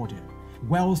Laos-Vietnam border,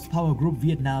 Wealth Power Group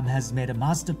Vietnam has made a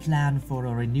master plan for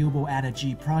a renewable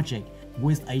energy project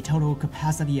with a total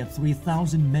capacity of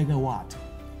 3,000 megawatt.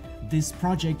 This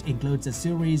project includes a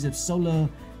series of solar,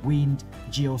 wind,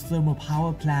 geothermal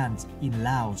power plants in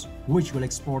Laos, which will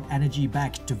export energy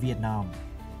back to Vietnam.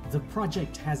 The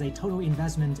project has a total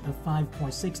investment of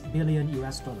 $5.6 billion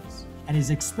US dollars and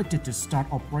is expected to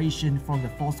start operation from the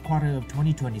fourth quarter of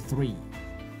 2023.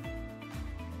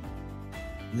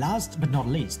 Last but not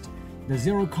least, the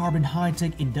Zero Carbon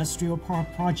High-Tech Industrial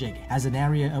Park project has an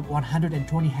area of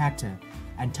 120 hectares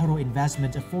and total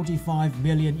investment of $45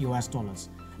 million US dollars,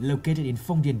 located in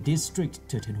Phong Điền District,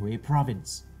 Thừa Thiên Huế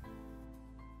Province.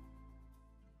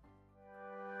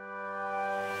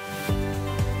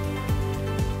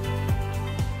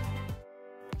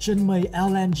 Chân Mây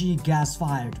LNG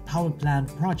gas-fired power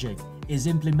plant project is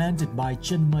implemented by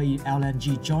Chân Mây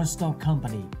LNG Joint Stock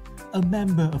Company, a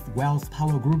member of Wealth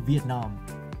Power Group Vietnam.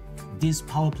 This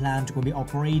power plant will be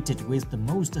operated with the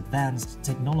most advanced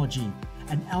technology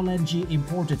and LNG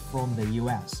imported from the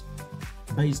US.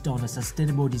 Based on a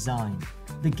sustainable design,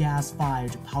 the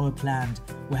gas-fired power plant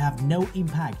will have no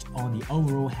impact on the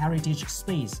overall heritage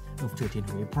space of Thừa Thiên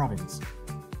Huế Province.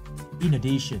 In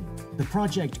addition, the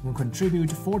project will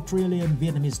contribute 4 trillion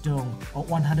Vietnamese dong or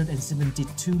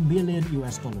 172 million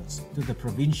US dollars to the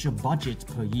provincial budget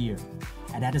per year,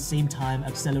 and at the same time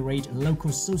accelerate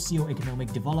local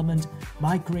socio-economic development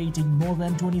by creating more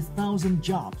than 20,000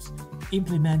 jobs,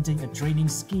 implementing a training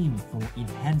scheme for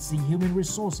enhancing human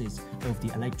resources of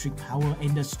the electric power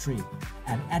industry,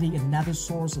 and adding another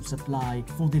source of supply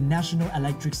for the national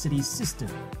electricity system.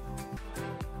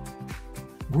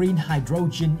 Green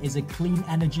hydrogen is a clean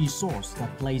energy source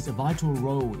that plays a vital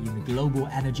role in the global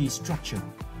energy structure.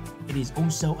 It is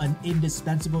also an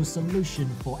indispensable solution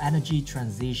for energy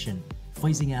transition,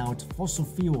 phasing out fossil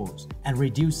fuels and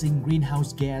reducing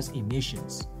greenhouse gas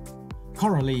emissions.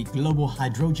 Currently, global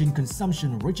hydrogen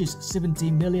consumption reaches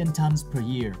 70 million tons per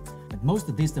year, but most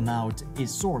of this amount is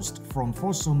sourced from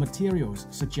fossil materials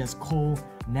such as coal,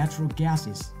 natural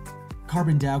gases.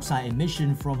 Carbon dioxide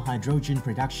emission from hydrogen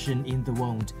production in the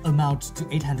world amounts to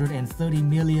 830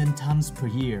 million tons per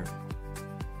year.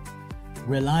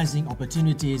 Realizing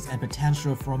opportunities and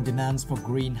potential from demands for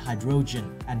green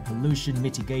hydrogen and pollution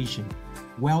mitigation,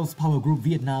 Wells Power Group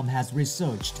Vietnam has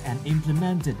researched and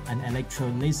implemented an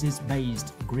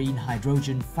electrolysis-based green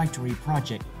hydrogen factory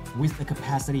project with a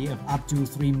capacity of up to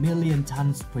 3 million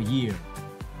tons per year.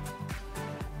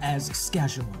 As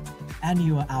scheduled,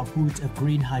 annual output of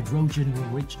green hydrogen will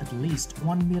reach at least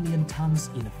 1 million tons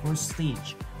in the first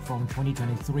stage from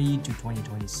 2023 to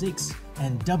 2026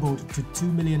 and doubled to 2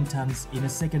 million tons in the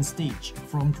second stage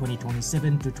from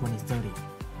 2027 to 2030.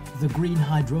 The green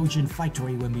hydrogen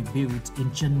factory will be built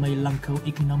in Chân Mây Lăng Cô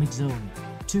Economic Zone,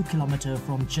 2 km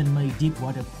from Chân Mây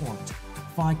Deepwater Port,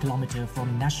 5 km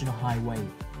from National Highway,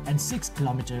 and 6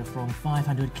 km from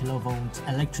 500 kV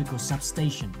electrical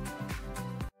substation.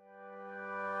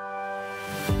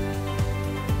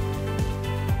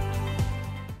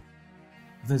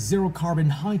 The zero-carbon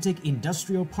high-tech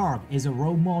industrial park is a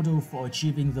role model for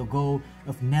achieving the goal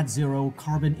of net zero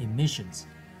carbon emissions.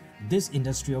 This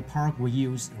industrial park will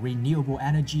use renewable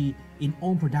energy in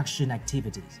all production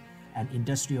activities, and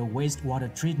industrial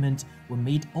wastewater treatment will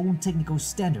meet all technical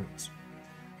standards.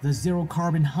 The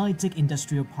zero-carbon high-tech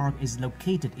industrial park is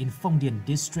located in Phong Điền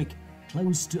district,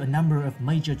 close to a number of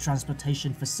major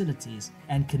transportation facilities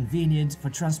and convenient for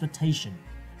transportation,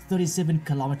 37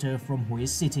 km from Hue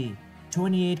City,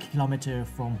 28 km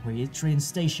from Hue train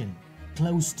station,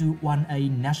 close to 1A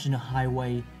National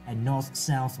Highway and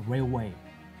North-South Railway,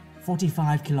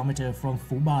 45 km from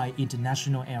Phu Bai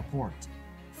International Airport,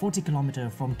 40 km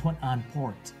from Thuận An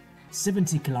Port,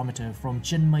 70 km from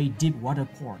Chân Mây Deepwater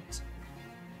Port.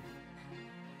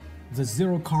 The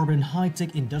zero-carbon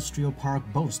high-tech industrial park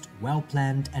boasts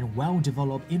well-planned and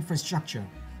well-developed infrastructure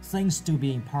thanks to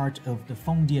being part of the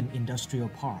Phong Điền Industrial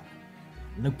Park.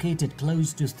 Located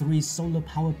close to 3 solar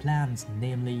power plants,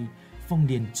 namely Phong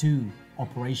Điền 2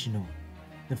 operational,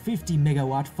 the 50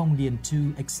 MW Phong Điền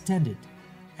 2 extended,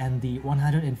 and the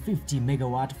 150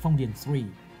 MW Phong Điền 3,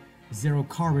 zero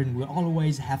carbon will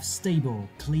always have stable,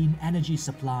 clean energy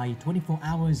supply 24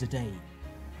 hours a day.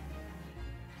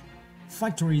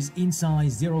 Factories inside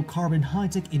zero-carbon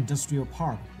high-tech industrial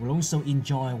park will also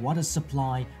enjoy water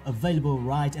supply available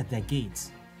right at their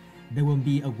gates. There will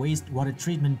be a wastewater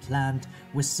treatment plant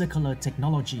with circular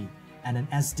technology and an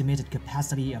estimated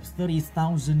capacity of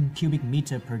 30,000 cubic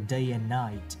meters per day and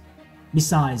night.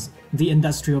 Besides, the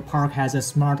industrial park has a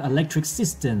smart electric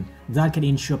system that can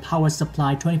ensure power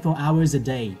supply 24 hours a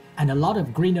day and a lot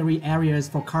of greenery areas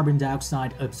for carbon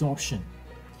dioxide absorption.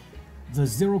 The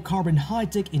zero-carbon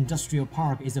high-tech industrial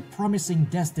park is a promising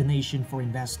destination for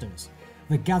investors,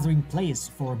 the gathering place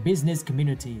for a business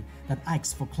community that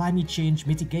acts for climate change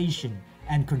mitigation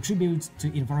and contributes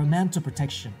to environmental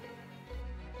protection.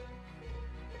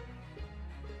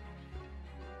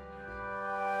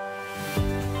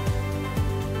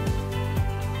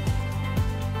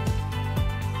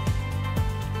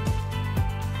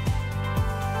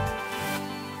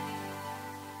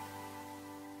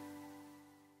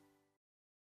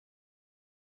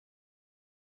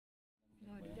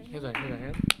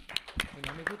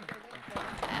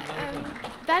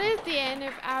 That is the end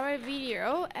of our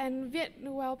video, and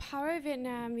Well Power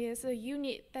Vietnam is a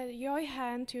unit that joins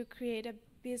hands to create a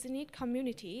business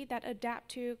community that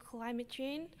adapt to climate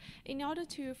change in order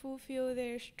to fulfill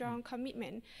their strong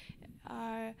commitment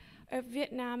of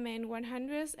Vietnam and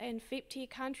 150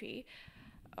 countries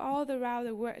all around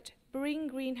the world bring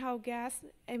greenhouse gas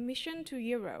emission to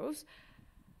zeros.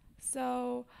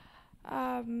 So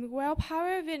Well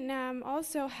Power Vietnam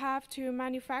also have to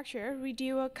manufacture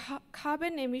reduce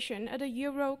carbon emission at the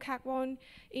Euro Carbon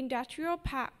Industrial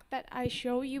Park that I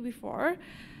showed you before.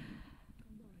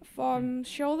 From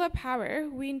solar power,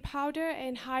 wind power,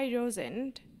 and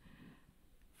hydrogen.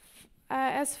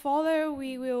 As follows,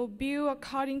 we will build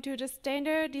according to the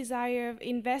standard desire of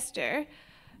investor,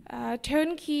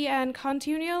 turnkey and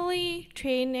continually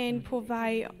train and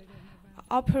provide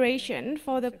operation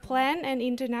for the plant and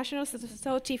international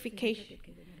certification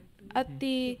at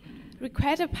the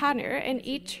requested partner and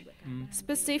each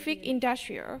specific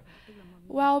industrial.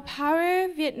 While Power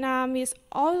Vietnam is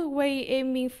always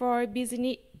aiming for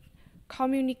business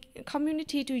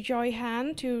community to join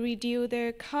hands to reduce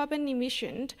their carbon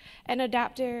emissions and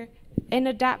adapt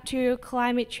to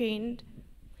climate change.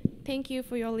 Thank you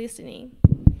for your listening.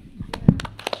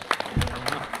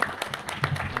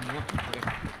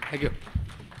 Thank you.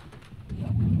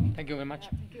 Thank you very much.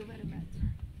 Thank you very much.